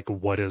about like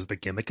what is the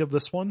gimmick of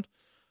this one.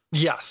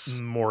 Yes.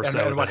 More so.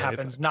 And what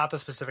happens, not the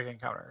specific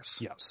encounters.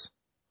 Yes.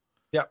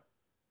 Yep.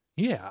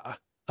 Yeah.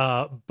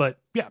 But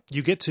yeah,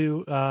 you get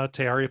to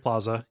Tearia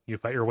Plaza, you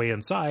fight your way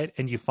inside,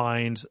 and you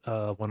find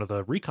one of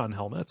the recon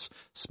helmets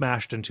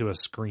smashed into a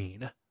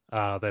screen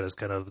that is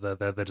kind of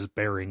that is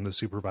bearing the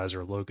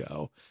supervisor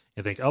logo.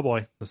 You think, oh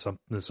boy,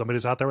 there's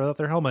somebody's out there without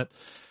their helmet.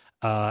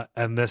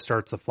 And this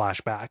starts the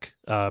flashback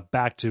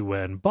back to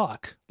when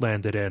Buck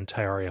landed in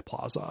Tearia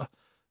Plaza.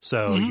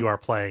 So you are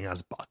playing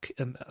as Buck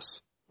in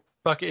this.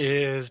 Buck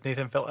is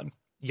Nathan Fillion.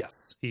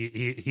 Yes, he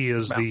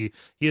is he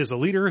is a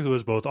leader who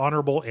is both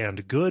honorable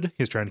and good.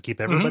 He's trying to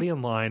keep everybody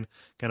in line,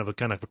 kind of a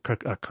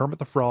Kermit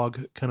the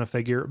Frog kind of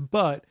figure.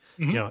 But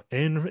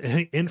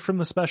in from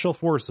the special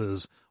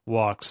forces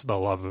walks the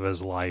love of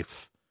his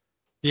life.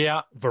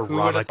 Yeah,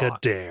 Veronica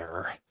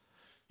Dare.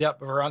 Yep,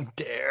 Veronica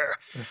Dare.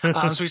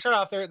 So we start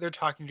off there. They're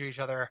talking to each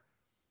other.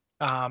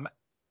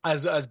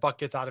 As Buck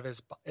gets out of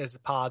his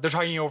pod, they're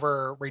talking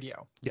over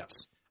radio.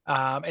 Yes.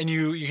 And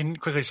you can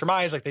quickly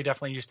surmise, like, they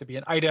definitely used to be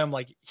an item.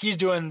 Like, he's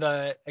doing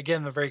the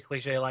very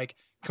cliche, like,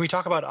 can we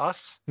talk about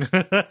us?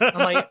 I'm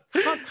like,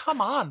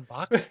 come on,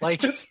 Buck.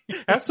 Like,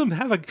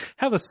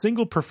 have a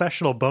single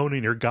professional bone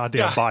in your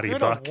goddamn body, you're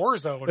Buck. In a war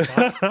zone,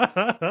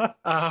 Buck.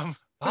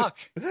 Buck,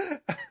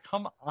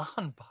 come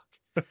on,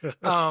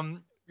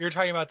 Buck. You're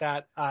talking about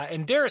that.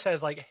 And Dara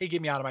says, like, hey,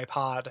 get me out of my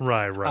pod.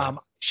 Right.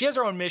 She has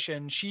her own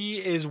mission.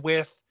 She is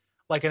with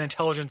like an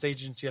intelligence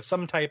agency of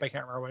some type. I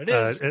can't remember what it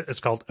is. It's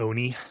called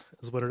ONI,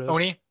 is what it is.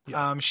 ONI.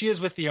 Yeah. She is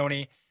with the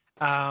ONI,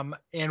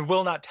 and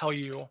will not tell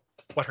you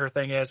what her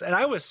thing is. And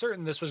I was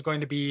certain this was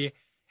going to be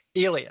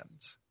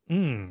aliens.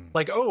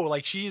 Like,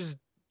 she's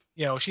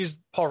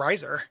Paul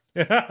Reiser.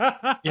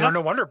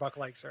 No wonder Buck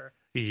likes her.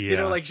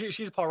 Yeah. Like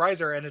she's Paul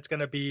Reiser, and it's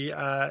going to be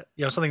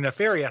something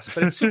nefarious,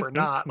 but it's super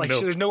not. Like,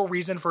 there's no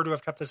reason for her to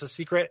have kept this a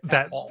secret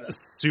at all. That's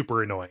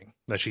super annoying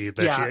that she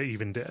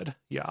even did.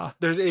 Yeah.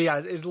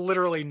 It's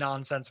literally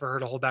nonsense for her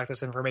to hold back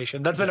this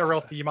information. That's been a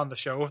real theme on the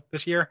show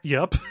this year.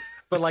 Yep.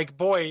 But like,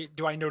 boy,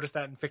 do I notice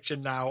that in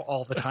fiction now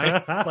all the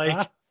time.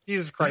 Like,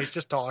 Jesus Christ,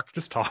 just talk.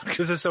 This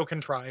is so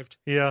contrived.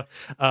 Yeah.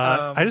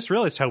 I just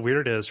realized how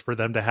weird it is for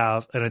them to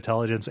have an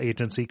intelligence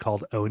agency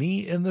called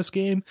ONI in this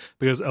game,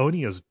 because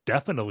ONI is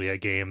definitely a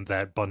game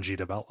that Bungie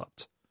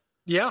developed.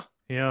 Yeah.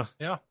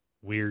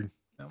 Weird.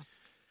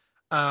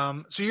 Yeah.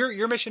 So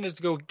your mission is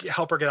to go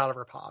help her get out of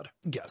her pod.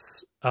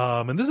 Yes.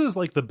 And this is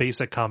like the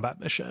basic combat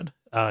mission.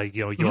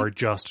 You are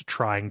just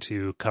trying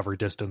to cover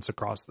distance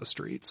across the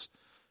streets,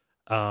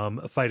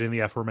 fighting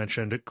the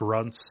aforementioned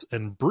grunts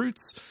and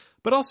brutes.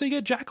 But also you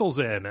get jackals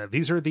in.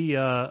 These are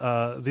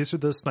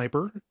the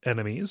sniper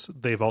enemies.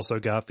 They've also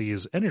got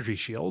these energy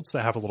shields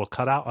that have a little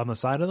cutout on the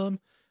side of them,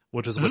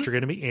 which is what you're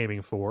going to be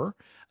aiming for.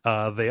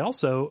 They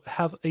also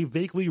have a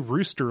vaguely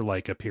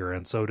rooster-like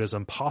appearance, so it is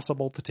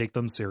impossible to take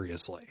them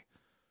seriously.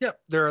 Yep,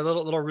 they're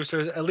little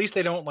roosters. At least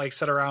they don't like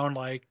sit around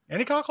like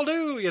any cockle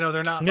do.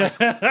 They're not like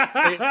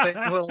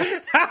little.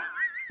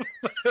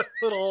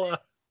 little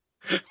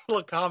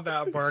little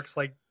combat barks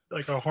like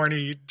a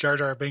horny Jar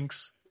Jar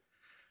Binks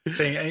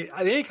saying.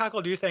 Any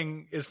cockle-doo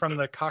thing is from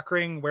the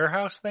Cockring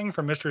Warehouse thing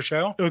from Mr.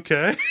 Show.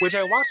 Okay. Which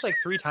I watched like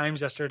 3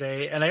 times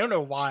yesterday, and I don't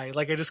know why.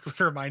 Like I just was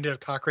reminded of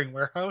Cockring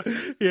Warehouse.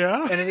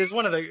 Yeah. And it's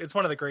one of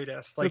the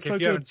greatest. Like That's if so you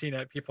good. haven't seen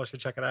it, people should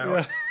check it out.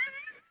 Yeah.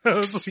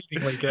 It's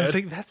exceedingly good. I was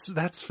like,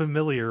 that's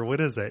familiar.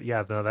 What is it?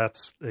 Yeah, no,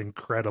 that's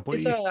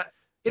incredibly.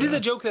 It is a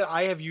joke that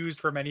I have used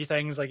for many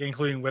things, like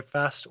including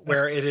Whipfest,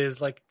 where it is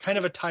like kind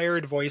of a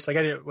tired voice. Like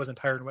it wasn't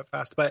tired in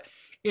Whipfest, but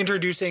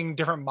introducing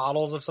different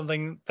models of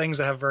things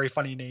that have a very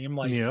funny name,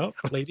 like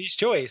Lady's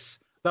Choice,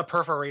 the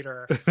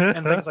Perforator,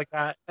 and things like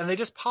that. And they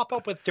just pop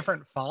up with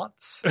different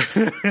fonts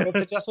that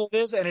suggest what it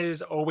is, and it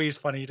is always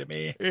funny to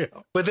me. Yeah.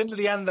 But then to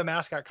the end, the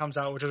mascot comes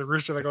out, which is a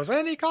rooster that goes,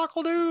 "Any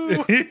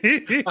cockle-doo!"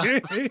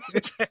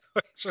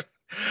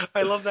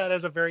 I love that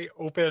as a very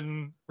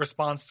open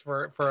response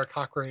for a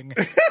cock ring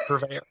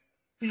purveyor.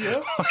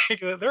 Yeah.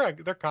 Like,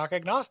 they're cock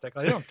agnostic.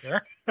 They don't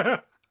care.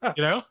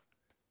 You know?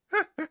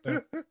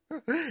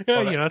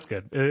 Yeah, that's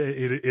good.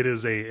 It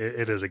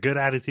is a good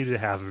attitude to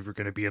have if you're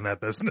going to be in that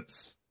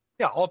business.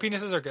 Yeah, all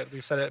penises are good.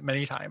 We've said it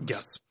many times.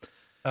 Yes.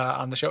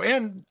 On the show,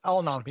 and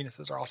all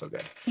non-penises are also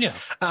good. Yeah.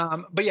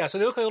 But yeah, so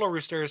they look like little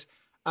roosters.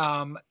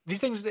 These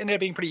things ended up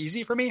being pretty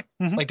easy for me.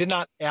 Mm-hmm. Like, did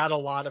not add a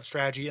lot of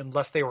strategy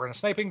unless they were in a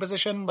sniping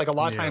position. Like a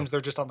lot of times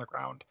they're just on the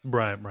ground.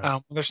 Right.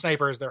 When they're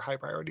snipers, they're high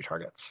priority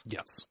targets.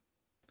 Yes.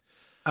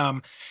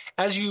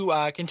 As you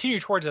continue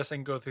towards this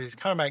and go through these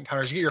combat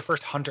encounters, you get your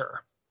first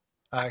hunter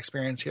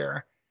experience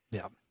here.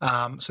 Yeah.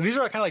 So these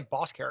are kind of like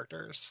boss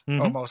characters,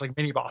 almost like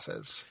mini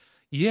bosses.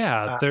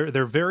 Yeah,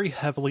 they're very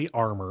heavily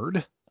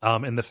armored.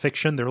 In the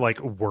fiction, they're like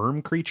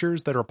worm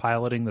creatures that are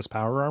piloting this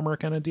power armor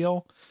kind of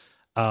deal.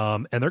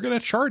 And they're going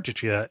to charge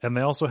at you. And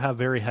they also have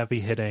very heavy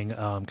hitting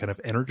kind of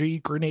energy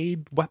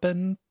grenade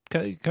weapon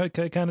kind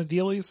of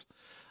dealies.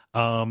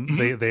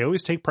 They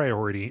always take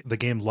priority. The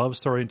game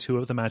loves throwing 2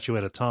 of them at you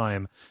at a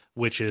time,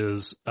 which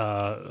is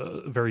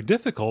very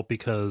difficult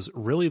because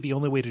really the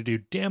only way to do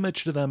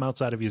damage to them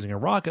outside of using a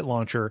rocket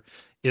launcher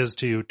is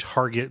to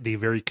target the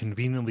very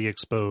conveniently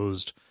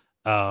exposed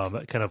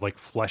kind of like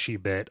fleshy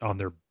bit on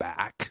their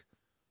back.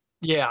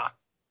 Yeah.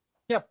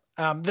 Yep.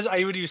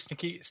 I would use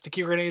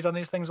sticky grenades on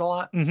these things a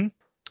lot. Mm-hmm.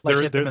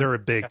 Like they're a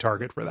big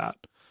target for that.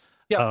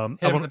 Yeah.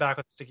 Hit them in the back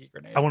with a sticky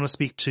grenade. I want to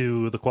speak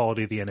to the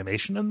quality of the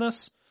animation in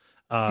this.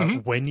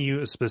 When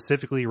you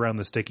specifically around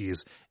the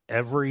stickies,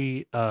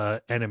 every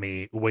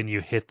enemy, when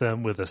you hit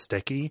them with a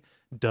sticky,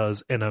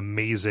 does an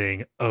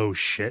amazing oh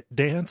shit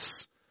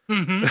dance.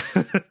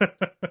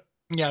 Mm-hmm.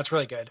 Yeah, it's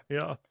really good.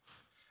 Yeah.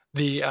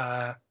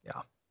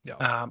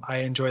 I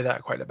enjoy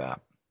that quite a bit.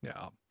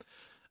 Yeah.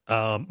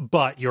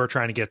 But you're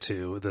trying to get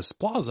to this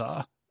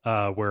plaza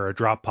where a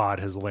drop pod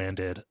has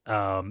landed.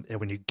 And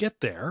when you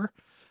get there,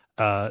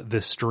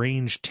 this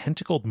strange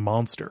tentacled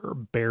monster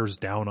bears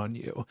down on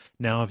you.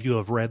 Now, if you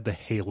have read the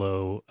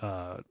Halo,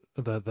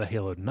 the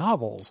Halo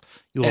novels,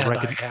 you'll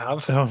recognize. I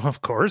have. Oh,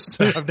 of course.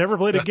 I've never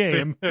played a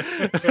game.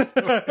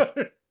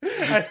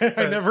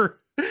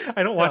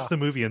 I don't watch the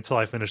movie until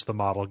I finish the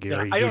model,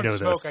 Gary. Yeah, I don't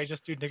smoke. This. I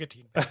just do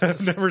nicotine.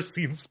 I've never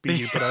seen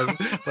Speed,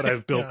 but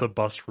I've built the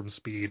bus from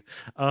Speed.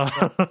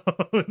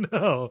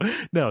 No.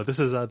 This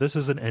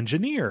is an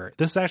engineer.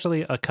 This is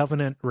actually a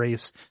Covenant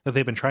race that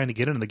they've been trying to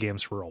get into the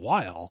games for a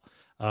while.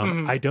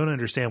 I don't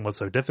understand what's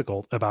so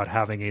difficult about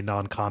having a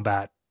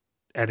non-combat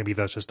enemy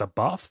that's just a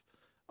buff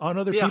on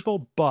other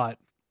people, but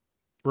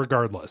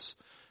regardless,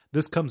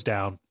 this comes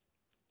down.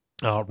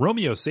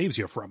 Romeo saves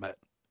you from it.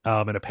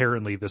 And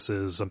apparently this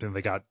is something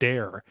they got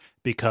Dare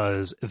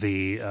because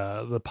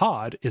the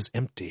pod is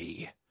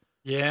empty.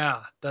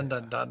 Yeah.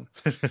 Done.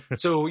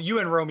 So you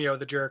and Romeo,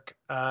 the jerk,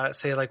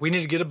 say like, we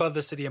need to get above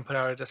the city and put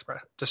out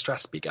a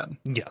distress beacon.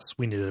 Yes,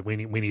 we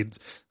need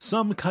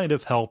some kind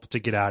of help to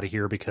get out of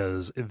here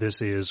because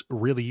this is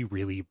really,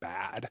 really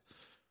bad.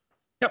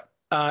 Yep.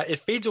 It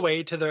fades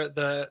away to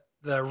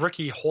the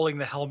rookie holding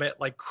the helmet,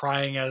 like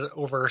crying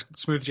over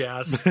smooth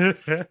jazz.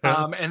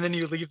 And then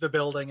you leave the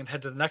building and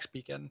head to the next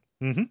beacon.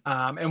 Mm-hmm.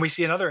 And we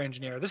see another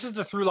engineer. This is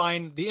the through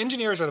line. The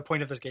engineers are the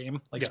point of this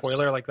game. Like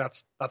spoiler, like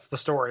that's the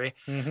story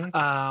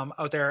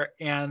out there,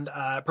 and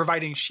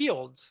providing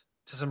shields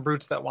to some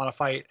brutes that want to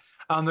fight.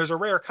 There's a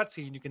rare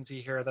cutscene you can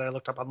see here that I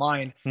looked up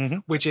online,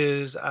 which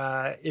is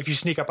if you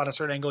sneak up on a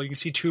certain angle, you can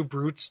see 2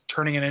 brutes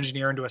turning an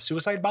engineer into a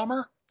suicide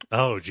bomber.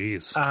 Oh,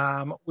 geez.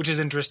 Which is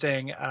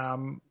interesting.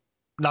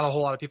 Not a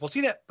whole lot of people have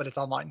seen it, but it's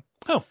online.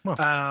 Oh,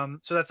 well.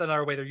 So that's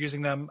another way they're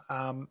using them.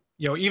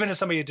 Even as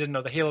somebody who didn't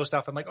know the Halo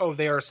stuff, I'm like, oh,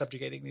 they are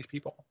subjugating these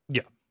people.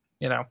 Yeah.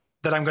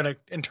 That I'm going to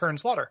in turn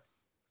slaughter.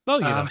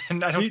 Well,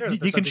 and I don't care.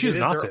 You can choose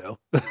not to.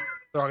 They're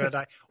all going to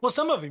die. Well,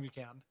 some of them you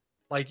can.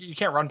 Like, you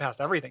can't run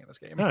past everything in this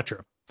game. Not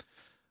true.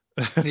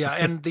 Yeah,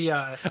 and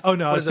the oh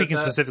no, I was speaking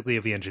specifically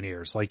of the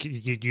engineers. Like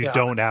you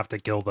don't have to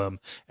kill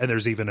them, and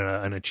there's even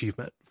an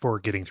achievement for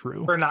getting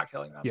through for not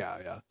killing them.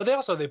 Yeah. But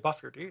they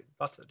buff the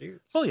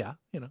dudes. Well, yeah,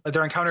 like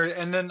their encounter,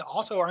 and then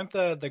also aren't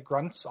the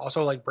grunts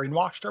also like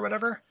brainwashed or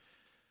whatever?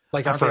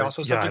 Like aren't they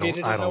also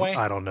subjugated in a way?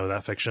 I don't know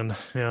that fiction.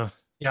 Yeah.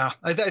 Yeah,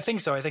 I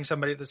think so. I think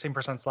the same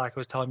person on Slack who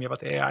was telling me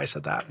about the AI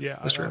said that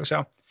was true.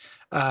 So,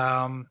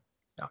 yeah.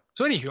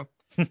 So anywho,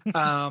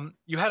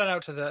 you head on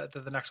out to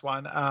the next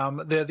one.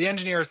 The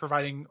engineer is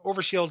providing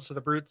overshields to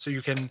the brute, so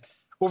you can.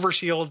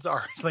 Overshields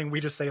are something we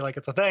just say like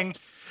it's a thing.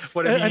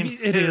 What it means, I mean,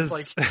 it is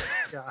like,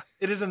 yeah,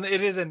 it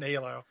is in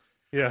Halo.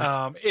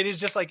 Yeah. It is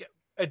just like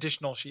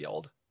additional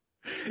shield.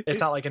 It's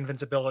not like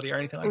invincibility or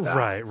anything like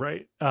that.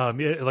 Right.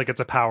 Like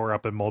it's a power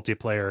up in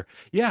multiplayer.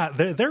 Yeah,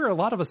 there are a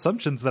lot of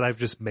assumptions that I've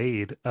just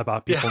made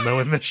about people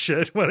knowing this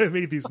shit when I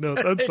made these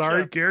notes. I'm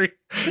sorry, Gary.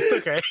 It's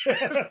okay.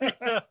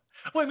 Yeah.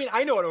 Well, I mean,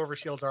 I know what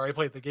overshields are. I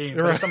played the game.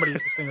 But if somebody's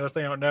listening to this,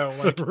 they don't know.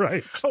 Like,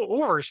 right.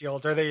 Oh,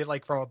 overshields, are they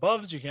like from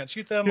above so you can't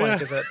shoot them? Like,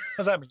 what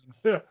does that mean?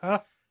 Yeah.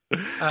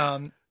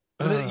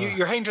 So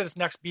you're heading to this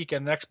next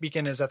beacon. The next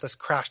beacon is at this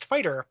crashed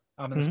fighter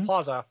in this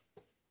plaza.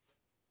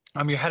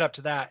 You head up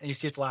to that and you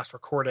see it's the last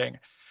recording.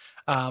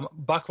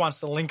 Buck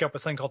wants to link up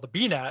with something called the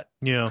BNet,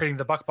 creating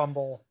the Buck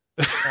Bumble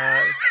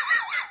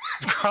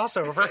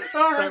crossover.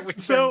 All right.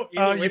 So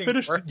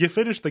you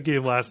finished the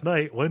game last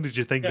night. When did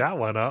you think that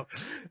one up?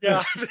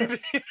 Yeah. The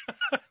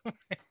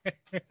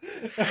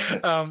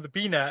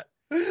BNet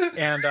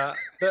and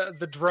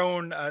the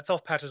drone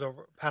itself passes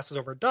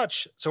over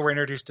Dutch, so we're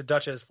introduced to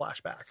Dutch's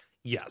flashback.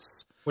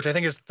 Yes, which I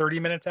think is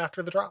 30 minutes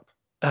after the drop.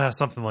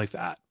 Something like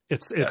that.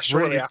 It's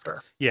shortly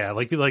after. Yeah,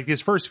 like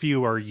these first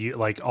few are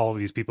like all of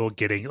these people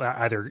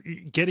either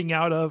getting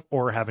out of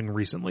or having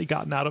recently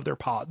gotten out of their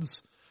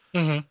pods,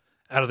 out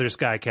of their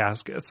sky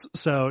caskets.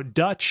 So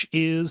Dutch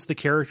is the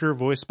character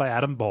voiced by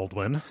Adam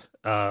Baldwin.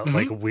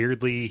 Like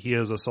weirdly, he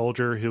is a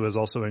soldier who is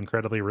also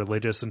incredibly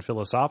religious and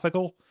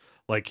philosophical.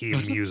 Like he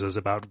muses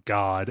about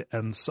God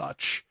and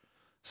such.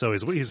 So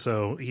he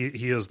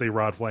is the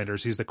Rod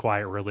Flanders. He's the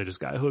quiet religious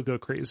guy who'll go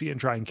crazy and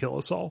try and kill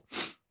us all.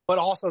 But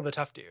also the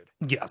tough dude.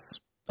 Yes.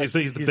 He's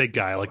the big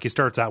guy. Like he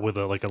starts out with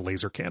a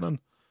laser cannon.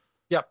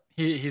 Yep.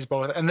 He's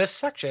both. And this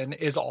section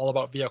is all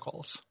about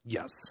vehicles.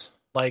 Yes.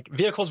 Like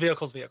vehicles.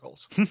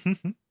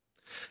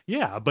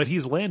 Yeah. But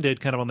he's landed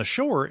kind of on the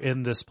shore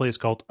in this place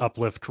called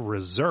Uplift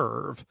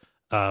Reserve,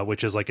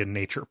 which is like a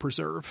nature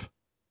preserve.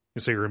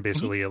 So you're in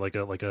basically like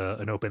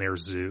an open air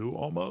zoo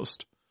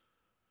almost.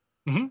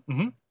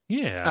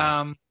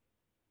 Yeah.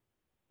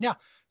 Yeah.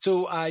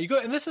 So you go,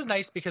 and this is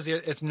nice because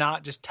it's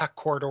not just tech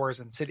corridors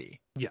and city.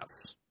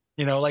 Yes.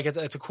 Like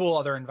it's a cool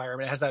other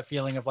environment. It has that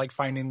feeling of like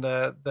finding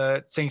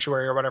the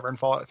sanctuary or whatever in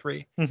Fallout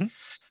 3.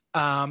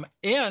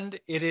 And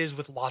it is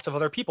with lots of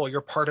other people.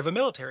 You're part of a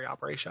military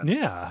operation.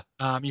 Yeah.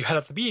 You head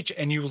up the beach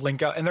and you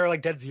link up, and there are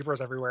like dead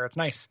zebras everywhere. It's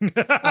nice. And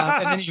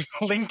then you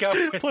link up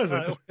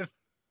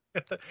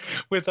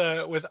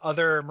with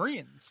other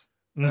Marines.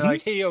 They're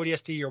like, hey,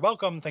 ODST, you're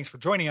welcome. Thanks for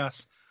joining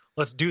us.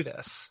 Let's do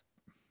this.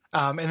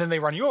 And then they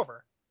run you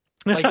over.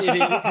 Like they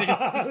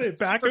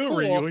back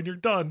over you and you're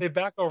done. They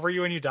back over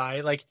you and you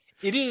die. Like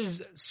it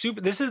is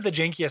super. This is the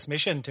jankiest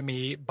mission to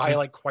me by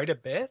like quite a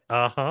bit.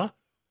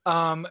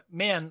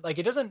 Man, like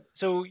it doesn't.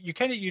 So you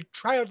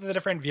try out the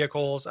different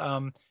vehicles.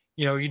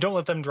 You don't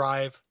let them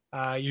drive.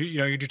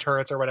 You do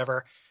turrets or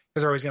whatever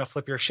because they're always going to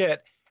flip your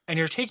shit. And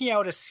you're taking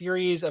out a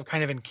series of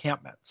kind of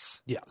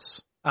encampments.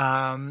 Yes.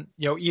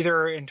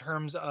 Either in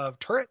terms of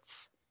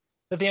turrets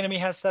that the enemy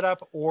has set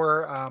up,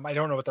 or I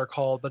don't know what they're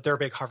called, but they're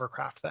big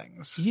hovercraft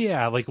things.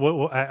 Yeah, like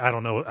what I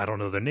don't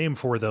know the name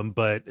for them,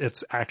 but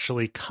it's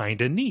actually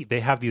kind of neat. They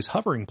have these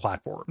hovering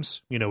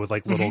platforms, with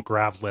like little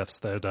grav lifts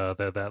that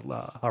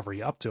hover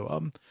you up to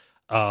them,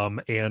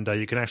 and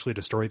you can actually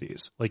destroy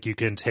these. Like you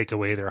can take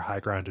away their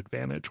high ground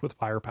advantage with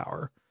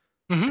firepower.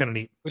 It's kind of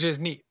neat, which is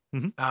neat.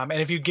 And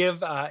if you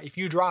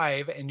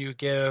drive and you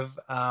give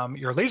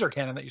your laser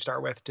cannon that you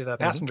start with to the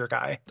passenger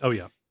guy,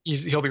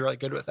 he'll be really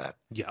good with that.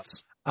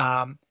 Yes.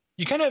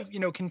 You kind of,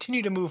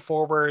 continue to move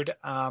forward.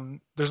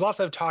 There's lots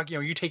of talk,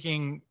 you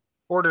taking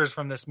orders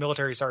from this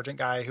military sergeant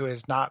guy who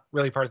is not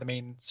really part of the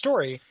main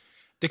story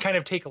to kind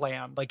of take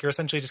land. Like you're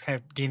essentially just kind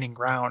of gaining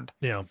ground.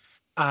 Yeah.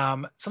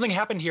 Something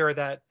happened here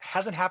that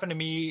hasn't happened to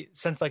me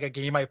since like a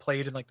game I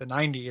played in like the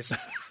 90s.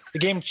 The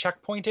game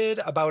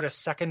checkpointed about a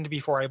second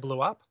before I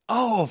blew up.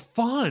 Oh,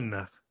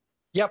 fun.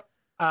 Yep.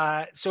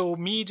 So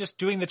me just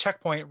doing the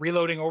checkpoint,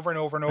 reloading over and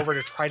over and over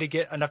to try to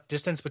get enough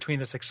distance between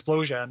this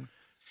explosion.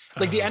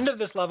 Like the end of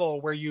this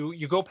level where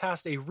you go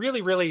past a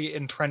really, really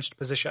entrenched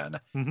position,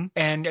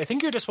 and I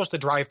think you're just supposed to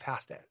drive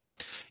past it.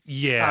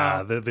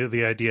 Yeah,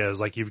 the idea is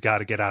like you've got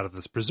to get out of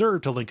this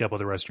preserve to link up with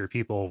the rest of your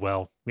people.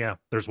 Well, yeah,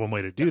 there's one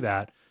way to do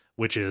that,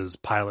 which is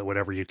pilot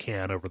whatever you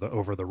can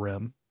over the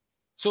rim.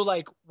 So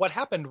like what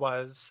happened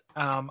was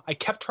I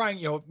kept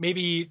trying,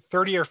 maybe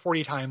 30 or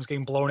 40 times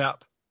getting blown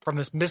up from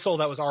this missile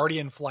that was already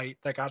in flight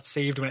that got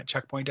saved when it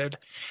checkpointed.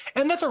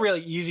 And that's a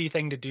really easy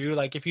thing to do.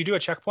 Like if you do a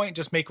checkpoint,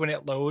 just make when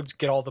it loads,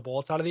 get all the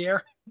bullets out of the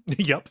air.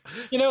 Yep.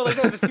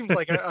 That seems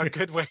like a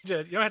good way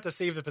you don't have to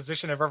save the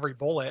position of every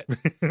bullet.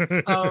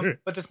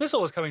 But this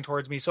missile was coming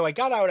towards me. So I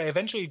got out. I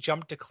eventually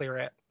jumped to clear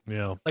it.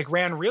 Yeah. Like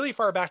ran really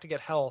far back to get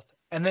health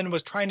and then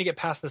was trying to get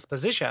past this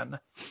position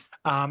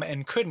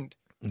and couldn't.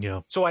 Yeah.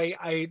 So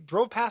I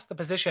drove past the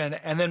position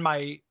and then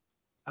my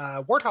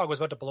Warthog was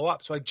about to blow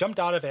up. So I jumped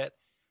out of it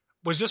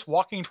was just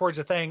walking towards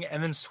a thing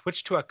and then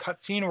switched to a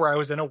cutscene where I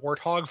was in a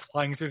warthog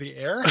flying through the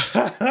air.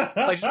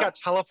 I just got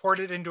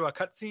teleported into a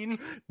cutscene.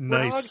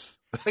 Nice.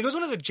 Like, it was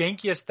one of the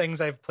jankiest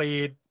things I've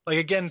played, like,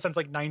 again, since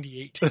like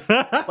 98.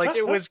 Like,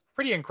 it was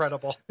pretty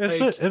incredible.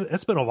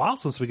 It's been a while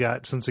since it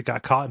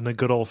got caught in a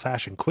good old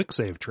fashioned quick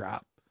save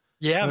trap.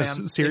 Yeah,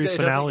 man. Series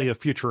finale of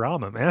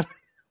Futurama, man.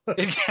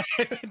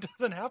 It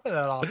doesn't happen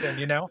that often,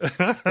 you know.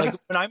 Like,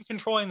 when I'm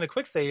controlling the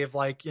quick save,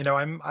 like, you know,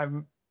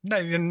 I'm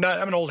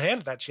an old hand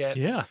at that shit.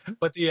 Yeah.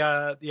 But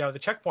the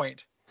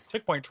checkpoint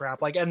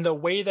trap, like, and the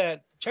way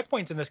that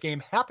checkpoints in this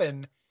game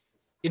happen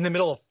in the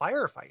middle of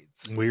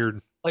firefights.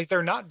 Weird. Like,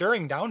 they're not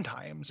during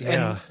downtimes.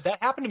 Yeah. And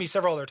that happened to me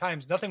several other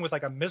times. Nothing with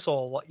like a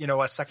missile, you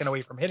know, a second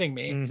away from hitting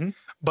me. Mm-hmm.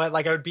 But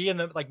like, I would be in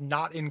the, like,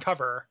 not in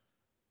cover.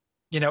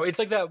 You know, it's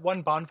like that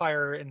one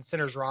bonfire in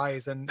Sinner's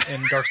Rise in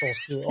Dark Souls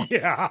 2.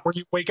 Yeah. Where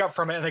you wake up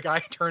from it and the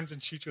guy turns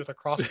and shoots you with a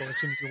crossbow as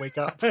soon as you wake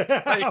up.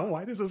 Like,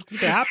 why does this keep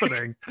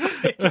happening?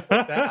 Like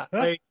that.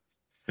 Like,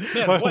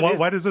 man,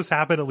 why does this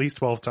happen at least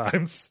 12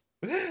 times?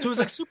 So it was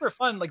like super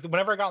fun. Like,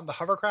 whenever I got in the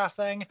hovercraft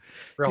thing,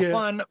 real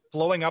fun.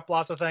 Blowing up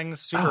lots of things,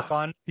 super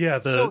fun.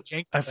 Yeah, so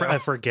janky, I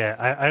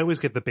forget. I always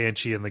get the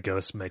Banshee and the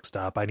Ghost mixed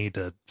up. I need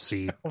to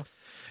see.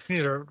 You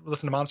need to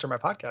listen to Monster My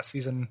Podcast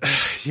season.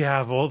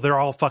 Yeah, well, they're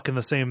all fucking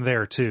the same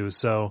there too.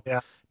 So yeah,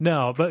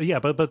 no,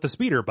 but the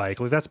speeder bike,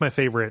 like, that's my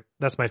favorite.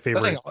 That's my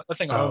favorite. The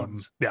thing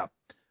owns. Yeah,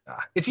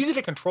 it's easy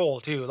to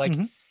control too. Like,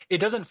 it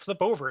doesn't flip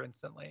over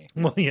instantly.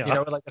 Well, yeah, you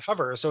know, like it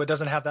hovers, so it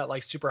doesn't have that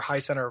like super high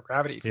center of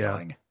gravity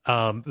feeling.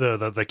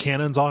 The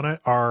cannons on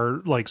it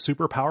are like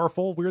super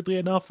powerful, weirdly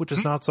enough, which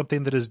is not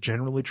something that is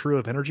generally true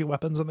of energy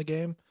weapons in the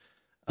game.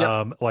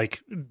 Yep.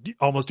 Like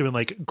almost doing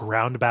like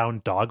ground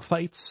bound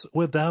dogfights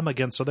with them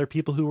against other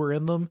people who were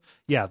in them.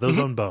 Yeah, those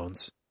own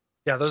bones.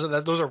 Yeah,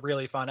 those are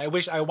really fun. I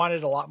wish I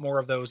wanted a lot more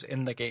of those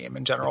in the game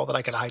in general that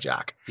I could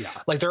hijack. Yeah,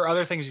 like there are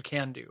other things you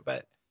can do,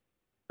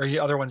 or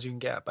other ones you can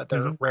get, but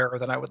they're rarer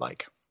than I would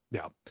like.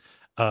 Yeah,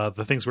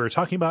 the things we were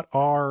talking about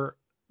are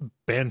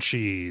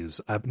banshees.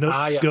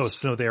 Yes.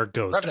 Ghosts. No, they are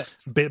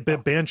ghosts.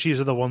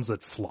 Banshees are the ones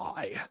that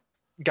fly.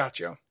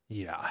 Gotcha.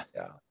 Yeah.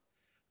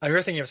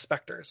 You're thinking of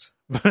specters.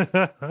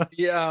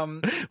 Yeah.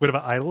 What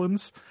about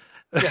islands?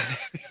 Yeah,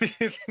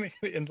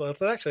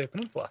 it's actually a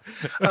peninsula.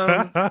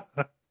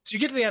 So you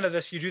get to the end of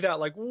this, you do that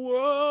like,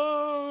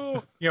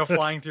 whoa, you know,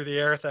 flying through the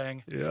air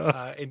thing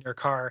in your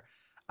car.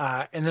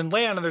 And then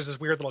land, and there's this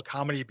weird little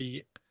comedy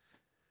beat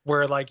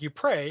where like you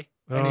pray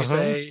and you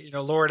say, you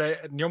know, Lord,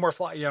 no more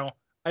fly, you know,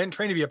 I didn't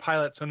train to be a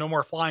pilot, so no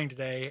more flying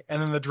today.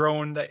 And then the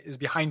drone that is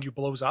behind you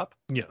blows up.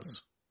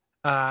 Yes.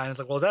 And it's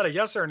like, well, is that a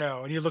yes or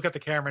no? And you look at the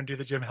camera and do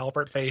the Jim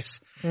Halpert face.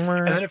 And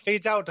then it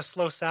fades out to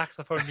slow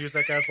saxophone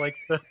music as like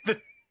the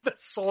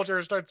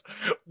soldier starts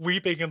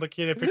weeping and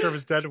looking at a picture of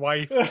his dead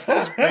wife.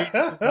 His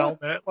his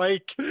helmet.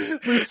 Like,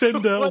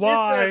 Lucinda,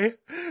 why?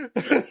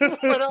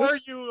 What are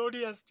you,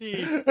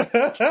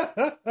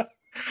 ODST?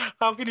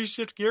 How can you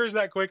shift gears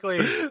that quickly?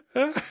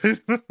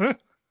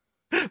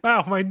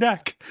 Wow, my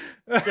neck.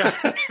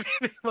 Yeah.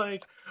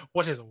 Like,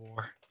 what is a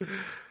war?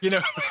 You know,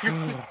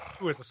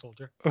 who is a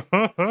soldier?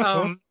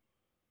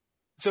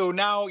 So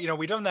now, you know,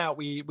 we've done that.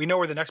 We know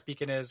where the next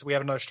beacon is. We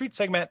have another street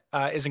segment,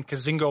 is in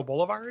Kazingo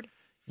Boulevard.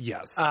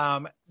 Yes.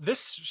 This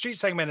street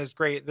segment is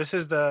great. This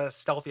is the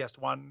stealthiest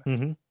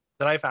one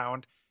that I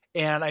found.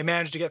 And I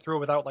managed to get through it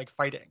without like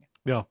fighting.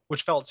 Yeah.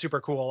 Which felt super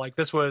cool. Like,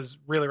 this was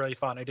really, really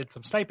fun. I did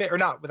some sniping, or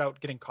not without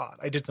getting caught.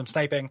 I did some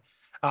sniping.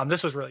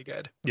 This was really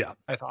good. Yeah.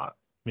 I thought.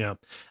 Yeah.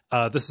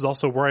 This is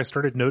also where I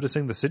started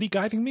noticing the city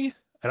guiding me.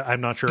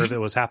 I'm not sure if it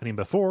was happening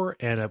before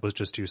and it was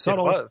just too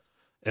subtle.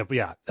 It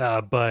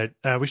was.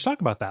 But we should talk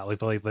about that,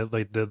 like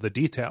the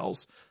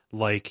details,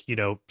 like, you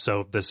know,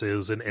 so this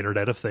is an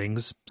Internet of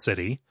Things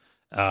city.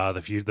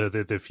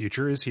 The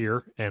future is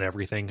here and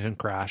everything can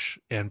crash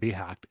and be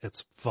hacked.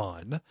 It's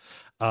fun.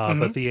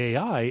 But the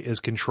AI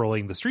is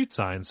controlling the street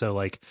sign. So,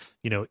 like,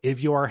 you know,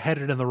 if you are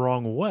headed in the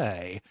wrong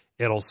way,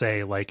 it'll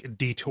say like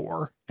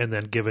detour and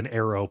then give an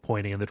arrow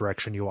pointing in the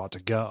direction you ought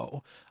to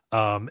go.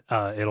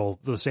 It'll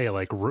say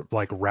like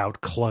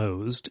route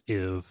closed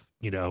if,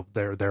 you know,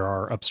 there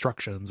are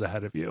obstructions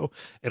ahead of you.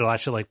 It'll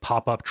actually like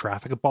pop up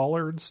traffic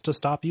bollards to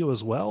stop you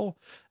as well.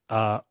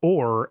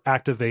 Or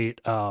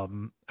activate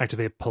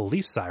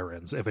police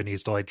sirens if it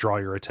needs to like draw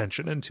your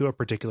attention into a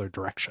particular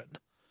direction.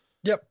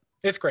 Yep.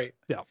 It's great.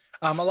 Yeah.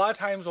 A lot of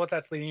times what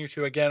that's leading you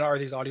to, again, are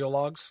these audio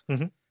logs,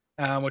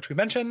 which we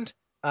mentioned.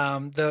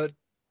 The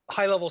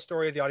high level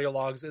story of the audio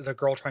logs is a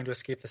girl trying to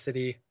escape the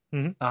city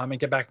and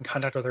get back in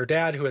contact with her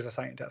dad, who is a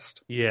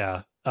scientist.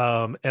 Yeah.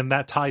 And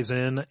that ties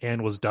in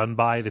and was done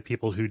by the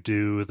people who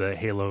do the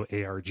Halo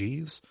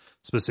ARGs,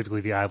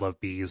 specifically the I Love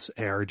Bees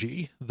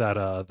ARG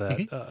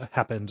that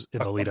happened in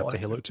the lead up to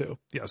Halo 2.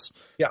 Yes.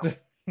 Yeah.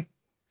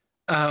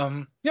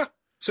 Yeah.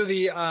 So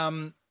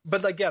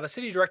but like, the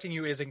city directing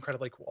you is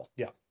incredibly cool.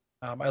 Yeah.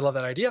 I love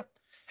that idea.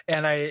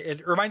 And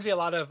it reminds me a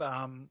lot of,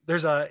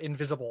 there's a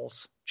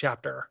Invisibles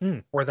chapter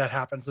where that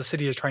happens. The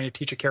city is trying to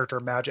teach a character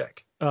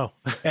magic. Oh.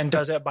 And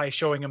does it by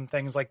showing him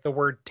things like the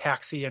word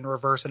taxi in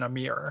reverse in a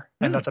mirror.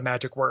 And that's a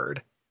magic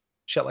word.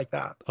 shit like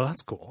that. Oh,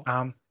 that's cool.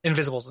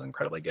 Invisibles is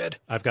incredibly good.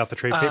 I've got the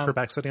trade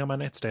paperback sitting on my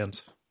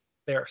nightstand.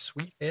 They're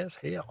sweet as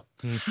hell.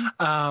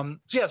 Mm-hmm.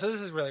 So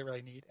this is really,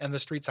 really neat. And the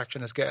street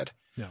section is good.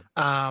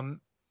 Yeah.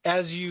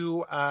 As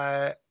you,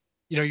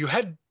 you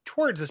head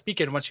towards this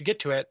beacon, once you get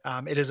to it,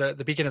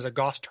 the beacon is a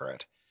Gauss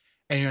turret.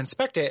 And you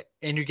inspect it,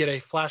 and you get a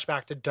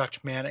flashback to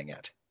Dutch manning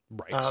it.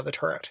 Right. The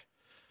turret.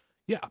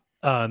 Yeah.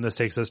 And this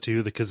takes us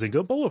to the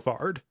Kazinga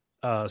Boulevard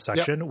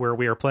section, where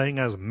we are playing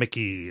as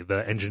Mickey,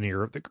 the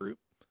engineer of the group.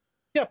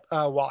 Yep.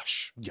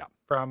 Wash. Yeah.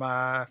 From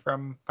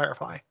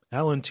Firefly.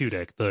 Alan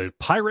Tudyk, the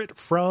pirate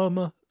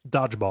from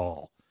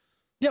Dodgeball.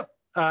 Yep.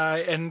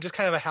 And just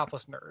kind of a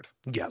hapless nerd.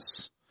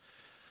 Yes.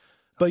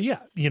 But yeah,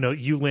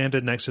 you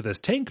landed next to this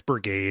tank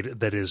brigade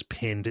that is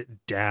pinned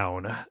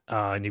down,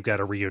 and you've got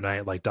to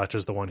reunite. Like, Dutch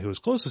is the one who is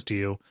closest to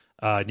you,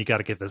 and you got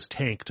to get this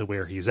tank to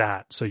where he's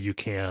at so you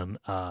can,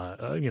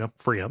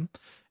 free him.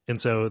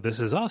 And so this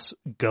is us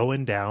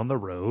going down the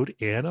road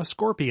in a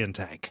Scorpion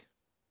tank.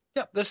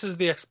 Yep, this is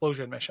the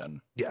explosion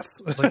mission.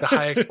 Yes. It's like the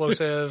high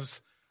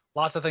explosives,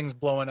 lots of things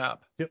blowing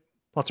up. Yep,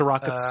 lots of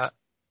rockets.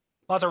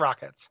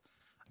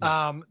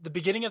 Yeah. The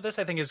beginning of this,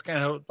 I think, is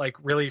kind of like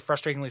really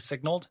frustratingly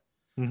signaled.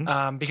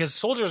 Mm-hmm. Because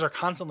soldiers are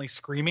constantly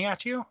screaming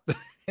at you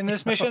in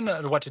this mission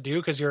what to do,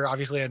 because you're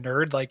obviously a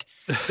nerd. Like,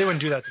 they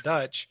wouldn't do that to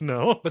Dutch.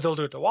 No. But they'll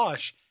do it to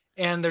Wash.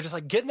 And they're just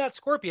like, get in that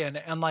Scorpion.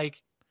 And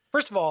like,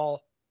 first of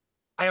all,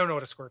 I don't know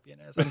what a Scorpion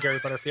is. I'm Gary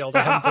Butterfield.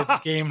 I haven't played these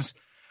games.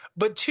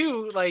 But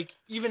two, like,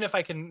 even if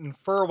I can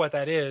infer what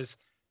that is,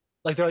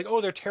 like, they're like,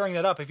 oh, they're tearing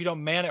that up. If you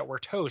don't man it, we're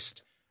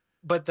toast.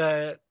 But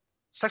the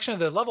section of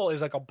the level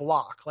is like a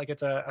block, like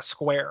it's a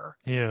square.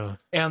 Yeah.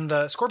 And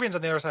the Scorpion's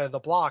on the other side of the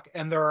block,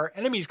 and there are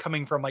enemies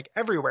coming from like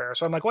everywhere.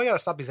 So I'm like, well, I gotta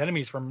stop these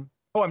enemies from,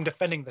 I'm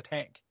defending the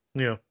tank.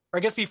 Yeah. Or I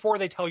guess before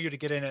they tell you to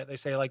get in it, they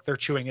say like they're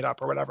chewing it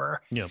up or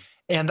whatever. Yeah.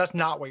 And that's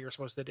not what you're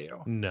supposed to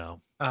do.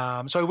 No.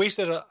 So I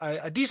wasted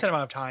a decent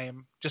amount of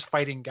time just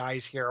fighting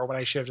guys here when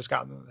I should have just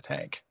gotten in the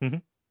tank. Mm-hmm.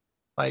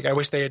 Like, I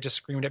wish they had just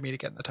screamed at me to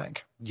get in the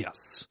tank.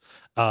 Yes.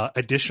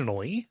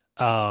 Additionally,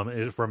 from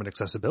an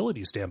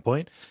accessibility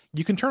standpoint,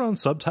 you can turn on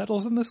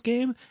subtitles in this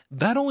game.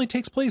 That only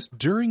takes place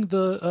during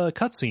the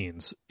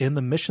cutscenes. In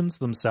the missions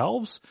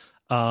themselves,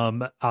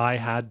 I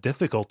had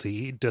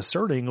difficulty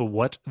discerning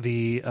what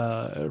the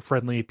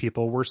friendly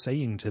people were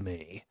saying to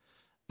me.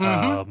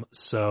 Mm-hmm.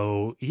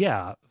 So,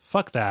 yeah,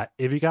 fuck that.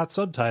 If you got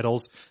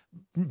subtitles,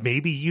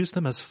 maybe use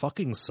them as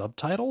fucking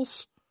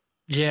subtitles?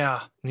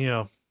 Yeah.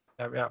 Yeah.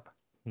 Yep.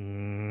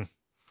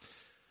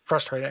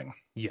 Frustrating.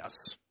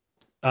 Yes.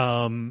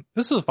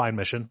 This is a fine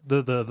mission.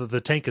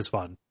 The tank is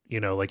fun.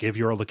 Like, if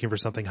you're looking for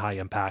something high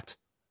impact,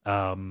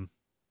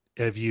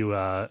 if you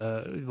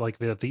like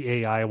the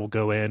AI will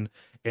go in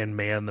and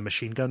man the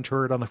machine gun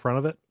turret on the front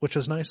of it, which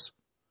is nice.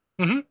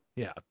 Mm-hmm.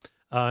 Yeah.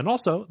 And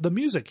also the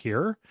music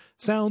here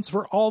sounds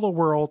for all the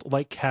world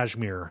like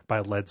Kashmir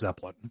by Led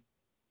Zeppelin.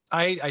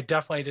 I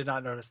definitely did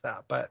not notice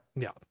that, but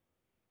yeah,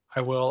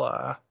 I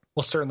will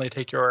certainly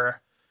take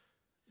your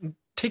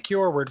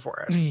word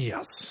for it.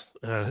 Yes.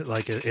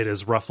 Like it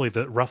is roughly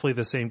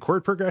the same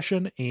chord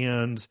progression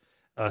and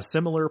a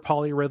similar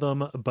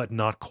polyrhythm, but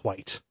not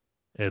quite.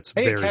 It's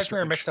very Kashmir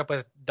strange. Mixed up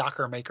with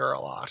Docker Maker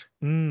a lot.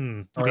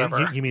 You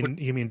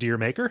mean Deer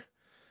Maker?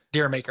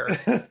 Deer Maker.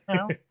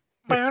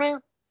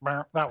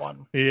 That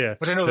one. Yeah.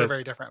 Which I know they're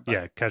very different. But...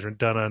 Yeah. Kashmir.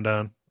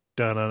 Dun.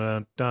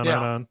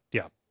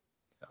 Yeah.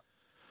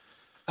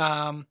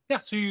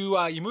 So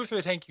you move through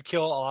the tank, you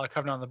kill a lot of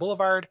Covenant on the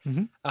Boulevard,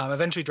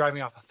 eventually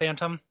driving off a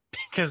Phantom,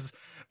 because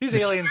these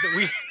aliens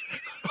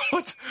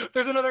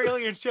there's another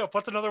alien ship.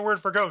 What's another word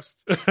for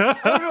ghost? I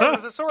don't know.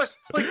 There's a source.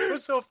 Like, it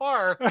was so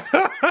far.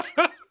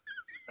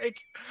 Like,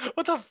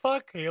 what the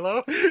fuck,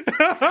 Halo?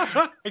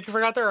 Like, you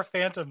forgot there are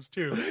phantoms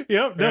too.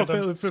 Yep.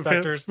 Phantoms,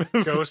 specters,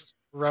 ghosts,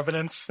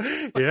 revenants.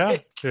 Yeah.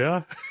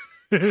 Yeah.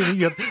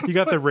 You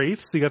got the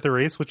wraiths. You got the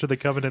wraiths, which are the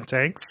Covenant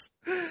tanks.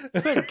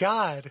 Thank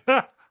God.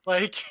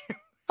 Like,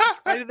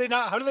 how do they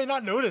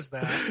not notice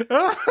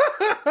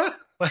that?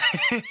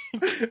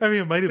 I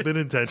mean, it might have been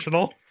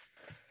intentional.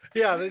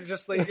 Yeah,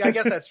 just like, I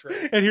guess that's true.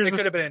 And it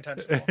could have been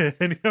intentional.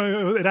 And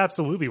it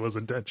absolutely was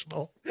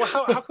intentional. Well,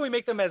 how can we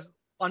make them as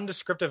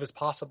undescriptive as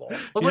possible?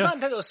 Like, we're not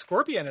intended. A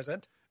Scorpion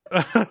isn't.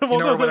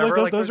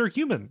 Those are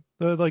human.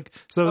 Our side.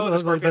 So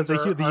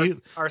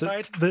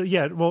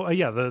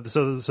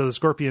the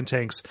Scorpion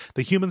tanks.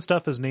 The human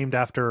stuff is named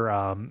after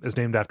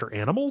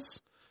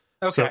animals.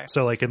 Okay.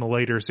 So like in the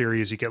later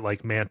series, you get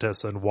like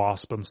Mantis and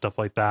Wasp and stuff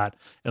like that,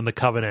 and the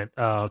Covenant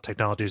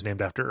technology is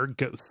named after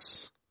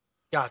ghosts.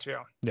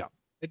 Gotcha. Yeah.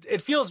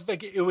 It feels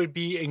like it would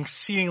be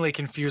exceedingly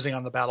confusing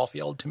on the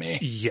battlefield to me.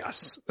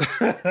 Yes.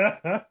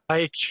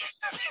 Like,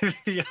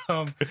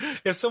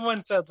 if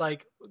someone said,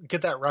 like,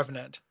 get that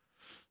Revenant,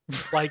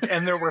 like,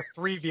 and there were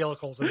 3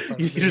 vehicles in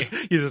front of me. You just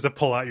have to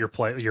pull out your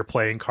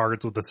playing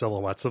cards with the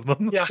silhouettes of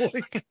them. Yeah.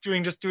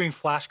 doing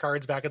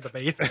flashcards back at the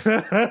base.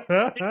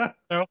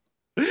 No?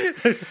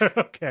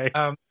 Okay.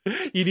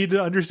 You need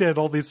to understand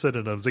all these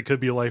synonyms. It could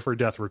be life or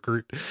death,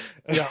 recruit.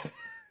 Yeah.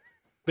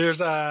 There's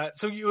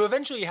so you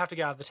eventually have to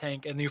get out of the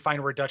tank, and you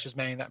find where Dutch is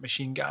manning that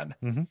machine gun.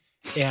 Mm-hmm.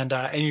 and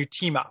you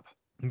team up.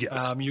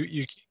 Yes.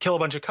 You kill a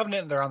bunch of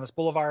Covenant. They're on this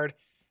boulevard.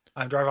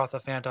 Drive off the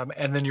Phantom,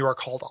 and then you are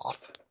called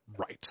off.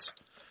 Right.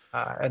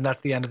 And that's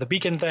the end of the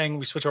beacon thing.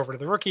 We switch over to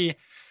the rookie,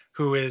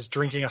 who is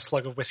drinking a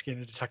slug of whiskey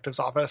in a detective's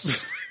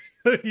office.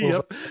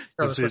 Yep.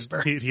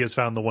 He has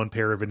found the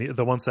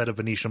one set of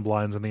Venetian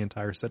blinds in the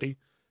entire city.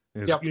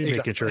 He's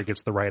making sure he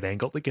gets the right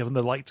angle to give him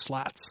the light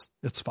slats.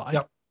 It's fine.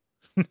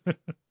 Yep.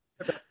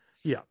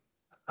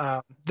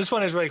 Yeah. This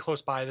one is really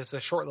close by. This is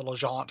a short little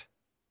jaunt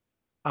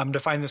to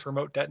find this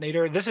remote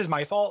detonator. This is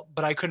my fault,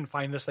 but I couldn't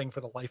find this thing for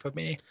the life of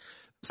me.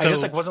 So I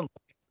just wasn't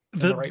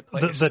looking in the right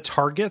place. The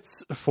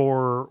targets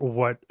for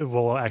what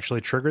will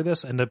actually trigger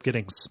this end up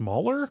getting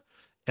smaller.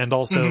 And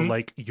also,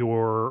 like,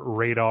 your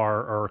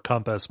radar or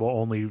compass will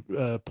only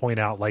point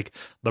out, like,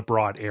 the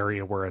broad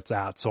area where it's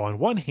at. So on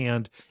one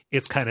hand,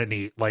 it's kind of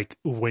neat. Like,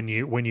 when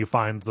you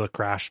find the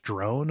crashed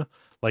drone,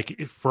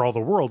 like, for all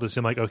the world, it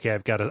seemed like, okay,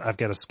 I've got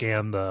to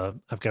scan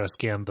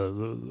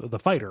the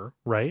fighter,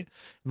 right?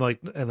 And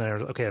then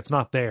okay, it's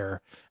not there.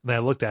 And then I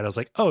looked at it, I was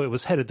like, oh, it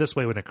was headed this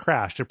way when it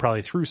crashed. It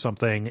probably threw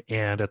something,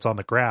 and it's on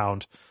the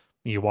ground.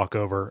 You walk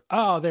over.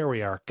 Oh, there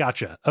we are.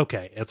 Gotcha.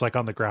 Okay. It's like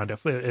on the ground.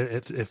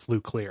 It flew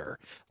clear.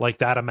 Like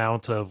that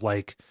amount of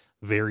like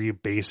very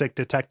basic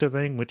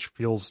detectiving, which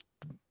feels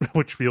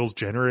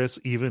generous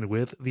even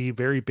with the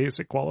very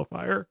basic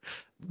qualifier.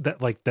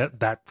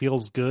 That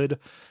feels good.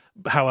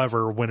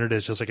 However, when it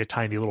is just like a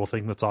tiny little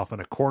thing that's off in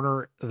a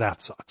corner,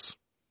 that sucks.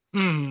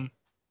 Yeah,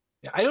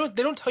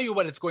 they don't tell you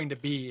what it's going to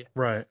be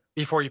right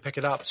before you pick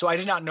it up. So I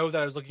did not know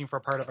that I was looking for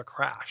part of a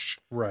crash.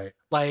 Right.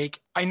 Like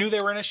I knew they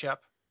were in a ship.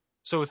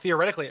 So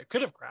theoretically, it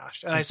could have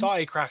crashed. And I saw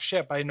a crashed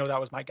ship, but I didn't know that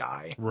was my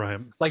guy. Right.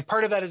 Like,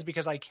 part of that is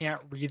because I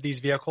can't read these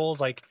vehicles.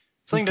 Like,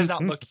 something does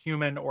not look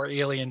human or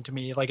alien to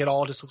me. Like, it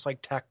all just looks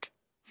like tech,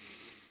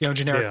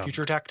 generic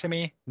future tech to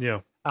me.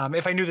 Yeah.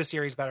 If I knew the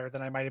series better,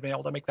 then I might have been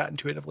able to make that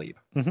intuitive leap.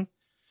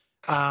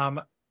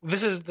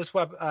 This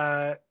web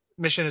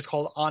mission is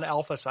called On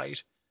Alpha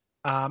Site.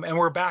 And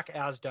we're back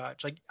as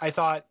Dutch. Like, I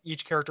thought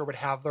each character would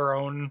have their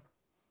own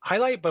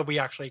highlight, but we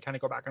actually kind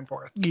of go back and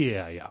forth.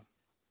 Yeah.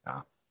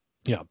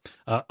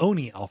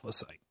 Oni Alpha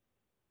Site.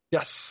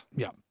 Yes.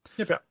 Yeah.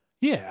 Yep.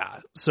 Yeah.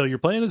 So you're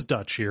playing as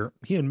Dutch here.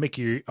 He and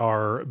Mickey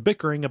are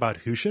bickering about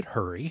who should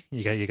hurry.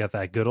 You got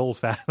that good old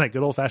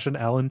fashioned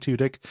Alan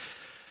Tudyk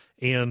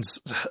and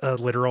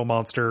literal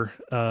monster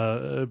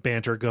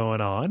banter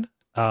going on.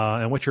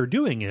 And what you're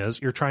doing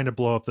is you're trying to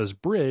blow up this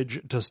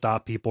bridge to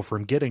stop people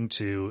from getting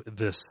to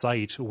this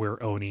site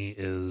where Oni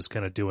is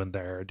kind of doing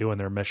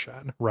their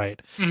mission.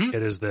 Right.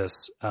 It is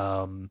this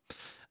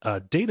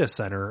data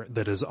center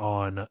that is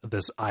on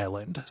this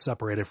island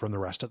separated from the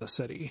rest of the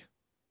city.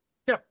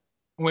 Yep.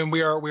 When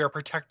we are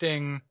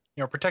protecting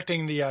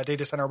the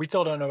data center, we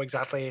still don't know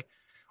exactly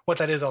what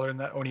that is other than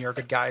that Oni are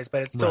good guys,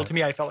 but it's still, to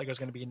me, I felt like it was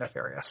going to be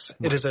nefarious.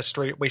 It is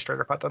way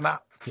straighter cut than that.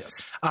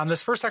 Yes.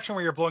 This first section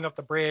where you're blowing up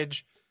the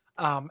bridge,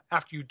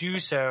 after you do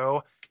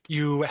so,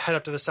 you head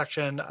up to the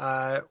section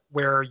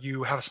where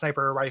you have a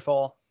sniper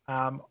rifle,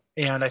 and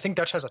I think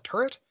Dutch has a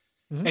turret.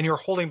 And you're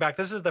holding back.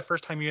 This is the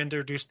first time you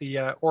introduce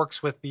the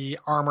orcs with the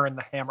armor and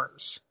the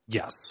hammers.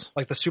 Yes.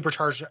 Like the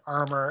supercharged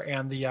armor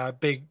and the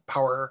big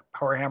power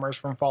hammers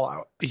from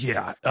Fallout.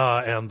 Yeah.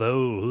 And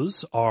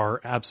those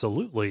are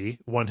absolutely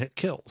one-hit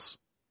kills.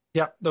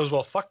 Yep. Those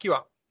will fuck you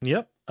up.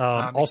 Yep.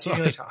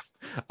 Exceedingly tough.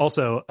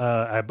 Also,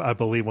 I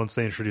believe once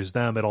they introduce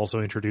them, it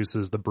also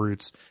introduces the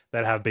brutes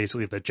that have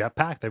basically the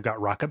jetpack. They've got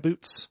rocket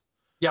boots.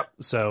 Yep.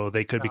 So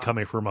they could be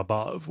coming from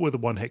above with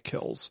one-hit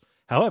kills.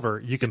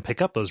 However, you can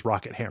pick up those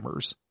rocket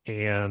hammers,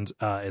 and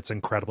it's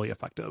incredibly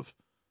effective.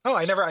 Oh,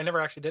 I never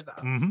actually did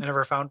that. I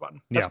never found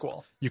one. That's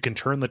cool. You can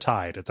turn the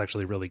tide. It's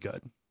actually really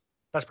good.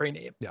 That's pretty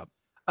neat. Yeah.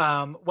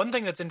 One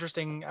thing that's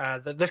interesting,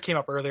 that this came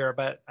up earlier,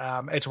 but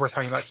it's worth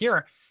talking about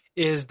here,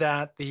 is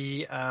that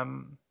the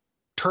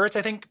turrets,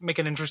 I think, make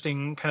an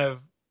interesting kind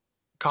of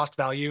cost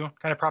value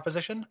kind of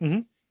proposition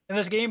in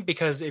this game,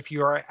 because if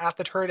you are at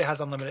the turret, it has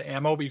unlimited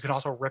ammo, but you can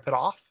also rip it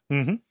off.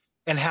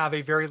 And have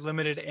a very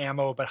limited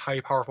ammo but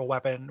highly powerful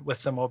weapon with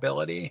some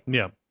mobility.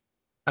 Yeah.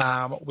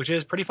 Which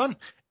is pretty fun.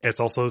 It's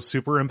also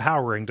super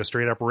empowering to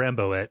straight up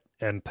Rambo it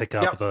and pick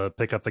up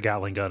the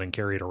Gatling gun and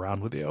carry it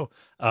around with you.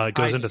 It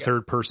goes into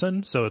third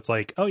person, so it's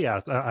like, oh yeah,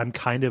 I'm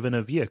kind of in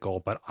a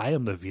vehicle, but I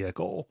am the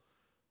vehicle.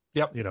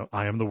 Yep.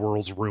 I am the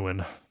world's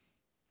ruin.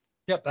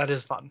 Yep, that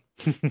is fun.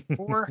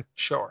 For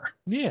sure.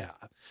 Yeah.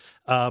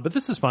 But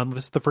this is fun.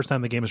 This is the first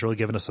time the game has really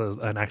given us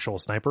an actual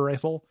sniper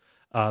rifle.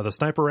 The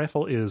sniper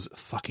rifle is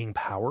fucking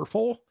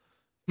powerful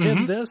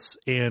in this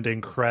and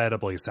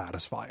incredibly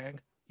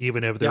satisfying.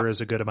 Even if there is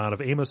a good amount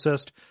of aim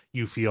assist,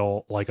 you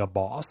feel like a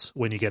boss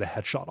when you get a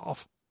headshot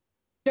off.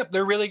 Yep,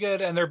 they're really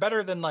good, and they're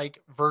better than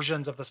like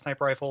versions of the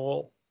sniper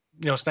rifle,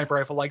 sniper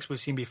rifle likes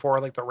we've seen before,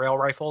 like the rail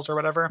rifles or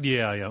whatever.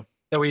 Yeah.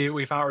 That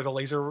we found, or the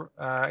laser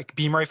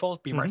beam rifle.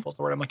 Beam rifle is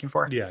the word I'm looking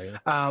for. Yeah.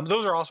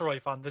 Those are also really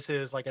fun. This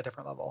is like a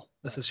different level.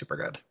 This is super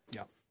good.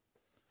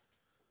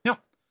 Yeah.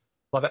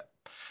 Love it.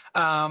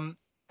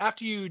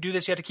 After you do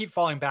this, you have to keep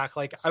falling back.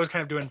 Like I was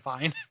kind of doing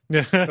fine. So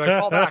I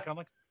fall back and I'm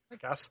like, I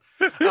guess.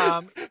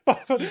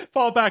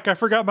 Fall back. I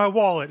forgot my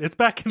wallet. It's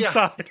back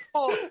inside.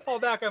 Fall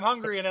back. I'm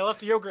hungry and I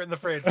left a yogurt in the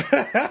fridge.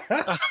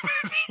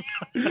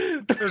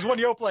 There's one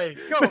Yoplait.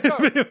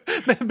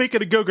 Go. Make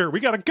it a go-gurt. We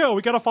gotta go.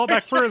 We gotta fall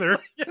back further.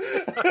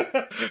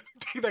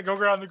 Take that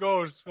go-gurt on the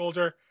go,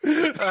 soldier.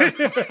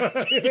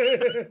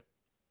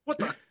 What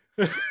the?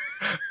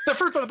 The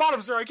fruit's on the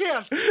bottom, sir. I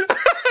can't.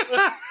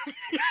 I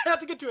have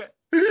to get to it.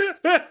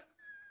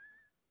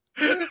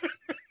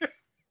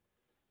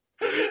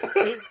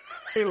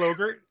 Hey,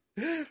 Logurt.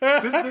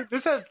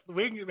 This has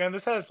wings, man.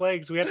 This has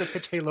legs. We have to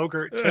pitch Hey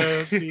Logurt to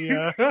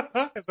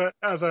the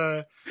as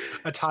a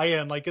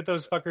tie-in. Like, get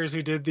those fuckers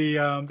who did the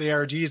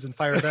ARGs and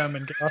fire them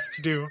and get us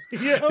to do the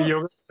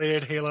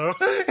yogurt-related Halo.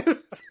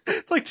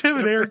 It's like Tim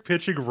and Eric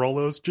pitching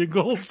Rolos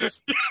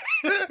jingles.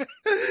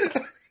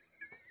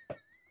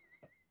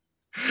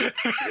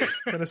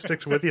 Kind of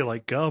sticks with you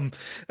like gum.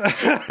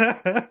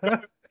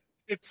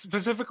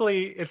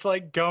 It's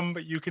like gum,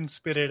 but you can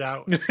spit it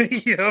out.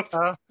 Yep.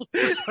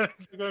 It's one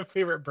of my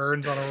favorite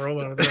burns on a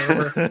Rolo.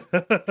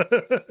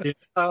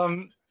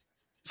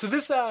 So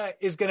this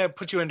is going to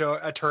put you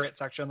into a turret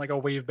section, like a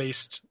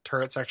wave-based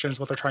turret section is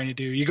what they're trying to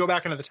do. You go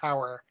back into the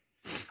tower,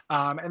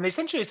 and they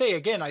essentially say,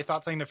 again, I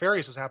thought something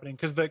nefarious was happening,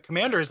 because the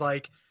commander is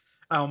like,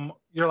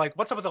 you're like,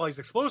 what's up with all these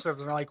explosives?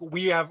 And they're like,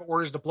 we have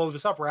orders to blow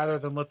this up rather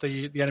than let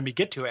the enemy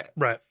get to it.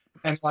 Right.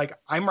 And like,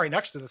 I'm right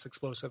next to this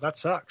explosive. That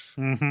sucks.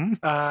 Mm-hmm.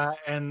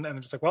 And it's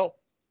just like, well,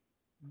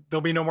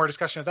 there'll be no more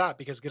discussion of that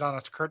because get on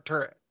a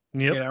turret.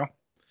 Yep. You know?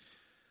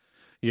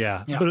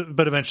 Yeah.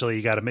 But eventually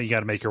you gotta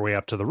make your way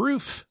up to the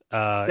roof.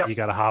 You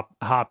gotta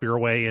hop your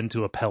way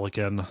into a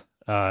Pelican.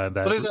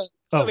 There's an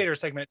elevator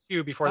segment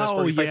too before this.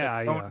 Where you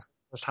fight the drones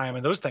first time,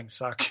 and those things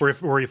suck.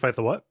 Where you fight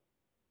the what?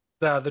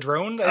 The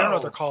drone? I don't know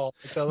what they're called.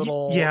 Like the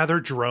little. Yeah, they're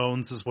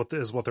drones is what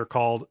they're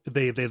called.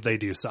 They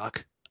do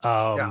suck.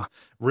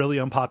 Really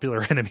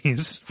unpopular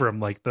enemies from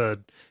like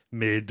the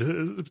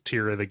mid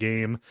tier of the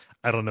game.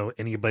 I don't know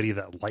anybody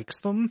that likes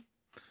them.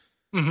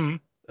 Mm-hmm.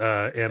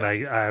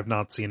 I have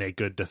not seen a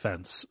good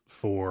defense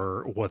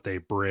for what they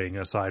bring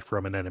aside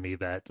from an enemy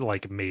that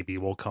like maybe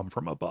will come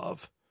from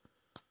above.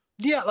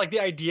 Yeah, like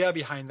the idea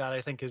behind that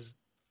I think is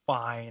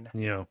fine.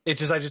 Yeah. It's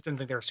just I just didn't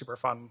think they were super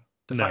fun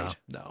to fight.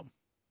 No.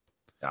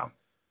 Yeah.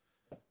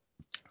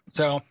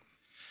 So,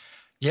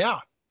 yeah.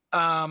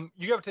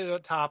 You go up to the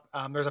top.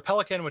 There's a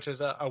Pelican, which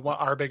is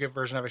our big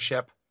version of a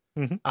ship.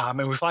 Mm-hmm.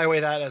 And we fly away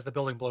that as the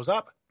building blows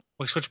up.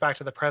 We switch back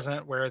to the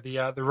present where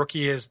the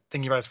rookie is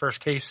thinking about his first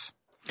case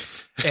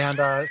and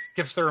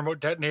skips the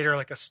remote detonator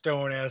like a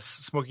stone as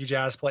Smokey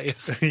Jazz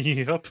plays.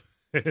 Yep.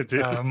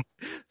 It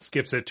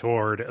skips it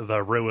toward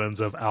the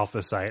ruins of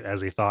Alpha Site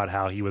as he thought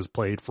how he was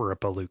played for a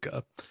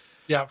palooka.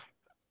 Yep.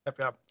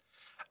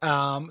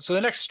 So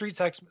the next street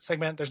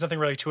segment, there's nothing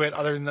really to it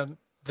other than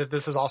that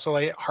this is also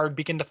a hard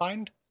beacon to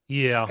find.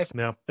 Yeah,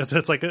 no,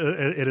 it's like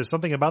it is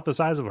something about the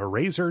size of a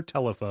Razor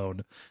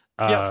telephone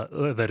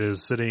that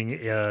is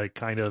sitting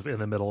kind of in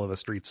the middle of a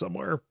street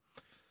somewhere.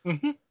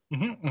 Mm-hmm.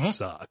 Mm-hmm. Mm-hmm.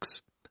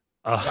 Sucks.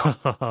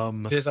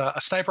 There's a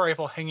sniper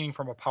rifle hanging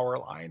from a power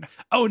line.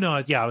 Oh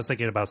no, yeah, I was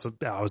thinking of a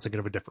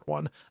different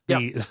one.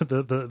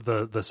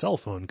 The cell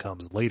phone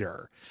comes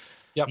later.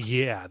 Yep.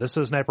 Yeah, this is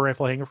a sniper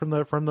rifle hanging from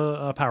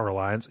the power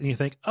lines, and you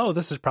think, oh,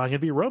 this is probably going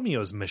to be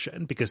Romeo's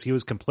mission because he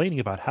was complaining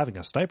about having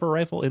a sniper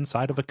rifle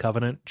inside of a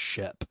Covenant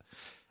ship.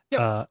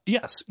 Yep.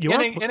 Yes, and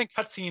in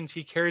cutscenes,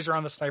 he carries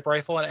around the sniper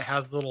rifle, and it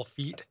has the little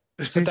feet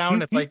sit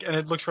down. It's like, and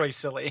it looks really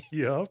silly.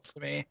 Yep. To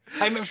me,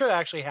 I'm sure that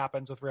actually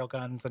happens with real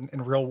guns and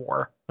in real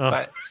war,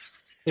 but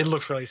it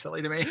looks really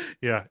silly to me.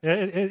 Yeah,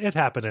 it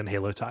happened in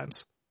Halo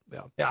times.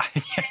 Yeah,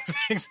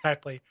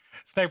 exactly.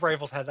 Sniper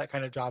rifles had that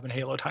kind of job in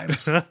Halo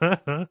times.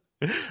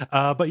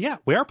 But yeah,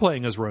 we are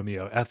playing as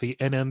Romeo at the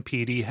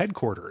NMPD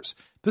headquarters.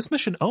 This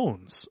mission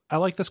owns. I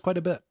like this quite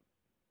a bit.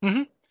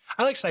 Mm-hmm.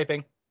 I like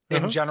sniping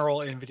in general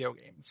in video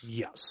games.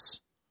 Yes.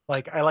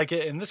 Like, I like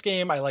it in this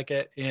game. I like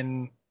it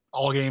in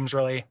all games,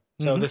 really.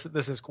 So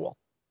this is cool.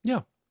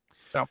 Yeah.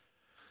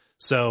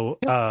 So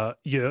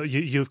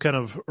you've kind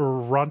of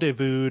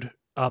rendezvoused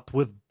up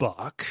with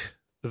Buck.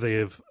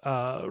 They've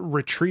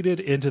retreated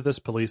into this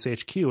police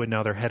HQ, and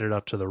now they're headed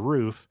up to the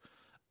roof.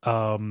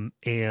 And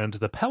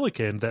the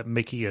Pelican that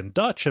Mickey and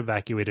Dutch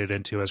evacuated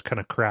into has kind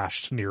of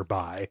crashed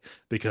nearby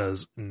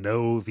because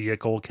no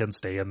vehicle can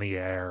stay in the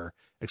air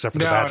except for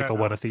the magical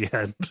one at the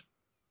end.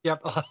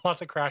 Yep,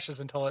 lots of crashes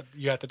until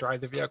you have to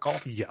drive the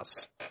vehicle.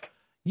 Yes.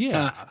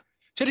 Yeah.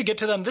 To get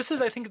to them, this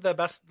is, I think,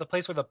 the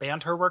place where the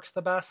banter works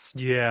the best.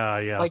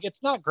 Yeah. Like,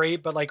 it's not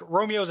great, but like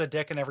Romeo's a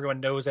dick and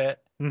everyone knows it.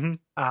 Mm-hmm.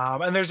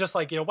 And there's just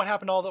like, what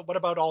happened what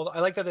about I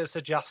like that it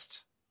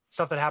suggests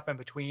stuff that happened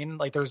between,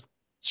 like, there's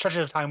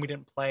stretches of time we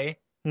didn't play.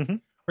 Mm-hmm.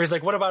 Where he's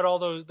like, what about all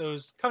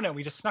those Covenant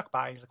we just snuck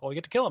by? He's like, well, we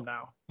get to kill him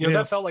now.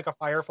 That felt like a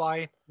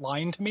Firefly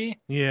line to me.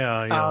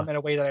 Yeah. In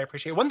a way that I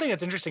appreciate. One thing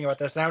that's interesting about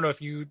this, and I don't know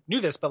if you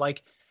knew this, but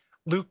like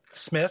Luke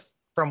Smith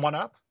from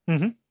 1UP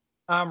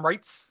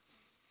writes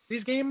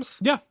these games.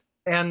 Yeah.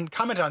 And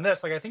commented on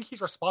this. Like, I think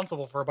he's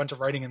responsible for a bunch of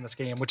writing in this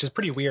game, which is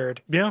pretty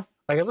weird. Yeah.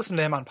 Like, I listened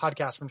to him on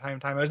podcasts from time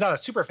to time. I was not a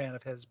super fan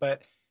of his,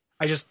 but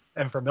I just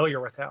am familiar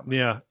with him.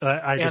 Yeah,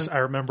 I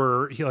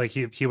remember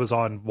he was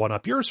on One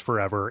Up Yours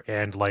forever,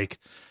 and like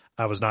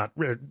I was not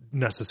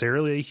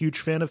necessarily a huge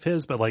fan of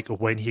his, but like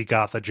when he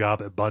got the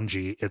job at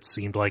Bungie, it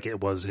seemed like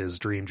it was his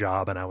dream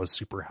job, and I was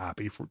super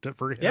happy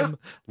for him. Yeah.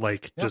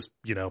 Like just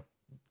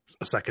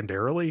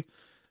secondarily,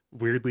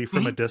 weirdly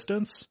from a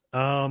distance.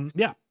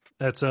 Yeah,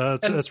 that's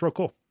real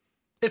cool.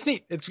 It's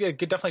neat. It's good,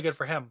 definitely good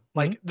for him.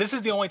 Like this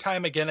is the only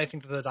time, again, I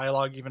think that the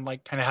dialogue even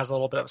like kind of has a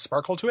little bit of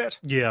sparkle to it.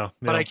 Yeah.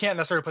 But I can't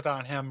necessarily put that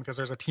on him because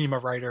there's a team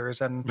of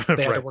writers and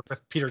they had to work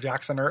with Peter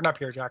Jackson, or not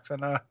Peter Jackson.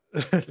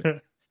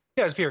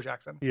 Yeah, it's Peter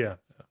Jackson. Yeah.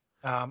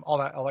 All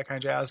that kind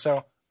of jazz.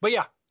 So, but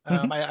yeah,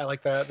 I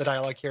like the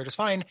dialogue here just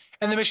fine,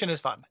 and the mission is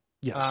fun.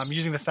 Yes.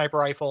 Using the sniper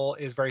rifle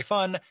is very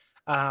fun.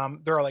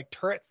 There are like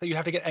turrets that you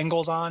have to get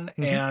angles on,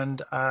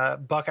 and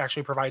Buck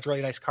actually provides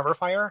really nice cover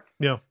fire.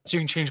 Yeah. So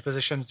you can change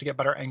positions to get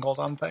better angles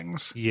on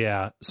things.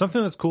 Yeah.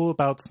 Something that's cool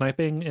about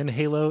sniping in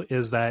Halo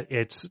is that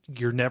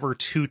you're never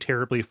too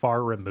terribly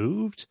far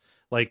removed.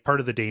 Like part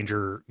of the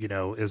danger,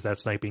 is that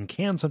sniping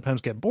can sometimes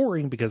get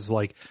boring because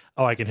like,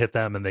 oh, I can hit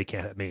them and they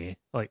can't hit me.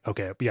 Like,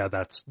 okay, yeah,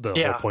 that's the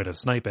whole point of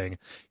sniping.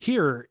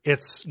 Here,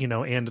 it's,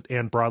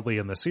 and broadly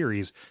in the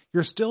series,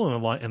 you're still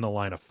in the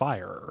line of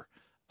fire.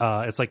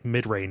 It's like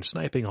mid-range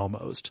sniping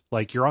almost.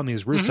 Like you're on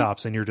these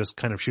rooftops and you're just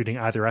kind of shooting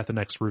either at the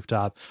next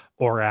rooftop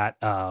or at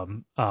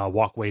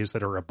walkways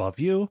that are above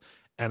you.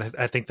 And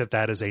I think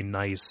that is a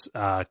nice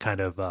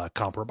kind of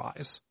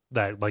compromise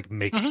that like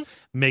makes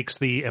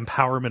the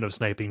empowerment of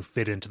sniping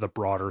fit into the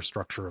broader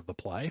structure of the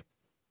play.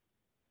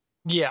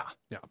 Yeah,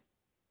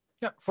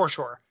 for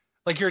sure.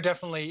 Like you're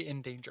definitely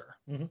in danger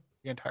the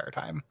entire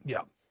time.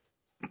 Yeah.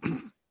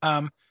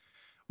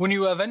 When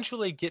you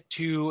eventually get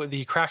to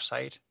the crash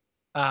site,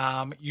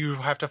 you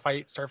have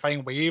to start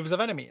fighting waves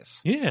of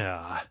enemies.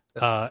 Yeah.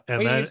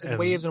 Waves and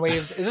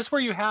waves. Is this where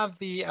you have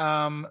the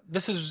no,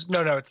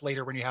 it's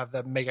later when you have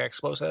the mega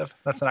explosive.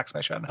 That's the next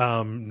mission.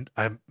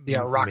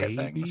 Rocket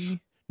things.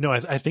 No,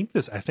 I think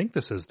this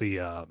is the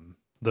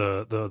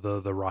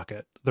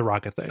rocket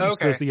things.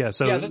 Okay.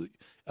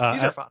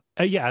 These are fun.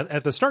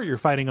 At the start you're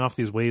fighting off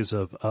these waves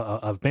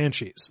of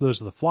banshees. Those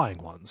are the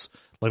flying ones.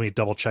 Let me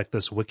double check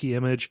this wiki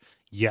image.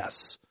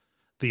 Yes.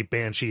 The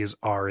banshees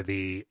are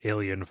the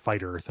alien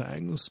fighter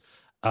things.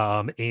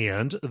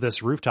 And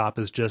this rooftop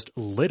is just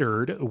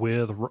littered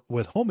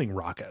with homing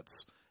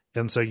rockets.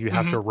 And so you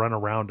have to run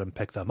around and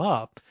pick them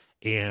up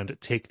and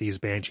take these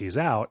banshees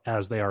out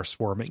as they are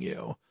swarming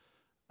you.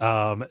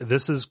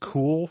 This is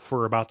cool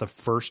for about the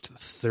first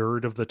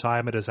third of the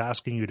time it is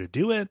asking you to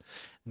do it.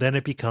 Then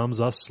it becomes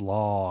a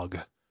slog.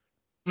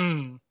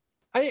 I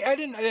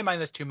didn't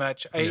mind this too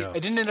much. I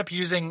ended up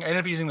using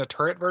the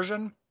turret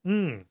version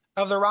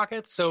of the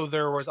rockets, so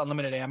there was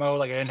unlimited ammo.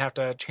 Like I didn't have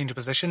to change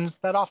positions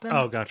that often.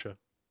 Oh, gotcha.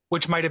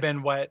 Which might have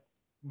been what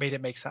made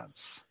it make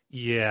sense.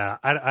 Yeah,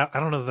 I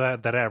don't know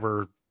that I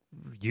ever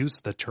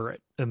used the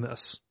turret in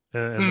this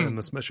in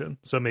this mission,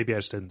 so maybe I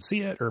just didn't see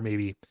it, or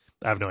maybe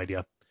I have no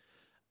idea.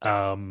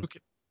 Okay.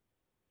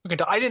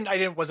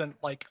 I wasn't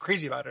like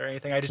crazy about it or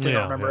anything. I just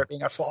didn't remember it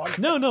being a slog.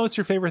 No, it's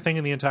your favorite thing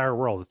in the entire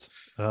world.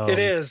 It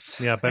is.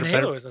 Yeah, and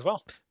Halo is as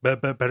well.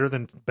 But better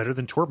than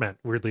Torment,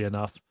 weirdly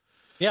enough.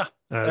 Yeah.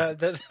 I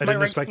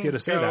didn't expect you to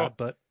say that,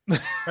 but my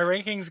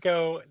rankings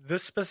go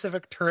this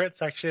specific turret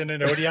section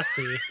in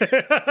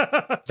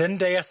ODST, then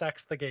Deus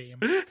Ex the game,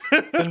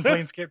 then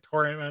Planescape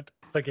Torment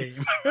the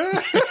game.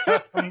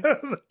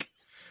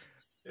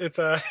 It's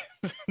so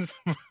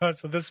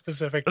this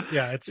specific,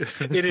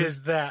 it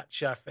is that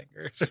Chef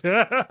Fingers.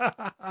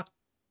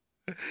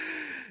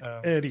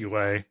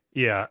 Anyway,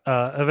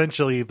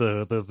 eventually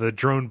the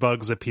drone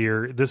bugs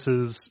appear. This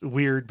is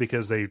weird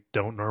because they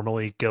don't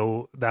normally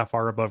go that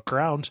far above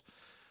ground.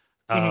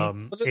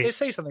 They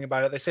say something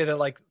about it. They say that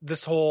like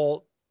this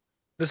whole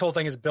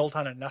thing is built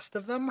on a nest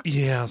of them.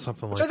 Yeah,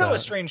 something like that. Which I thought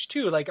was strange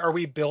too. Like, are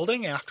we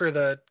building after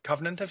the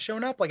Covenant have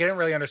shown up? Like, I didn't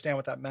really understand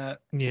what that meant.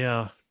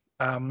 Yeah.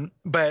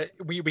 But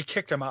we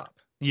kicked them up.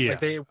 Yeah.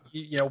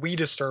 Like we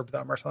disturbed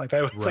them or something like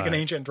that. It was like an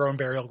ancient drone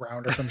burial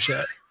ground or some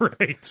shit.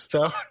 Right.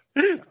 So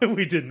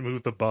we didn't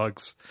move the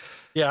bugs.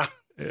 Yeah.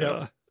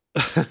 Yep.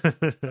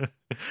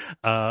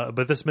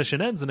 But this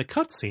mission ends in a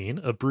cutscene.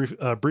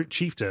 A brute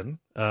chieftain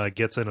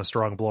gets in a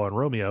strong blow on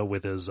Romeo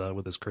with his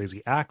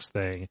crazy axe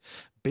thing,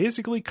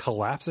 basically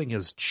collapsing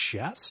his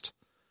chest.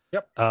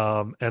 Yep.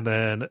 And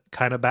then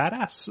kind of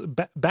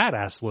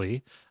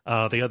badassly,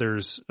 the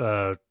others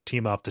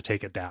team up to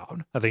take it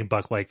down. I think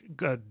Buck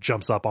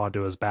jumps up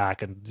onto his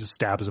back and just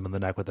stabs him in the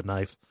neck with a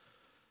knife.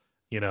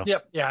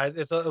 Yep. Yeah.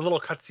 It's a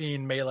little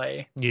cutscene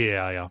melee.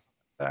 Yeah.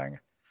 Thing.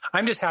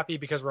 I'm just happy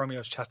because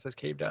Romeo's chest is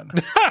caved in.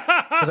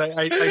 Because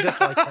I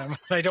dislike him.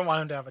 I don't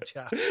want him to have a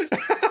chest.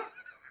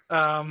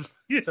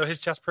 So his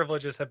chest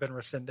privileges have been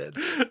rescinded.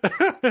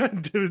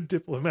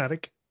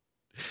 Diplomatic.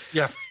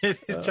 Yeah, his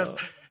chest.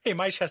 Hey,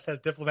 my chest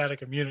has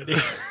diplomatic immunity.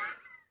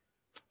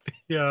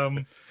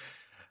 Anyway.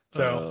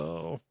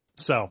 So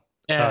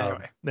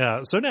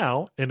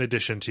now, in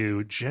addition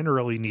to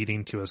generally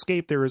needing to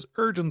escape, there is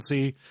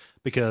urgency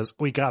because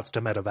we got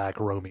to medevac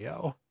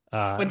Romeo.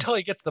 Until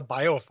he gets the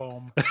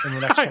biofoam in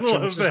the next I section,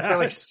 love which is that.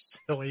 really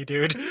silly,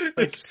 dude.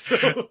 Like,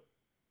 So...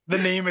 the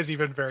name is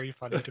even very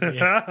funny to me.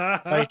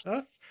 Like,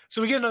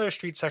 so we get another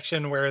street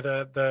section where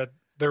the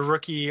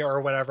rookie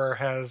or whatever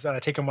has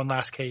taken one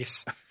last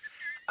case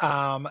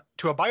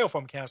to a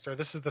biofoam canister.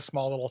 This is the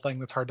small little thing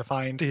that's hard to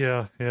find.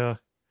 Yeah.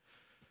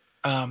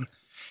 And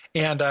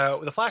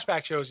the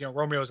flashback shows,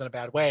 Romeo's in a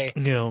bad way.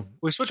 Yeah.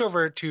 We switch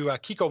over to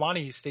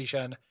Kikowani's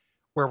station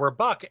where we're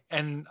Buck,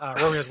 and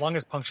Romeo's lung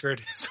is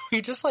punctured. So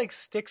he just like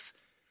sticks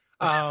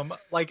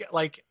like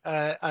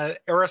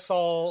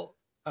aerosol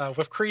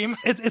whipped cream.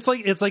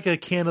 It's like a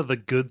can of the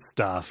good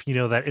stuff,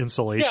 that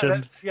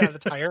insulation. Yeah, the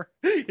tire.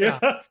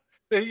 Yeah.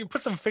 You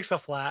put some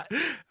Fix-A-Flat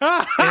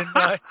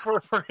in,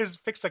 for his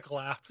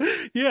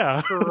Fix-A-Collapse. Yeah.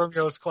 For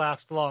Romeo's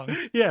collapsed lung.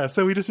 Yeah,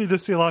 so we just need to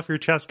seal off your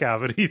chest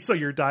cavity so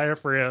your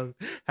diaphragm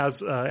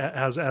has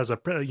a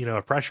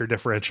pressure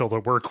differential to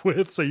work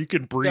with so you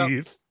can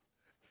breathe. Yep.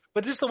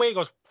 But just the way it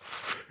goes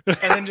and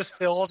then just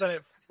fills and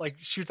it like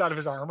shoots out of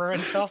his armor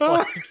and stuff.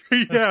 Like,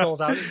 yeah.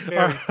 Spills out.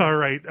 All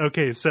right.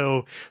 Okay.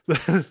 So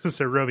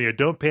Romeo,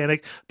 don't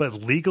panic. But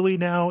legally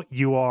now,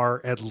 you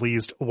are at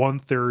least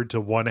 1/3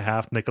 to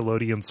 1/2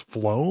 Nickelodeon's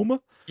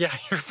Floam. Yeah,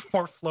 you're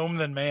more Floam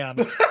than man.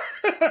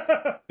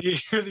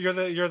 you're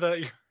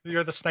the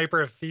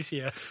sniper of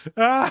Theseus.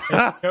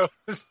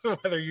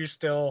 Whether you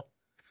still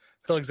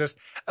exist.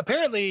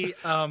 Apparently,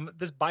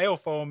 this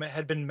biofoam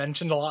had been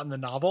mentioned a lot in the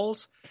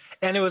novels,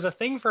 and it was a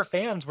thing for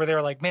fans where they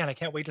were like, "Man, I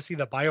can't wait to see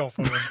the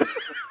biofoam."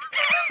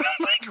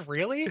 Like,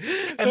 really?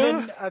 And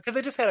then because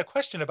I just had a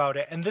question about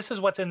it, and this is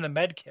what's in the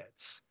med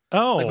kits.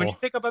 Oh, like when you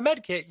pick up a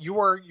med kit, you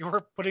were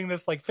putting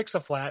this like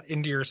Fix-A-Flat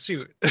into your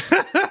suit.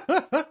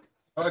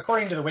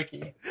 According to the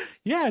wiki.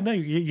 Yeah, no,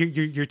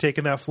 you're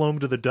taking that Floam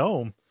to the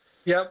dome.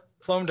 Yep,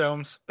 Floam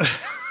domes.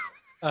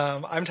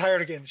 I'm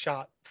tired of getting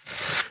shot.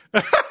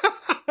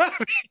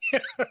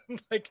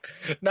 Like,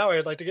 now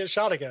I'd like to get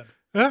shot again.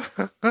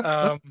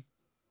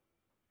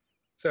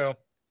 So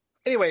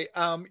anyway,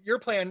 your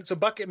plan. So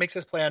Buck makes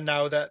his plan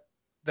now that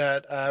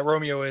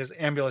Romeo is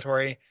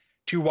ambulatory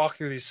to walk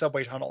through these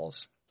subway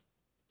tunnels.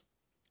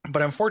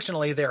 But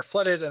unfortunately, they're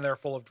flooded and they're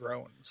full of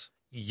drones.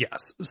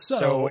 Yes.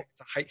 So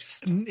it's a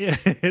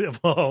heist.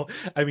 Well,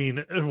 I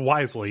mean,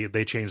 wisely,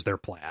 they changed their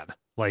plan.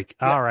 Like,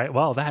 yeah. All right,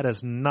 well, that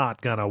is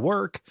not going to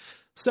work.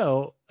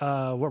 So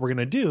what we're going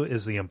to do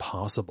is the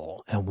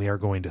impossible, and we are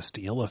going to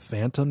steal a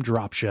Phantom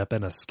dropship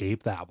and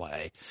escape that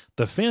way.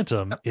 The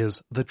Phantom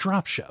is the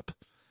dropship.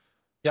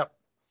 Yep.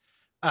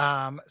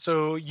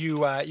 So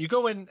you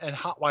go in and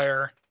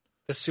hotwire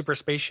this super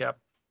spaceship,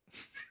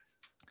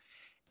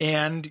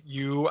 and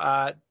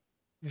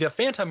the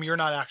Phantom you're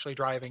not actually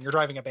driving. You're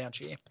driving a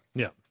Banshee.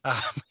 Yeah.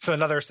 So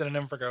another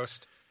synonym for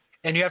ghost.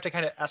 And you have to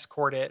kind of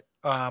escort it,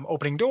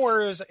 opening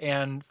doors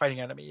and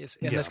fighting enemies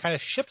in this kind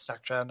of ship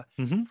section,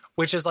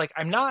 which is like,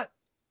 I'm not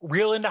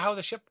real into how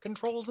the ship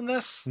controls in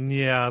this.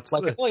 Yeah. It's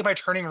like, I feel like my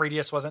turning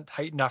radius wasn't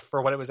tight enough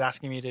for what it was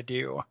asking me to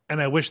do.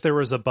 And I wish there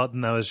was a button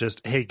that was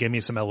just, hey, give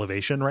me some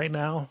elevation right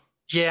now.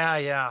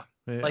 Yeah.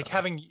 Like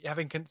having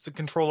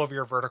control over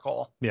your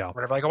vertical. Yeah.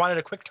 Whatever. Like I wanted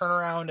a quick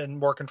turnaround and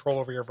more control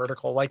over your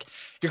vertical. Like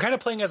you're kind of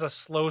playing as a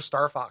slow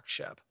Star Fox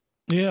ship.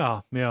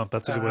 Yeah.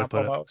 That's a good way to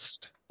put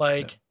almost. It.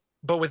 Like,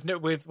 but with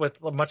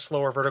a much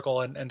slower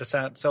vertical and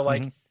descent. So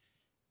like,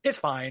 it's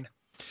fine.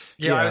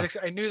 Yeah.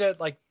 I knew that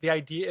like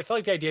it felt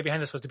like the idea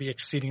behind this was to be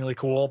exceedingly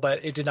cool,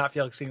 but it did not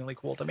feel exceedingly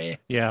cool to me.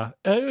 Yeah.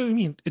 I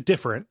mean,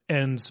 different.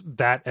 And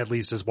that at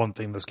least is one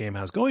thing this game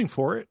has going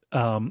for it.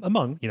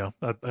 Among,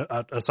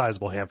 a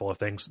sizable handful of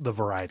things, the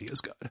variety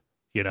is good,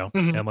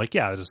 and like,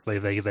 yeah, just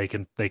they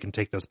can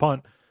take this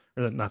punt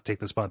or not take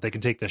this punt. They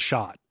can take this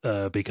shot,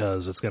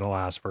 because it's going to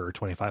last for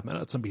 25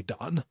 minutes and be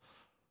done.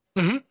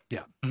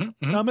 Yeah. And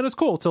it's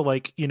cool to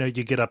like, you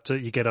get up to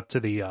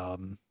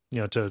the,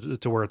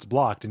 to where it's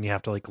blocked and you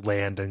have to like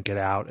land and get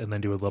out and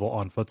then do a little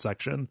on foot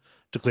section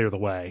to clear the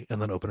way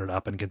and then open it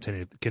up and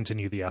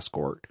continue the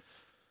escort.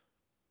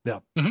 Yeah.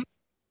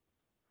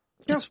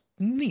 It's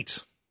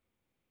neat.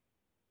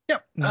 Yeah.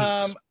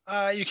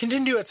 You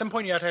continue at some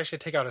point, you have to actually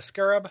take out a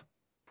scarab.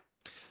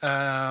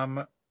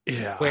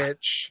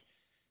 Which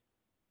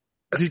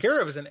a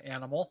scarab is an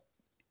animal.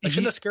 Like,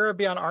 shouldn't a scarab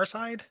be on our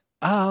side?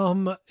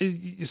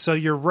 So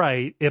you're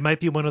right. It might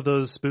be one of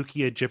those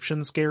spooky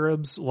Egyptian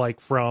scarabs, like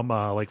from the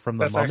That's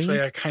Mummy. That's actually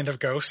a kind of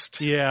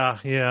ghost. Yeah.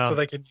 So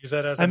they can use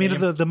it as.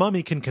 The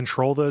Mummy can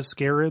control those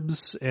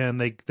scarabs,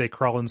 and they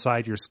crawl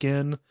inside your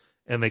skin,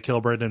 and they kill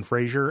Brendan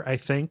Fraser, I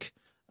think.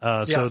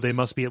 So they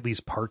must be at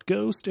least part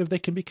ghost if they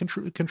can be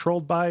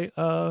controlled by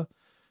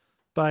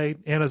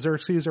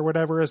Anaxerxes or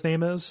whatever his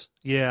name is.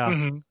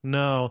 Yeah.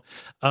 No.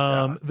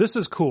 This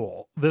is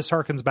cool. This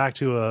harkens back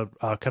to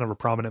a kind of a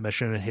prominent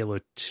mission in Halo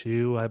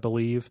 2, I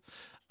believe.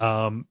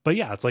 But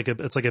yeah, it's like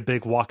a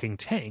big walking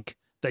tank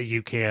that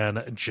you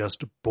can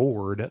just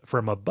board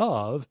from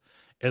above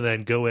and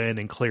then go in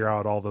and clear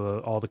out all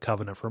the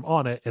Covenant from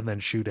on it and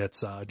then shoot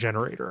its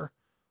generator.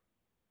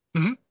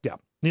 Yeah.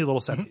 Neat little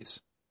set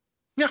piece.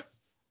 Yeah.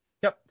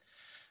 Yep.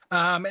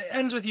 It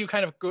ends with you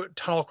kind of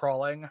tunnel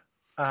crawling.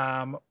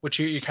 Which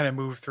you kind of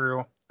move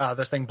through.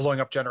 this thing blowing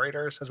up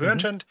generators, as we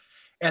mentioned.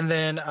 And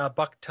then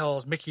Buck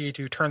tells Mickey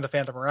to turn the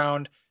Phantom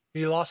around.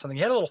 He lost something.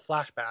 He had a little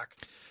flashback.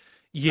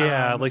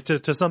 Yeah, like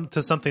to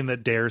something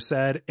that Dare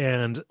said,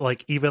 and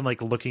like even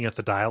like looking at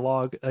the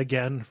dialogue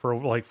again for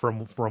like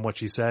from what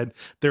she said,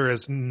 there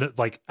is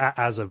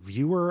as a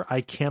viewer,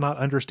 I cannot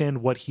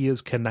understand what he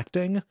is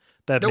connecting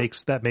that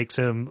makes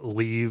him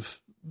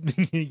leave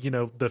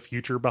the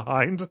future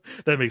behind.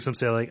 That makes him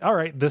say like, all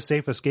right, this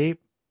safe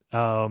escape.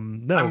 No,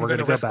 we're going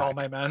to go back. All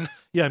my men.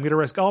 Yeah, I'm going to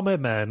risk all my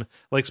men,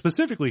 like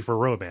specifically for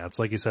romance.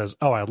 Like he says,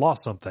 oh, I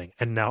lost something,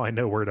 and now I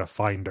know where to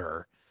find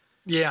her.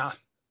 Yeah.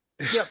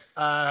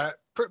 Yep.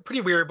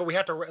 Pretty weird, but we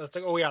have to. It's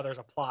like, oh yeah, there's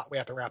a plot. We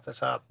have to wrap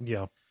this up.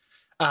 Yeah.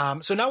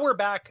 So now we're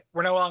back.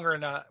 We're no longer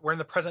we're in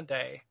the present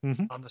day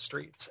on the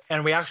streets,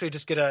 and we actually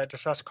just get a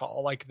distress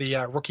call. Like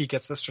the rookie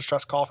gets this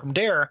distress call from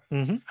Dare.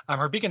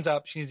 Her beacon's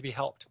up. She needs to be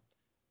helped.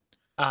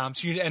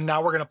 And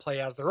now we're going to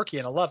play as the rookie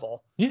in a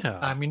level.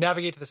 Yeah. You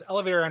navigate to this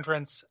elevator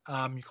entrance.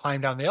 You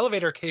climb down the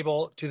elevator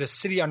cable to the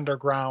city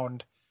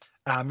underground.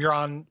 You're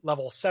on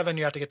level 7.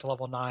 You have to get to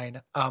level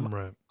 9.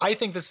 Right. I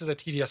think this is a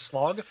tedious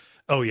slog.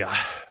 Oh yeah.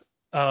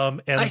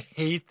 And I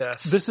hate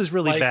this. This is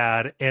really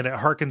bad, and it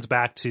harkens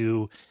back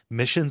to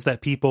missions that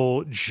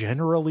people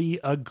generally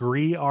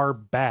agree are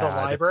bad. The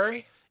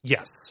library?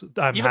 Yes.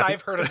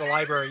 I've heard of the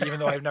library, even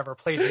though I've never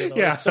played Halo.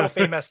 Yeah. It's so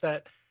famous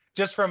that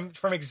just from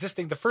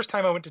existing, the first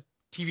time I went to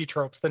TV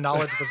Tropes, the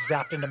knowledge was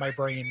zapped into my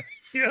brain.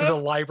 Yeah. The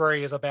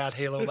library is a bad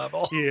Halo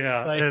level.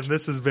 Yeah, and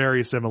this is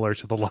very similar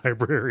to the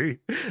library.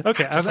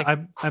 Okay,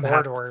 I'm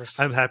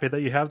happy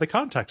that you have the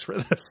context for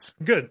this.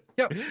 Good.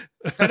 Yep.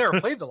 I never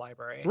played the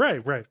library.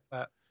 Right.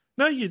 But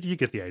no, you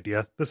get the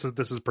idea. This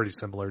is pretty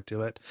similar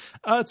to it.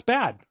 It's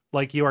bad.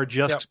 Like you are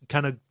just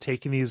kind of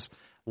taking these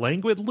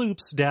languid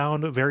loops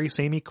down very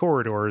samey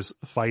corridors,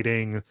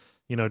 fighting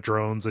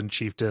drones and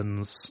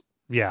chieftains.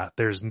 Yeah,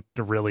 there's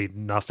really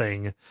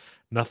nothing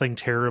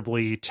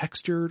terribly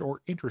textured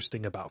or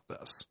interesting about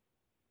this.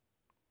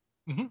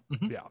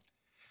 Yeah.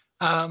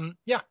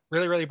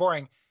 Really, really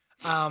boring.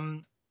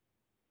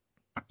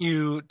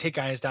 You take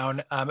guys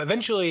down.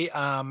 Eventually,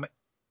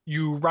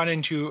 you run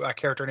into a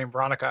character named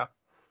Veronica.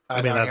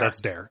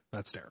 That's Dare.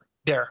 That's Dare.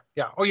 Dare.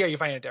 Yeah. Oh yeah, you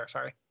find a Dare.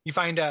 Sorry. You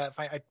find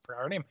I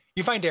forgot her name.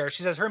 You find Dare.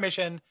 She says her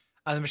mission,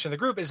 the mission of the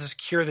group, is to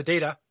secure the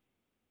data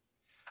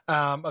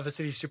of the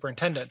city's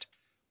superintendent.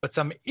 But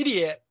some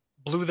idiot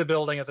blew the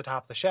building at the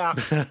top of the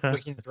shaft,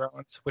 waking the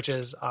drones, which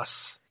is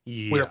us.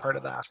 Yeah. We're part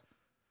of that.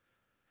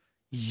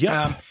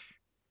 Yeah.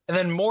 And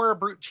then more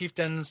brute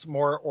chieftains,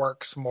 more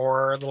orcs,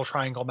 more little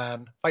triangle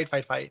men.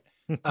 Fight.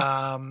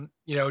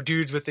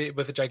 Dudes with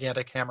the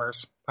gigantic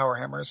hammers, power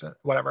hammers,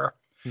 whatever.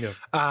 Yeah.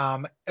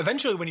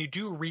 Eventually, when you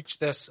do reach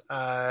this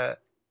court,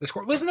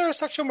 wasn't there a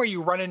section where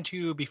you run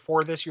into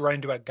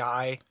a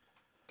guy?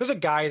 There's a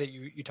guy that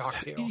you talk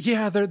to.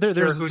 Yeah.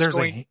 There's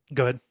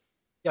go ahead.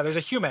 Yeah, there's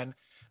a human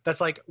that's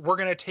like, we're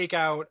going to take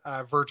out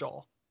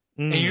Virgil.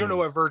 And you don't know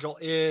what Virgil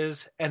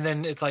is. And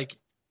then it's like,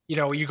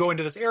 you go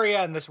into this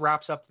area and this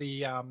wraps up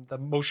the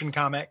motion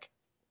comic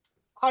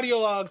audio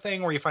log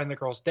thing where you find the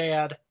girl's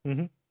dad.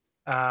 And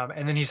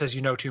then he says,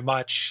 you know too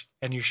much,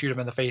 and you shoot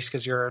him in the face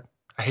because you're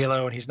a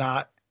Halo and he's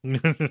not,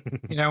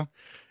 Yeah.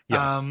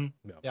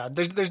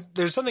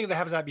 There's something that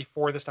happens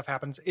before this stuff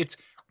happens. It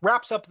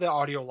wraps up the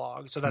audio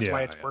log. So that's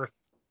why it's worth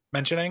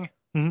mentioning,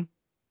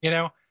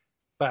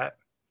 but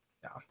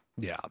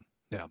Yeah.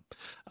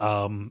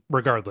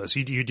 Regardless,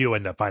 you do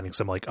end up finding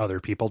some like other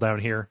people down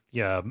here.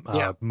 Yeah.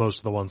 Most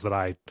of the ones that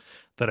I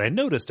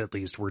noticed at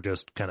least were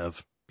just kind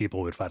of people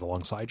who would fight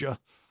alongside you.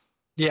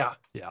 Yeah.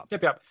 Yeah.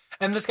 Yep.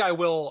 And this guy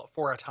will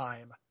for a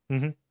time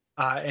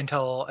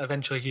until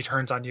eventually he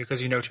turns on you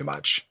because you know too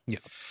much. Yeah.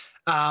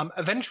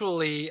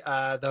 Eventually,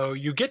 though,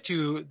 you get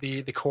to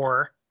the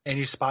core and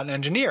you spot an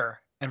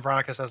engineer, and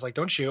Veronica says like,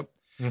 don't shoot.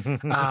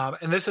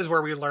 And this is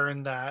where we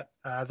learn that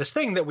this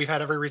thing that we've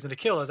had every reason to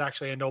kill is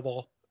actually a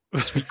noble,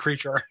 sweet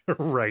creature.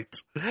 Right.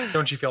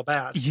 Don't you feel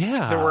bad?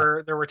 Yeah.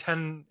 There were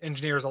 10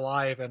 engineers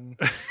alive in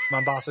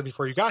Mombasa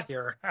before you got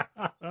here,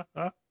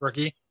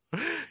 rookie.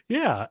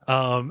 Yeah.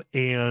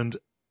 And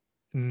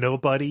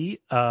nobody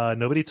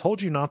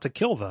told you not to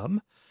kill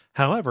them.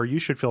 However, you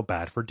should feel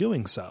bad for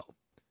doing so.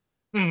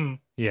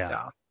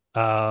 Yeah.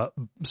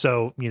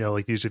 So,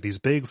 like these are these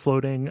big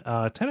floating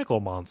tentacle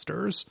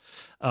monsters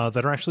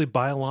that are actually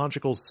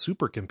biological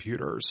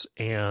supercomputers.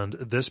 And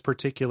this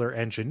particular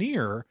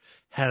engineer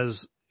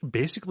has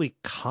basically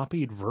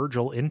copied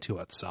Virgil into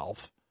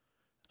itself,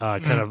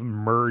 kind of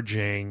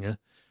merging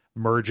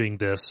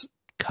this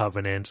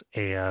covenant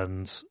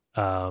and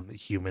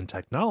human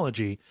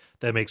technology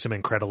that makes him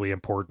incredibly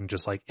important,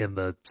 just like in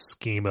the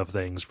scheme of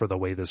things for the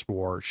way this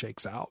war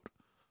shakes out.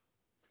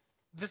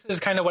 This is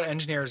kind of what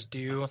engineers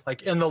do,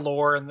 like in the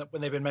lore and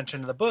when they've been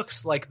mentioned in the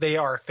books, like they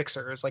are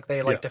fixers, like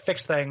they like to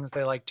fix things.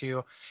 They like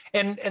to,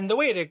 and the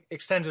way it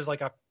extends is like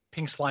a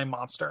pink slime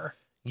monster.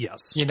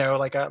 Yes.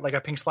 Like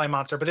a pink slime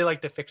monster, but they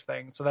like to fix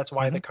things. So that's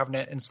why the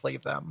Covenant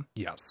enslaved them.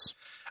 Yes.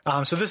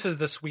 So this is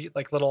the sweet,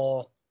 like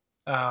little,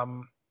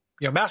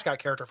 mascot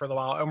character for a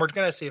while, and we're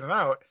going to save him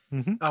out.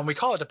 Mm-hmm. We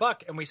call it a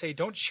buck, and we say,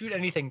 don't shoot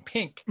anything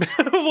pink,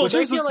 Well, which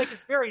I feel like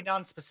is very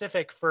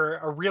non-specific for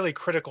a really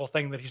critical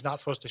thing that he's not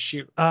supposed to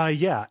shoot.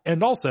 Yeah.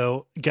 And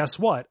also, guess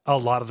what? A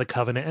lot of the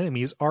Covenant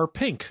enemies are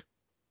pink.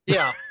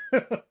 Yeah.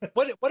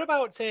 What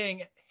about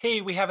saying,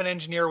 hey, we have an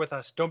engineer with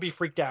us. Don't be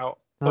freaked out.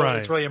 But Right.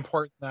 It's really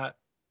important that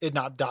it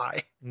not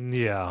die.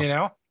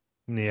 Yeah.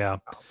 Yeah.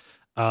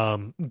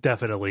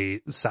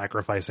 Definitely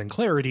sacrificing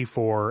clarity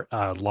for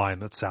a line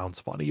that sounds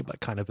funny, but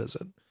kind of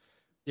isn't.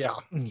 Yeah.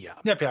 Yeah.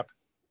 Yep.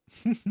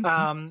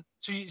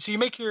 So you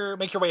make your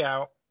way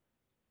out,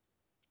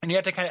 and you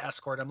have to kind of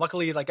escort him.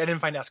 Luckily, like I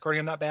didn't find escorting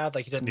him that bad.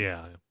 Like he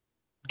didn't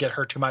get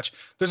hurt too much.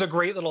 There's a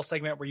great little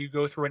segment where you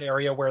go through an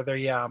area where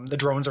the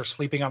drones are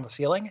sleeping on the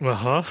ceiling.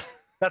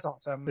 That's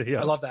awesome.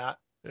 Yeah. I love that.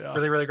 Yeah.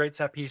 Really, really great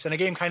set piece. And a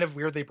game kind of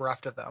weirdly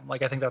bereft of them.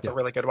 Like I think that's a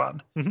really good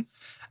one. Mm-hmm.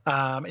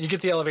 And you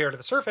get the elevator to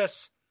the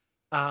surface,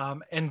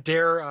 and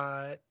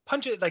Dare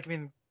punches. Like, I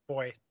mean,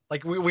 boy,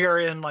 like we are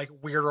in like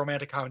weird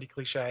romantic comedy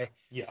cliche.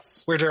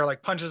 Yes. Where Dare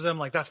like punches him,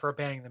 like that's for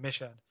abandoning the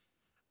mission.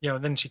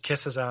 And then she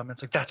kisses him.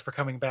 It's like, that's for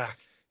coming back.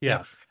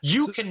 Yeah.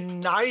 You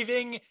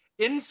conniving,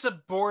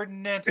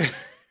 insubordinate,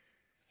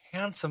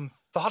 handsome,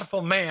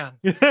 thoughtful man.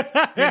 Like,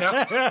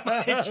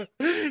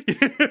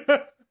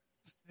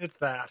 it's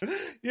that.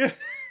 Yeah.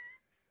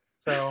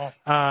 So.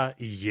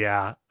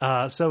 Yeah.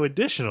 So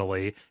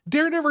additionally,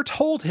 Dare never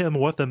told him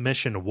what the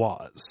mission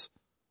was.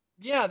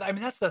 Yeah, I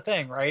mean that's the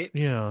thing, right?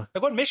 Yeah.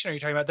 Like, what mission are you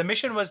talking about? The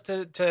mission was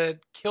to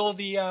kill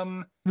the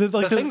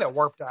thing that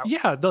warped out.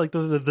 Yeah,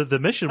 the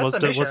mission was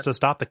to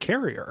stop the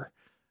carrier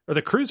or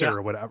the cruiser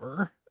or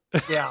whatever.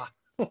 Yeah.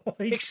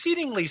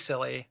 Exceedingly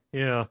silly.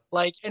 Yeah.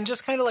 Like, and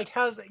just kind of like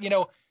has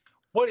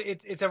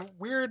it's a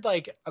weird,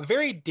 like a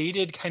very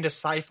dated kind of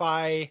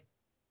sci-fi,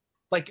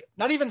 like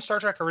not even Star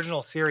Trek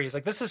original series.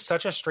 Like this is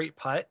such a straight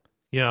putt.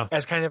 Yeah.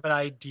 As kind of an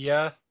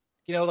idea.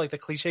 Like the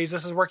cliches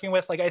this is working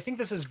with. Like I think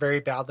this is very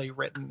badly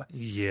written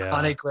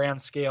on a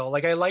grand scale.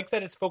 Like I like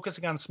that it's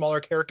focusing on smaller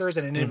characters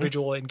and an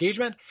individual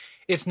engagement.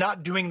 It's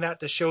not doing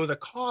that to show the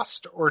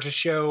cost or to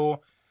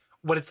show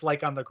what it's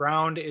like on the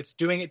ground. It's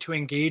doing it to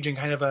engage in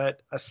kind of a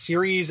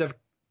series of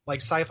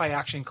like sci-fi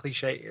action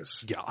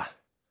cliches.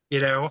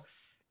 Yeah.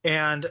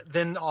 And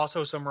then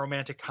also some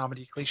romantic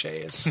comedy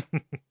cliches.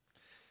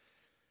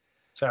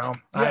 So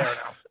I don't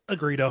know.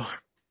 Agreedo.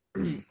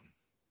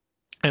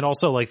 And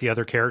also, like, the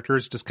other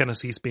characters just kind of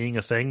cease being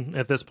a thing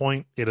at this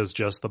point. It is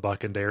just the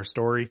Buck and Dare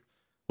story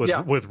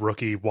with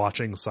Rookie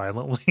watching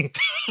silently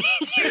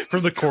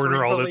from the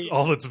corner.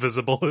 All that's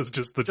visible is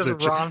just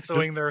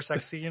ronsoing their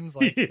sex scenes.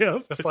 Like,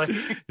 just like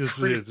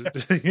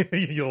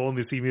you'll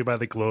only see me by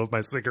the glow of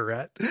my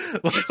cigarette.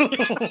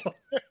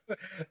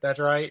 That's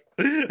right.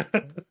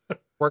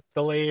 Work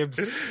the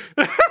labes.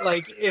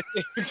 Like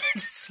it's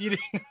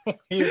exceedingly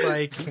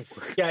like,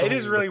 it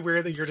is really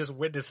weird that you're just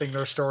witnessing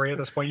their story at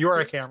this point. You are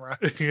a camera.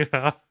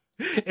 Yeah.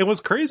 And what's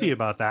crazy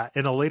about that,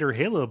 in a later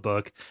Halo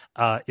book,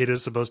 it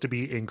is supposed to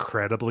be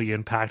incredibly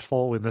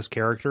impactful when this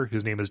character,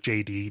 whose name is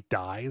JD,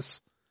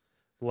 dies.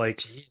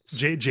 Like,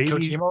 JD...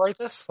 Kojima write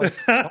this? Like,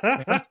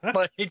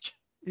 like...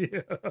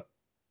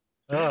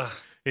 Yeah.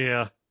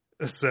 Yeah.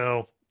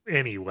 So,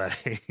 anyway.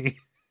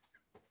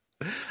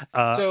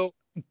 So,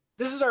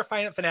 this is our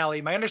final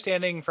finale. My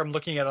understanding from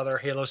looking at other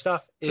Halo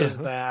stuff is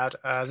that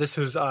this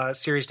was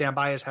Series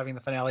Standby is having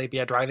the finale be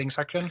a driving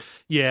section.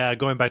 Yeah,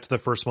 going back to the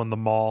first one, the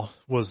mall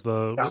was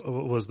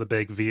the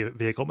big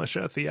vehicle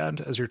mission at the end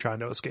as you're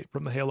trying to escape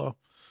from the Halo.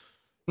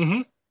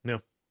 Mm-hmm. Yeah.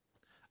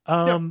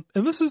 And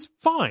this is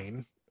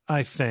fine,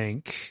 I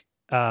think,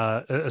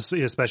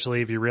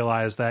 especially if you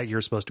realize that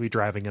you're supposed to be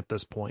driving at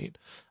this point.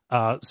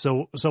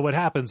 So what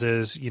happens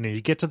is,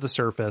 you get to the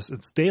surface.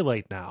 It's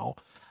daylight now.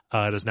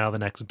 It is now the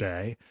next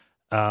day.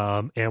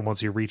 And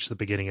once you reach the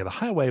beginning of the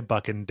highway,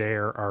 Buck and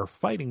Dare are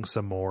fighting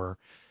some more,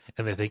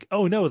 and they think,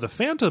 "Oh no, the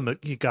Phantom,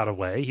 he got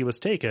away. He was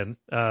taken.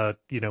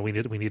 We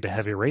need to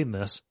heavy rain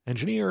this.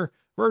 Engineer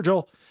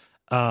Virgil."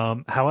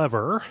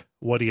 However,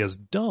 what he has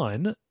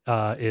done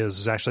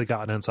is actually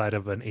gotten inside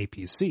of an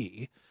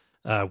APC,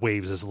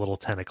 waves his little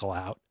tentacle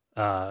out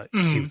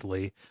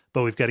cutely.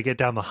 But we've got to get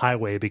down the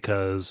highway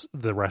because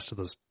the rest of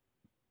the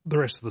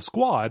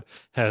squad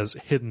has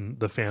hidden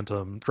the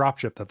Phantom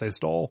dropship that they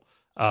stole.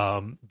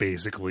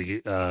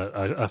 Basically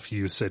a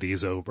few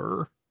cities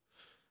over.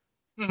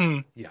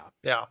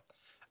 Yeah.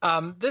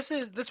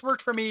 This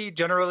worked for me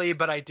generally,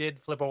 but I did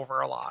flip over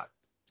a lot,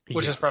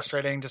 which is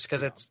frustrating just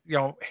because it's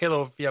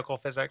Halo vehicle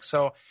physics,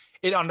 so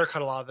it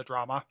undercut a lot of the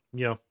drama.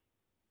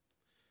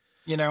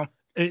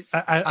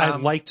 I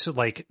liked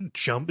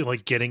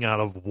getting out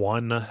of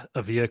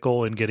a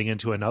vehicle and getting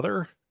into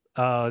another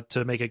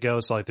to make it go.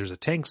 So like there's a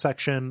tank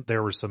section.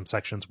 There were some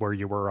sections where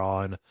you were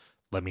on,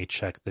 let me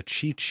check the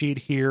cheat sheet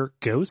here,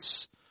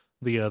 ghosts,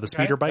 the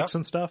speeder bikes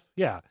and stuff.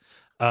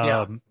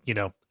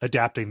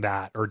 Adapting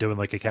that or doing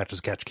like a catch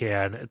as catch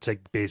can to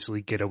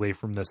basically get away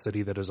from the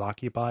city that is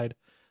occupied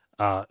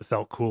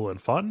felt cool and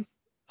fun.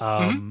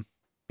 So,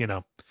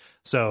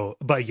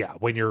 but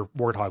when your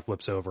Warthog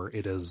flips over,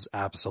 it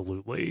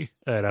absolutely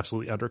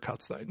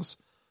undercuts things.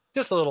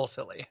 just a little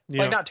silly.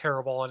 Yeah. Like not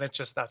terrible, and it's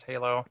just that's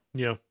Halo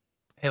Yeah.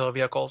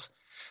 vehicles.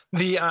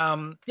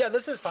 The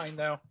this is fine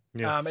though.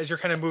 Yeah. As you're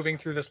kind of moving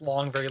through this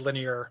long, very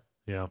linear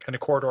kind of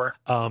corridor.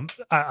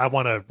 I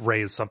want to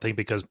raise something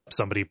because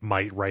somebody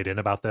might write in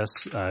about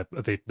this.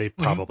 They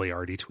probably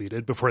already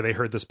tweeted before they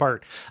heard this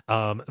part.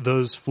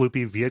 Those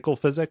floopy vehicle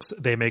physics,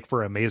 they make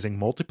for amazing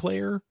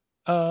multiplayer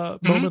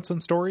moments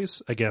and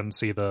stories. Again,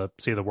 see the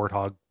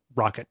Warthog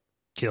rocket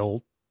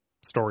kill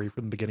story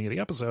from the beginning of the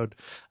episode.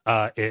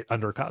 It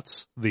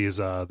undercuts these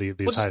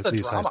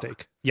high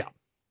stake.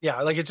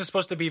 Yeah, like it's just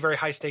supposed to be very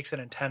high stakes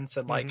and intense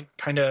and like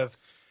kind of,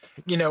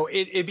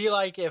 it'd be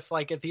like if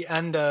like at the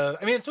end of,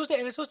 I mean, it's supposed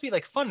to be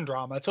like fun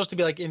drama. It's supposed to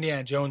be like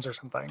Indiana Jones or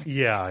something.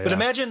 Yeah. But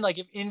imagine like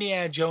if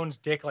Indiana Jones'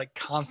 dick like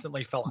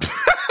constantly fell out.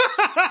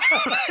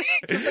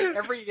 Just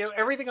like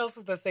everything else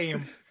is the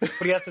same, but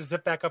he has to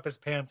zip back up his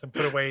pants and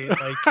put away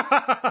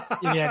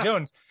like Indiana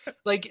Jones.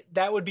 Like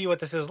that would be what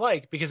this is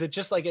like, because it's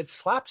just like it's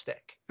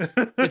slapstick.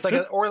 It's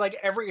like or like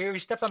he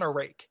stepped on a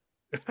rake.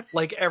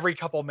 Like every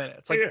couple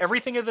minutes, like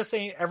everything is the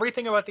same.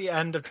 Everything about the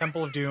end of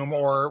Temple of Doom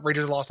or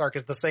Raiders of the Lost Ark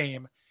is the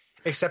same,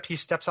 except he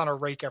steps on a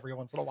rake every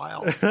once in a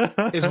while.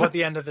 Is what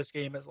the end of this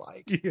game is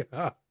like.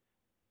 Yeah.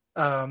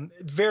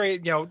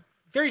 Very,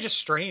 very just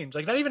strange.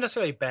 Like not even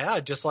necessarily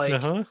bad, just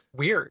like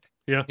weird.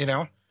 Yeah.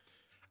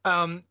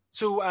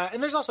 So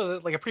and there's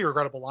also like a pretty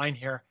regrettable line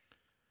here.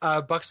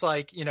 Buck's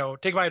like,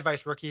 take my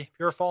advice, rookie. If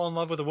you ever fall in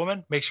love with a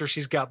woman, make sure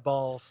she's got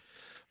balls.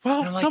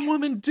 Well, like, some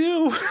women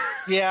do.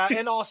 Yeah,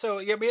 and also,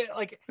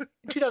 like in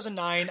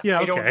 2009,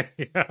 I don't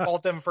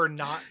fault them for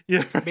not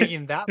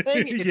making that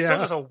thing. It's still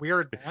just a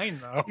weird line,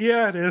 though.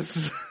 Yeah, it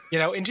is.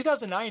 In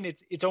 2009,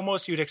 it's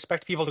almost you'd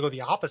expect people to go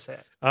the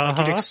opposite. Like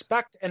you'd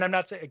expect, and I'm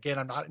not saying again,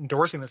 I'm not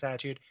endorsing this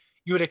attitude.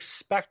 You would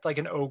expect like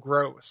an "oh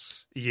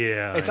gross."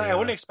 Yeah, I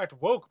wouldn't expect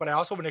woke, but I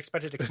also wouldn't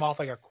expect it to come off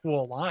like a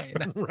cool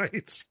line. Right.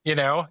 It's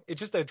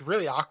just a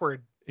really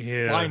awkward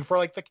line for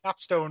like the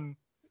capstone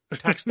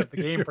text of the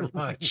game, pretty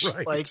much.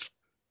 Right. Like,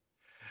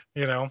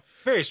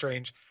 very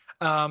strange.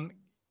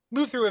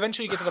 Move through,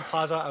 eventually you get to the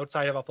plaza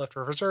outside of Uplift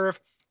Reserve.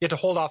 You have to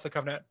hold off the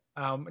Covenant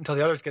until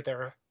the others get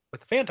there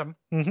with the Phantom.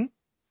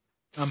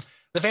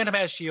 The Phantom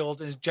has shields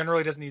and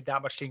generally doesn't need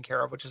that much taken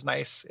care of, which is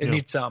nice. It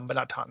needs some, but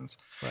not tons.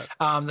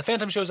 Right. The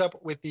Phantom shows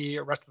up with the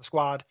rest of the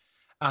squad.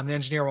 The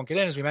engineer won't get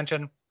in, as we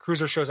mentioned.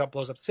 Cruiser shows up,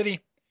 blows up the city.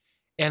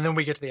 And then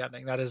we get to the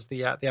ending. That is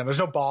the end. There's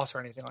no boss or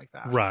anything like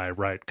that.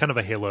 Right. Kind of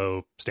a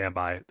Halo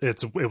standby.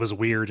 It was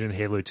weird in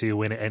Halo 2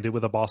 when it ended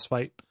with a boss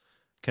fight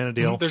kind of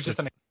deal. There's just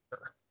an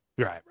answer.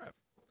 Right.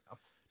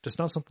 Just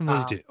not something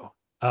they do.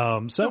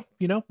 So,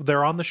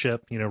 they're on the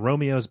ship.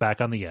 Romeo's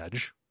back on the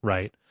edge,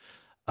 right?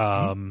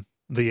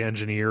 The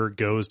engineer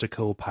goes to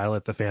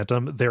co-pilot the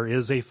Phantom. There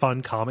is a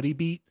fun comedy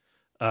beat,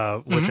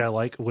 which I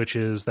like, which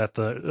is that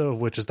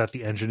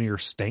the engineer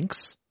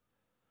stinks.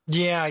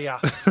 Yeah.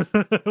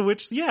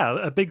 Which,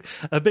 a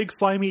big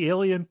slimy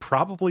alien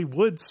probably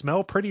would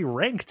smell pretty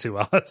rank to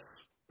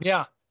us.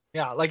 Yeah.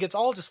 Like it's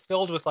all just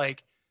filled with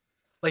like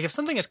if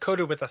something is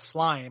coated with a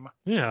slime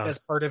as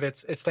part of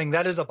its thing,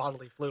 that is a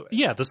bodily fluid.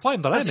 Yeah, the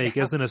slime that I make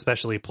isn't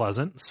especially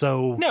pleasant.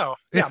 So no,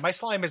 my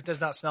slime does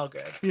not smell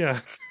good. Yeah,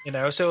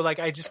 so like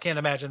I just can't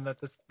imagine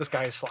that this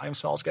guy's slime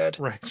smells good.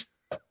 Right.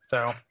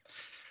 So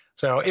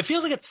it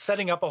feels like it's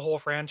setting up a whole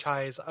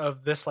franchise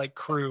of this like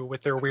crew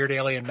with their weird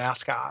alien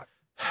mascot.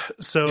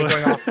 So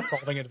going off and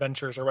solving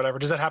adventures or whatever.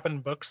 Does that happen in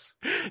books?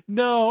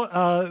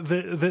 No,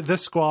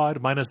 this squad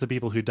minus the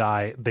people who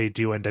die, they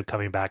do end up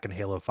coming back in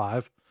Halo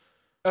 5.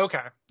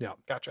 Okay. Yeah.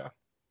 Gotcha.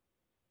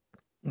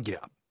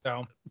 Yeah.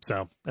 So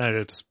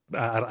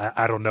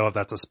I don't know if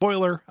that's a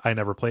spoiler. I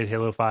never played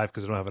Halo 5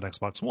 because I don't have an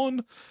Xbox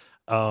One.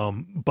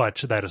 But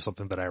that is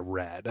something that I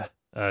read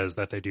is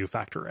that they do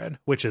factor in,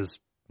 which is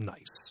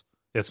nice.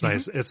 It's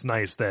nice. It's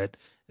nice that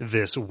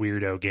this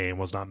weirdo game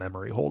was not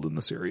memory hold in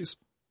the series.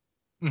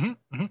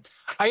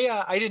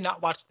 I did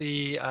not watch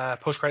the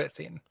post-credit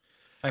scene.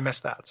 I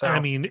missed that. So I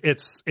mean,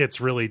 it's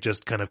really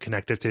just kind of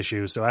connective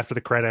tissue. So after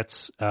the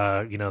credits,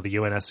 the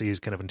UNSC is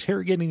kind of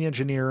interrogating the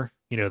engineer.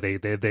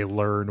 They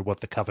learn what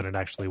the Covenant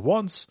actually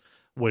wants,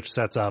 which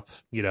sets up,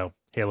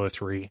 Halo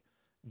 3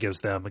 gives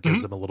them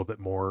a little bit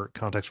more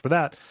context for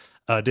that.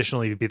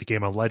 Additionally, you beat the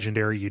game on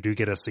Legendary, you do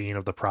get a scene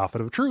of the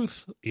Prophet of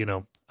Truth,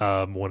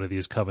 one of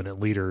these Covenant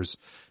leaders,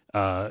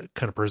 kind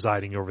of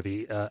presiding over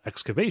the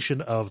excavation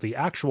of the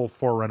actual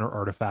Forerunner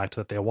artifact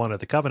that they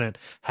wanted. The Covenant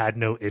had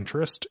no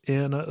interest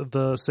in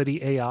the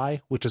city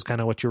AI, which is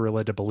kind of what you were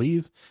led to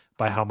believe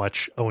by how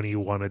much Oni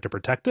wanted to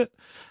protect it.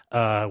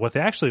 What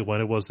they actually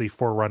wanted was the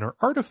Forerunner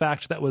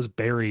artifact that was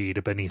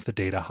buried beneath the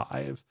data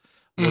hive.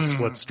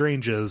 What's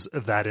strange is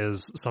that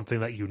is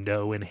something that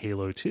in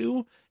Halo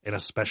 2 and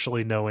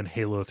especially in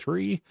Halo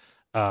 3.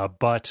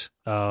 But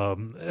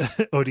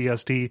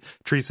ODST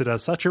treats it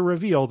as such a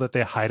reveal that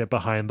they hide it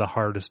behind the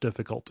hardest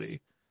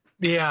difficulty.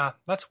 Yeah,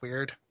 that's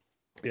weird.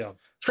 Yeah.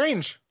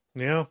 Strange.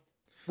 Yeah.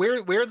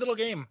 Weird little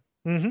game.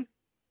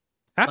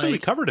 Happy we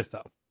covered it,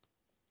 though.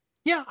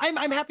 Yeah,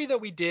 I'm happy that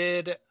we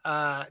did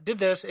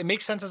this. It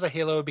makes sense as a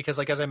Halo because,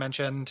 like, as I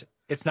mentioned,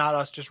 it's not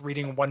us just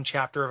reading one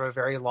chapter of a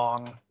very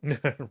long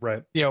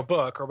Right.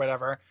 book or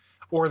whatever,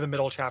 or the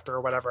middle chapter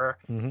or whatever.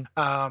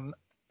 Mm-hmm.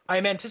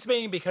 I'm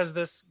anticipating, because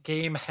this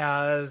game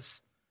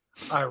has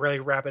a really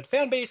rabid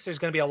fan base, there's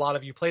going to be a lot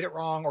of "you played it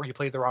wrong" or "you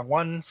played the wrong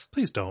ones"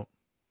 Please don't.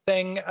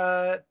 thing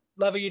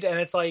levied, and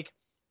it's like,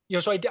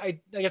 so I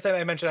guess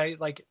I mentioned, I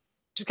like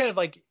just kind of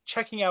like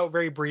checking out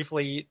very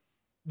briefly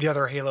the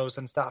other Halos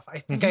and stuff. I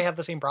think I have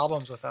the same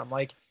problems with them.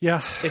 Like,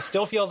 Yeah, it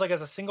still feels like,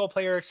 as a single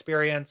player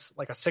experience,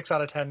 like a 6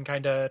 out of 10,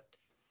 kind of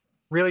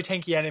really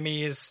tanky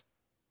enemies,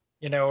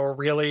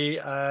 really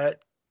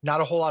not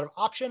a whole lot of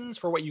options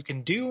for what you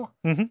can do.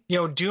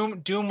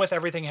 Doom with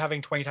everything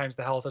having 20 times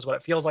the health is what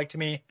it feels like to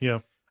me.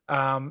 Yeah.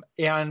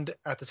 And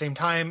at the same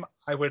time,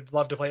 I would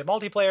love to play it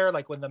multiplayer.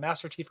 Like, when the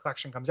Master Chief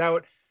Collection comes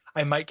out,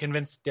 I might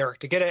convince Derek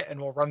to get it, and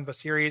we'll run the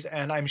series,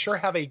 and I'm sure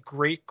have a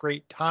great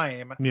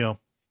time. Yeah.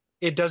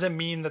 It doesn't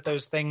mean that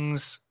those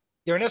things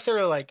are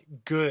necessarily like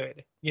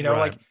good, Right.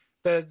 like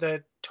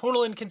the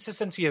tonal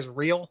inconsistency is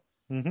real.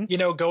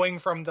 Going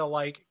from the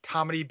like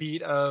comedy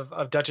beat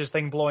of Dutch's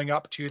thing blowing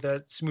up to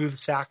the smooth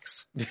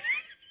sax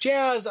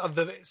jazz of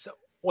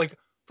like,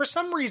 for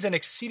some reason,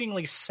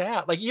 exceedingly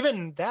sad. Like,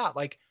 even that,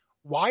 like,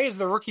 why is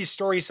the rookie's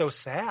story so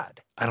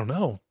sad? I don't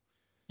know.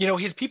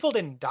 His people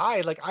didn't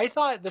die. Like, I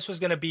thought this was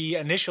going to be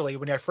initially,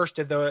 when I first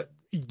did I got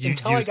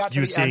to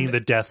you the seeing end, the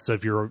deaths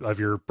of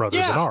your brothers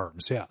in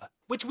arms. Yeah.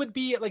 which would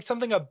be like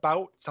something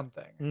about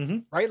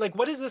something, right? Like,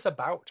 what is this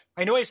about?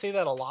 I know I say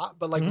that a lot,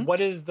 but like, what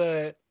is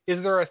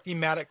is there a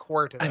thematic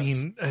core to this? I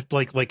mean,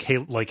 like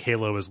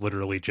Halo is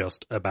literally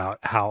just about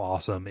how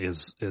awesome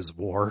is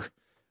war.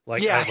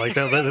 Like, yeah.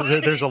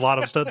 There's a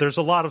lot of stuff. There's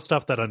a lot of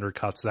stuff that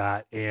undercuts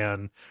that,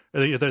 and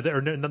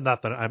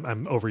not that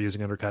I'm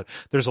overusing undercut.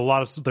 There's a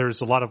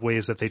lot of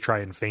ways that they try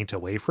and feint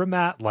away from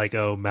that. Like,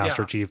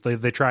 Master Chief,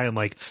 they try and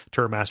like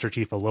turn Master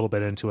Chief a little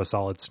bit into a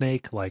Solid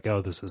Snake. Like,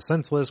 this is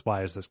senseless.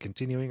 Why is this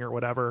continuing or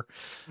whatever?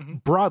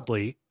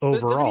 Broadly,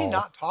 overall, does he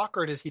not talk,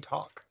 or does he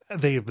talk?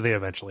 They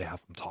eventually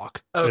have him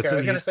talk. Okay, I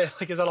was gonna say,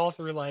 like, is that all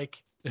through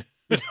like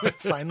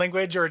sign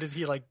language, or does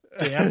he like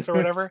dance or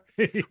whatever?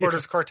 Yeah. Or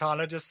does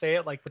Cortana just say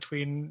it like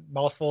between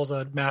mouthfuls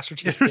of Master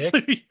Chief's dick?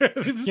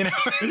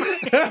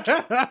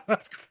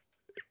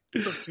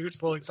 The suit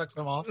slowly sucks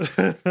them off.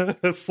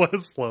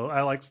 Slow.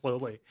 I like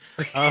slowly.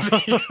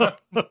 But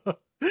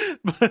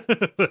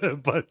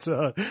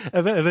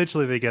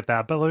eventually they get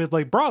that. But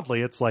like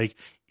broadly, it's like,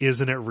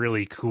 isn't it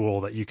really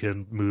cool that you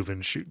can move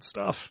and shoot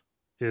stuff?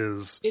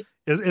 Is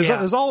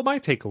all of my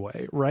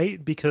takeaway,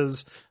 right?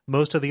 Because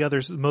most of the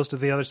other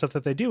stuff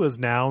that they do is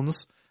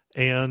nouns,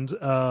 and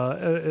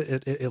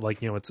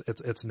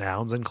it's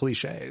nouns and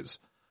cliches.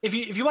 If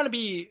you want to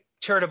be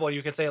charitable,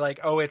 you could say like,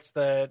 it's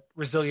the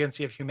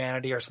resiliency of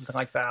humanity or something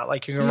like that.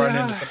 Like, you can run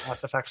into some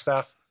Mass Effect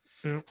stuff.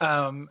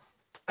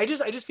 I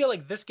just feel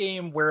like this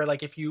game, where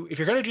like if you're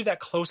going to do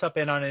that close up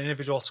in on an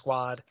individual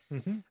squad,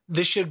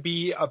 this should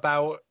be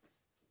about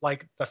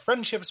like the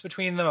friendships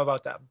between them,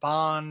 about that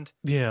bond.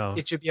 Yeah.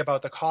 It should be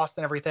about the cost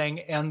and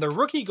everything. And the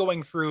rookie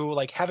going through,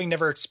 like, having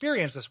never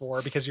experienced this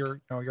war because you're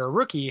a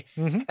rookie,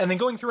 and then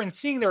going through and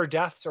seeing their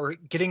deaths or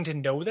getting to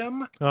know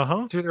them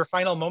through their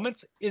final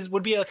moments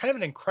would be a kind of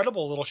an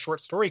incredible little short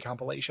story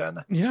compilation.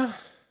 Yeah.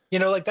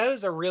 Like, that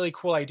is a really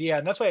cool idea.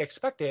 And that's what I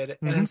expected.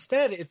 And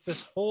instead it's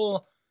this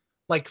whole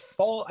like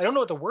I don't know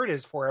what the word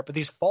is for it, but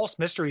these false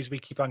mysteries we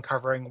keep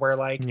uncovering, where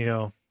like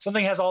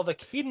something has all the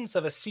cadence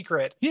of a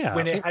secret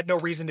when it had no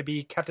reason to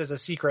be kept as a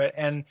secret,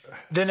 and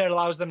then it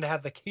allows them to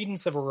have the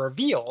cadence of a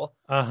reveal.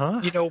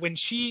 When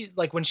she's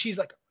like,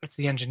 it's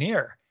the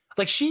engineer.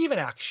 Like, she even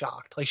acts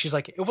shocked. Like, she's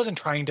like, it wasn't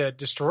trying to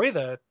destroy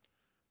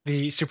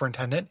the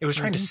superintendent; it was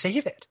trying to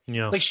save it.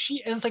 Like,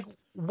 and it's like,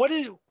 what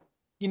is?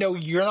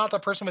 You're not the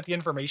person with the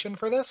information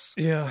for this.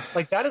 Yeah.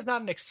 Like, that is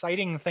not an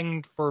exciting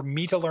thing for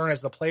me to learn as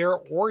the player,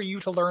 or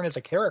you to learn as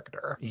a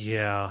character.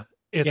 Yeah.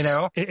 It's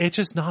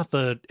just not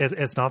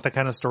it's not the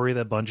kind of story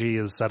that Bungie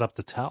is set up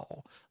to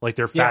tell. Like,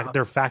 their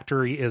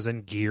factory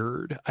isn't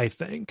geared, I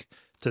think,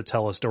 to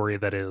tell a story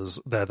that is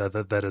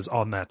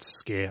on that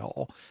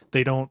scale.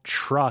 They don't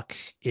truck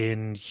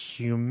in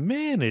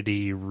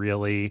humanity,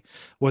 really.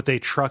 What they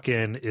truck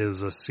in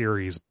is a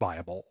series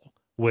Bible,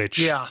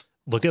 which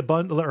look at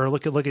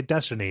look at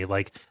Destiny.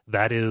 Like,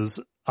 that is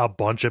a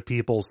bunch of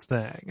people's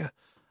thing.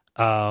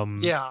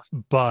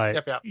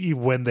 But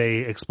when they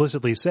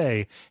explicitly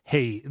say,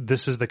 hey,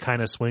 this is the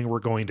kind of swing we're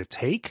going to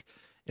take,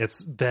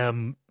 it's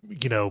them,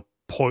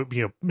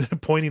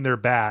 pointing their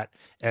bat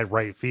at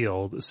right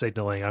field,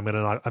 signaling, I'm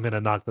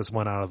gonna knock this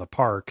one out of the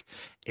park,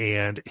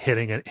 and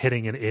hitting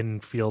an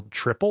infield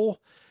triple.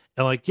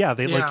 And like,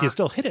 you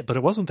still hit it, but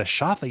it wasn't the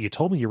shot that you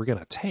told me you were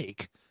gonna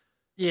take.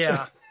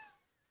 Yeah.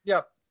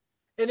 Yep.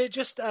 And it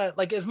just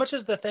like, as much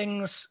as the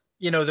things,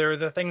 they're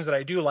the things that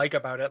I do like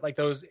about it, like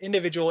those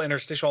individual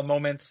interstitial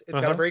moments.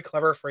 It's got a very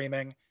clever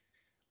framing.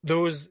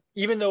 those,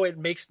 even though it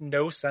makes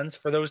no sense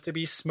for those to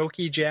be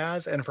smoky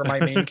jazz and for my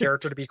main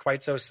character to be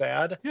quite so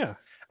sad. Yeah.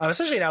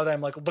 Especially now that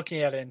I'm like looking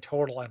at it in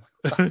total, I'm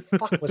like, what the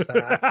fuck was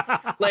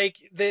that? Like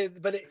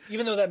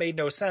even though that made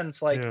no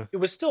sense, like it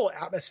was still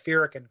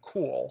atmospheric and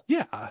cool.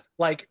 Yeah.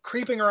 Like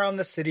creeping around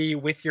the city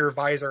with your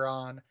visor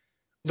on,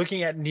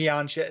 looking at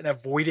neon shit and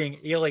avoiding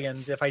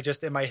aliens. If I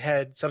just in my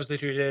head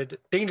substituted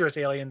dangerous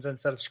aliens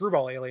instead of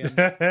screwball aliens,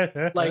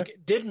 like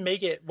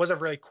was a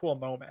really cool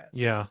moment.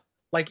 Yeah.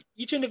 Like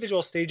each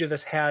individual stage of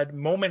this had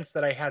moments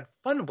that I had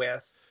fun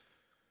with,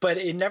 but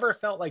it never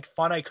felt like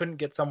fun I couldn't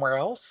get somewhere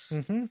else.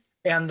 Mm-hmm.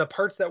 And the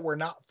parts that were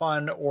not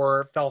fun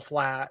or fell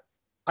flat,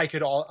 I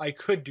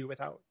could do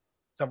without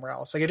somewhere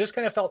else. Like it just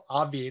kind of felt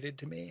obviated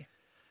to me.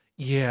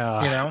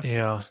 Yeah. You know?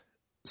 Yeah.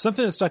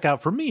 Something that stuck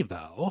out for me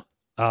though,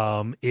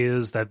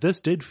 is that this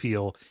did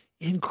feel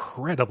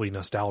incredibly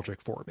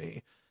nostalgic for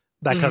me.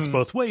 That cuts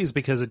both ways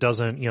because it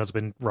doesn't, it's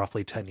been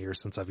roughly 10 years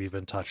since I've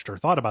even touched or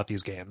thought about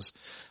these games.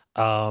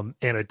 And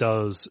it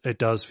does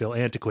feel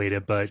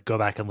antiquated, but go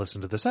back and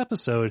listen to this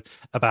episode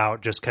about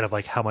just kind of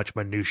like how much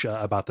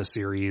minutia about the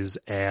series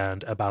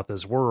and about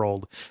this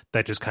world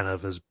that just kind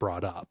of is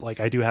brought up. Like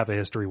I do have a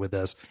history with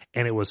this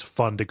and it was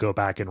fun to go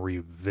back and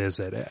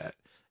revisit it,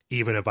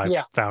 even if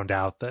I found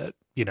out that,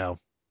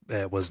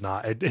 it was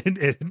not,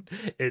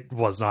 it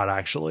was not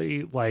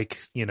actually like,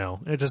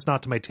 it's just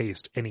not to my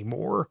taste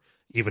anymore.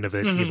 Even if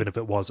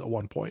it was at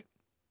one point.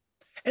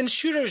 And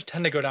shooters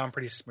tend to go down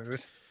pretty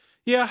smooth.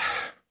 Yeah.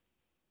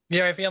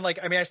 I feel like,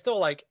 I still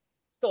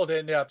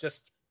didn't end up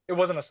it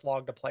wasn't a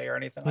slog to play or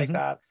anything like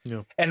that.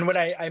 Yeah. And when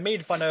I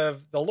made fun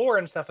of the lore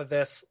and stuff of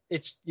this,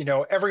 it's,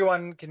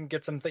 everyone can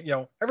get something,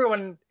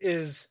 everyone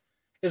is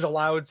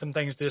allowed some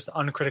things to just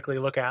uncritically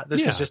look at.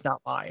 This is just not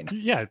mine.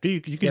 Yeah.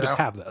 You can just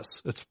have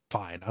this. It's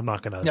fine. I'm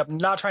not going to. Yep.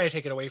 Not trying to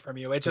take it away from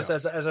you. It's just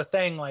as a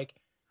thing, like,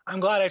 I'm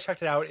glad I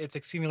checked it out. It's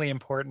exceedingly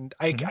important.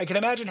 I can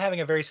imagine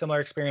having a very similar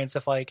experience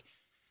if like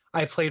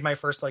I played my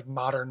first like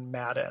modern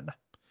Madden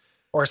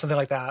or something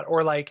like that.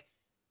 Or like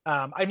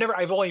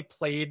I've only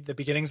played the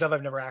beginnings of,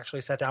 I've never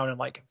actually sat down and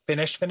like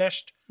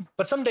finished.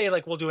 But someday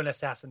like we'll do an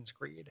Assassin's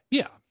Creed.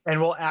 Yeah.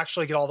 And we'll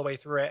actually get all the way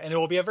through it. And it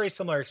will be a very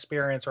similar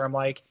experience where I'm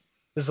like,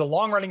 this is a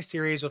long running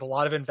series with a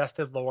lot of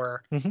invested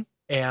lore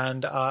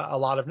and a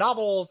lot of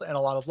novels and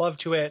a lot of love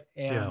to it.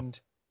 And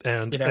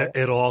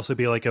it'll also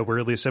be like a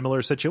weirdly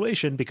similar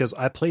situation because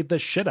I played the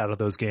shit out of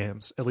those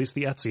games, at least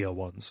the Ezio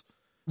ones.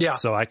 Yeah.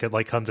 So I could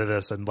like come to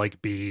this and like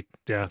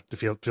to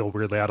feel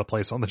weirdly out of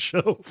place on the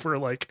show for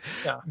like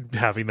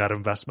having that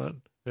investment.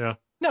 Yeah.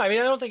 No, I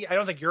don't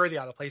think you're the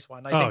out of place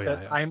one. I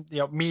think I'm,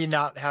 me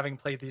not having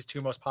played these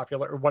two most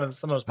popular, or some of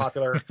the most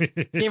popular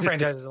game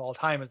franchises of all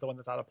time is the one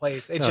that's out of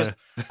place. It's just,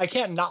 I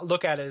can't not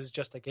look at it as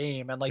just a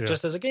game. And like,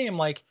 just as a game,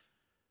 like,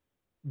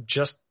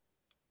 just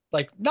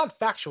like, not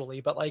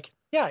factually, but like,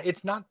 yeah,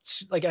 it's not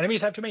like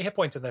enemies have too many hit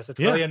points in this. It's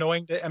really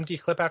annoying to empty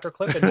clip after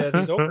clip into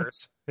these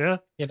ogres. Yeah.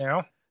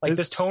 Like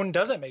this tone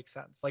doesn't make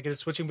sense. Like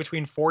it's switching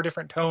between 4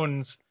 different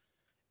tones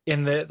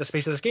in the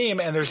space of this game.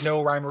 And there's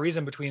no rhyme or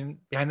reason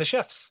behind the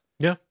shifts.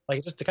 Yeah.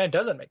 Like it kind of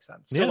doesn't make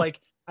sense. So like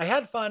I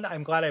had fun.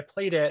 I'm glad I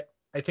played it.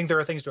 I think there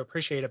are things to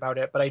appreciate about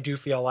it, but I do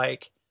feel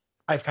like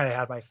I've kind of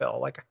had my fill.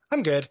 Like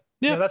I'm good.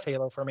 Yeah. That's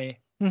Halo for me,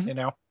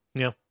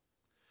 Yeah.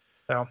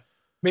 So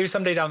maybe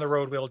someday down the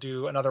road we'll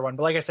do another one.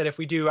 But like I said, if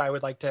we do, I'm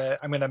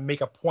going to make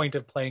a point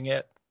of playing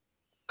it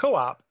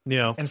co-op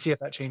and see if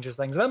that changes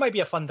things. And that might be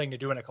a fun thing to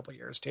do in a couple of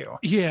years too.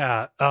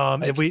 Yeah.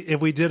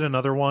 If we did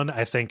another one,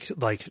 I think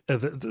like,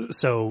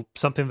 so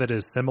something that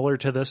is similar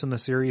to this in the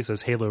series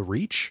is Halo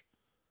Reach,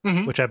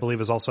 which I believe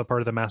is also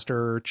part of the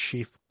Master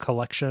Chief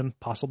Collection,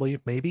 possibly,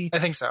 maybe. I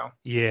think so.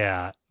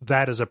 Yeah.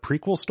 That is a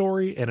prequel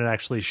story and it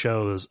actually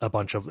shows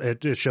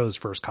it shows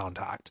First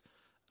Contact.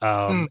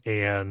 And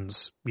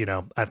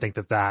I think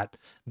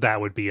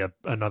that would be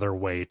another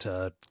way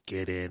to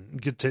get in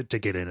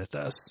at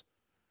this.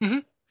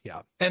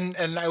 Yeah. And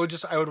I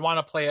would want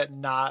to play it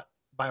not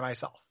by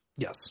myself.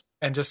 Yes.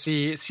 And just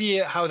see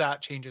how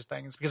that changes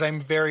things, because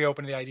I'm very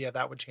open to the idea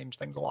that would change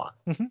things a lot.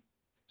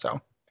 So,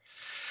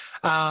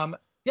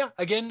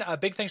 again,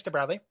 big thanks to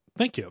Bradley.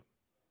 Thank you.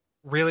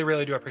 Really,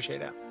 really do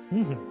appreciate it.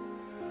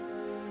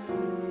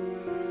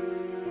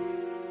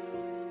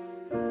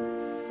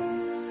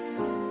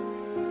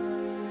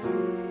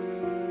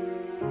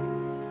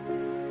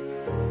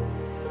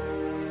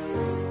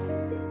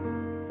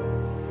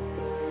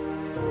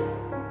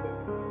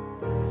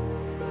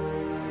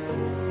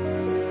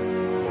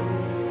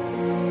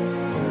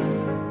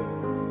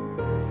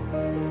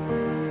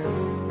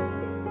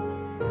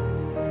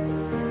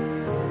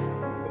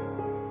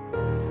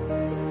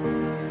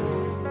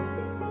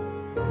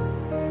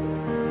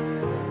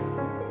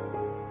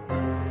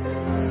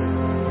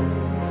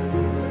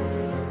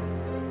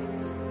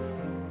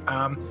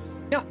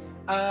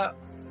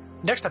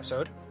 Next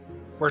episode,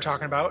 we're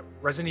talking about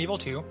Resident Evil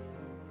 2,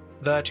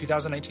 the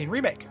 2019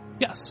 remake.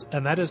 Yes,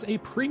 and that is a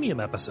premium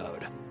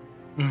episode.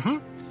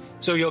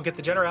 So you'll get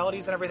the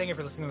generalities and everything if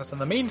you're listening to this on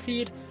the main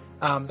feed.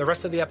 The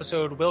rest of the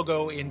episode will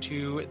go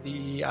into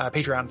the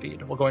Patreon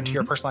feed. We'll go into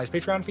your personalized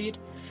Patreon feed.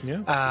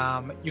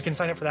 Yeah. You can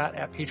sign up for that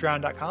at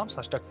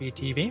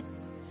patreon.com/duckfeedtv.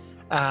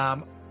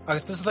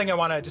 This is the thing I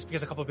want to, just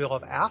because a couple of people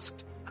have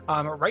asked.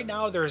 Right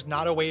now, there's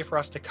not a way for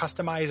us to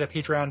customize a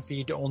Patreon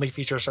feed to only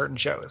feature certain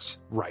shows.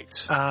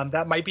 Right.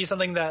 That might be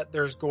something that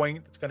that's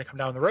going to come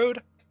down the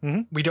road.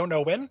 We don't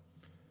know when.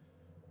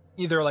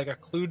 Either like a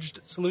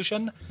kludged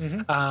solution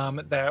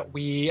that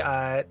we,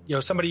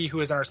 somebody who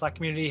is in our Slack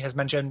community has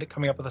mentioned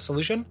coming up with a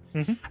solution.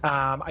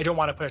 I don't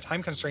want to put a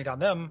time constraint on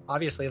them.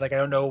 Obviously, like I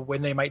don't know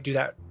when they might do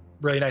that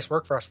really nice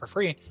work for us for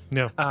free.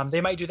 No.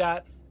 They might do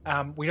that.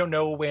 We don't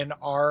know when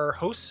our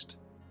host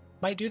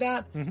might do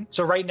that.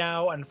 So right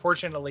now,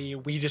 unfortunately,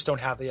 we just don't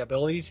have the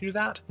ability to do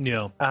that.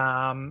 No.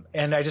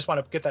 And I just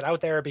want to get that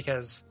out there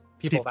because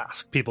people have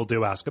asked. People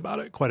do ask about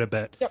it quite a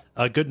bit. Yep.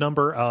 A good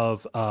number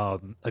of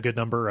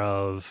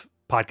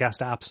podcast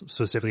apps,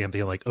 specifically I'm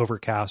thinking like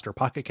Overcast or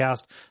Pocket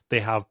Cast, they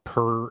have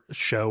per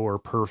show or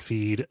per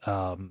feed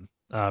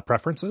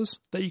preferences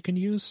that you can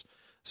use.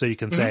 So you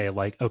can say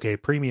like, okay,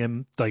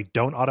 premium, like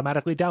don't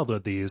automatically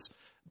download these.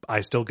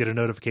 I still get a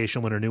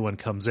notification when a new one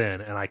comes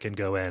in and I can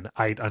go in.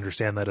 I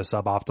understand that is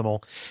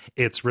suboptimal.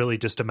 It's really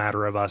just a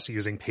matter of us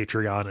using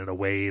Patreon in a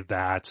way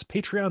that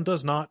Patreon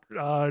does not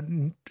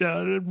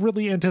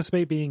really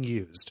anticipate being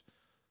used.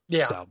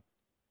 Yeah. So.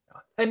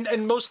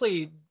 And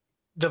mostly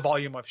the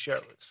volume of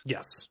shows.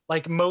 Yes.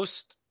 Like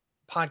most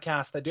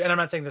podcasts that do, and I'm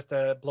not saying this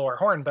to blow our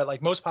horn, but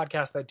like most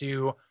podcasts that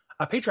do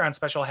a Patreon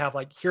special have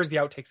like, here's the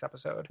outtakes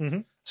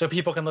episode. So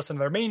people can listen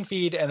to their main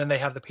feed and then they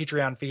have the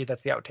Patreon feed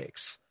that's the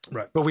outtakes.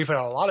 Right. But we put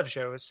out a lot of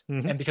shows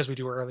and because we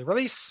do early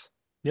release,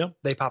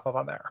 they pop up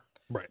on there.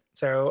 Right.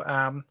 So,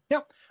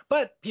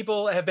 but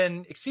people have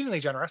been exceedingly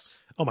generous.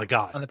 Oh my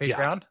God. On the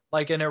Patreon,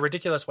 like in a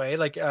ridiculous way.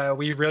 Like,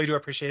 we really do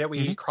appreciate it.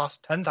 We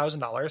crossed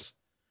 $10,000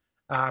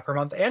 per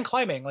month and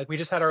climbing. Like we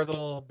just had our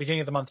little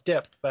beginning of the month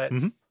dip, but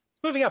it's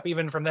moving up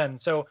even from then.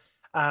 So,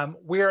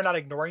 we are not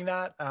ignoring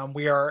that.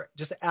 We are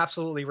just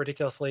absolutely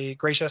ridiculously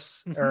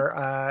gracious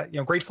or,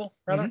 grateful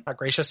rather, not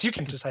gracious. You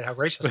can decide how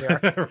gracious we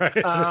are.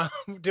 Right.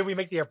 Did we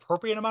make the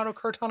appropriate amount of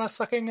Cortana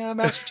sucking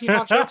Master Chief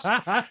off jokes?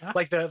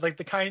 like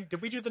the kind,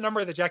 did we do the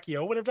number that Jackie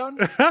O would have done?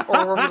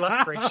 Or were we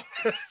less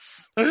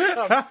gracious?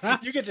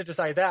 You get to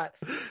decide that.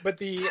 But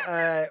we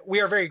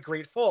are very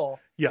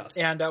grateful. Yes.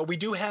 And we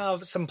do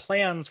have some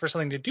plans for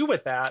something to do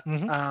with that.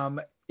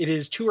 It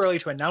is too early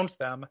to announce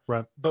them,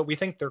 but we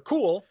think they're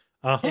cool.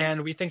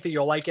 And we think that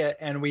you'll like it,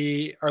 and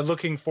we are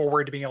looking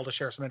forward to being able to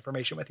share some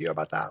information with you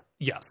about that.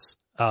 Yes.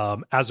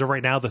 As of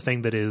right now, the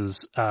thing that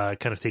is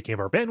kind of taking up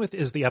our bandwidth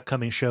is the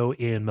upcoming show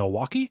in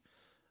Milwaukee,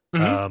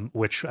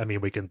 which, I mean,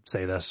 we can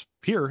say this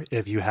here.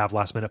 If you have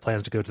last-minute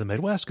plans to go to the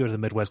Midwest, go to the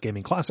Midwest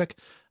Gaming Classic.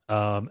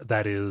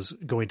 That is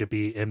going to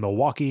be in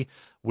Milwaukee.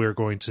 We're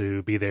going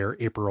to be there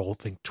April, I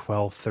think,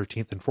 12th,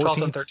 13th, and 14th.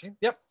 12th and 13th,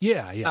 yep.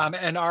 Yeah, yeah.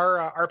 And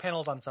our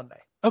panel's on Sunday.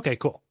 Okay,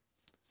 cool.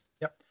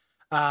 Yep.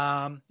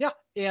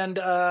 And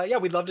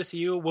we'd love to see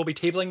you. We'll be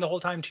tabling the whole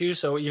time too.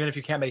 So even if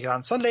you can't make it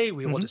on Sunday,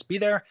 we will just be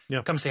there.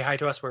 Yeah. Come say hi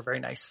to us. We're very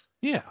nice.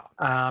 Yeah.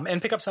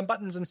 And pick up some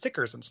buttons and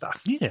stickers and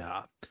stuff.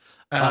 Yeah.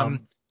 Well,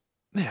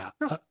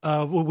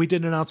 we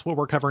didn't announce what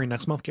we're covering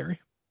next month, Gary.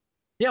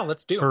 Yeah,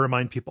 let's do. Or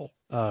remind people.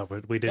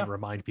 We didn't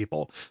remind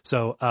people.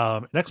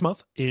 So next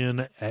month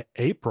in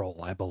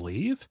April, I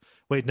believe.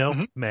 Wait,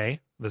 no, May.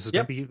 This is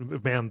gonna be,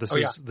 man.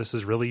 This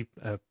is really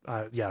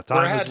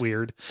time is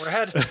weird. We're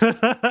ahead.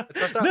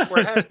 It's up.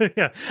 We're ahead.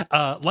 Yeah.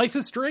 Life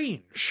is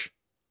Strange.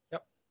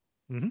 Yep.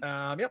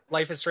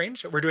 Life is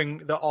Strange. We're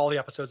doing all the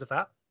episodes of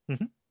that.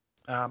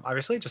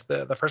 Obviously, just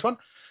the first one.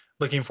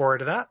 Looking forward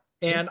to that.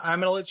 And I'm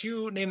going to let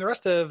you name the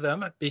rest of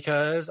them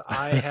because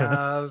I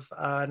have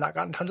not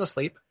gotten tons of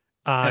sleep.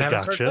 And I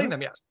haven't started playing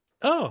them yet.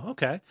 Oh,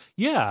 okay.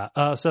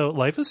 Yeah. So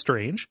Life is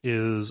Strange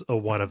is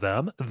one of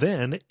them.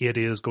 Then it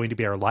is going to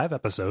be our live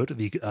episode,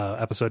 the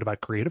episode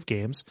about creative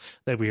games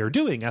that we are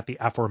doing at the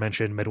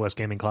aforementioned Midwest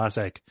Gaming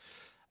Classic.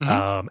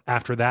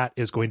 After that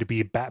is going to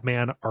be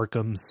Batman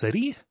Arkham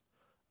City.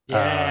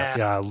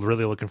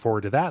 Really looking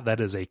forward to that. That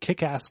is a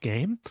kick-ass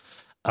game.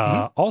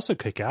 Also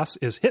kick-ass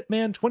is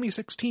Hitman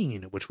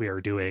 2016, which we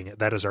are doing.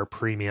 That is our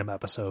premium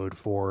episode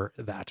for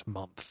that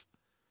month.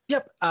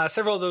 Yep.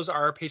 Several of those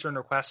are patron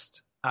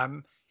requests.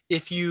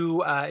 If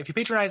you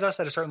patronize us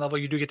at a certain level,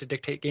 you do get to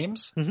dictate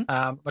games,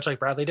 much like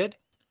Bradley did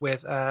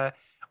with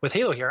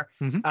Halo here.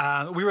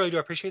 We really do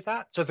appreciate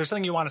that. So if there's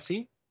something you want to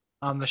see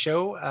on the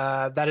show,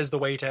 that is the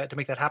way to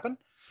make that happen.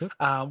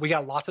 We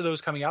got lots of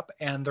those coming up,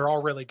 and they're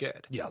all really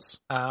good. Yes.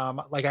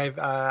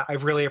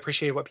 I've really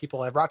appreciated what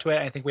people have brought to it.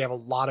 I think we have a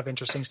lot of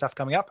interesting stuff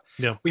coming up.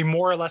 Yeah. We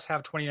more or less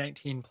have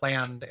 2019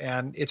 planned,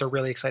 and it's a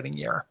really exciting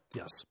year.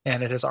 Yes.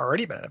 And it has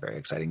already been a very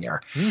exciting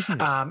year.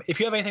 If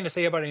you have anything to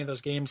say about any of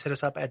those games, hit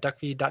us up at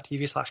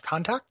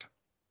duckfeed.tv/contact.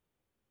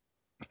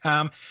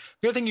 The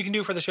other thing you can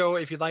do for the show,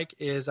 if you'd like,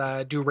 is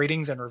do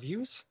ratings and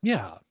reviews.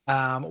 Yeah.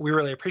 We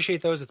really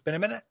appreciate those. It's been a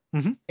minute,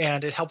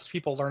 and it helps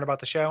people learn about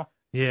the show.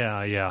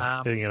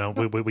 Yeah.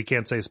 We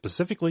can't say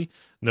specifically.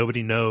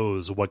 Nobody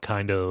knows what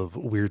kind of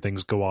weird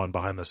things go on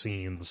behind the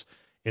scenes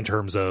in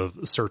terms of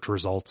search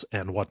results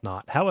and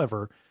whatnot.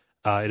 However,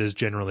 it is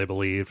generally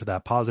believed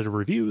that positive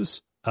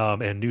reviews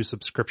and new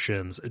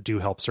subscriptions do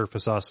help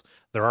surface us.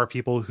 There are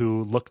people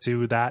who look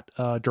to that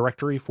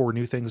directory for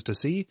new things to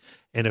see,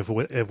 and if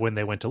when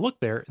they went to look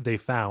there, they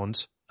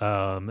found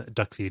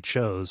Duckfeed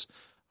shows,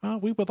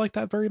 we would like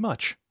that very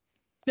much.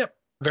 Yep,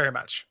 very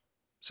much.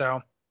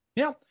 So,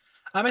 yeah.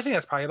 I think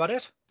that's probably about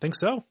it. Think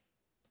so.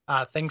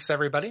 Thanks,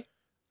 everybody.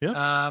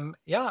 Yeah.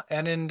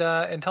 And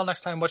until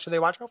next time, what should they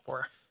watch out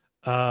for?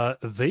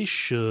 They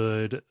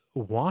should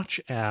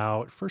watch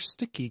out for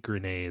sticky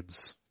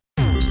grenades.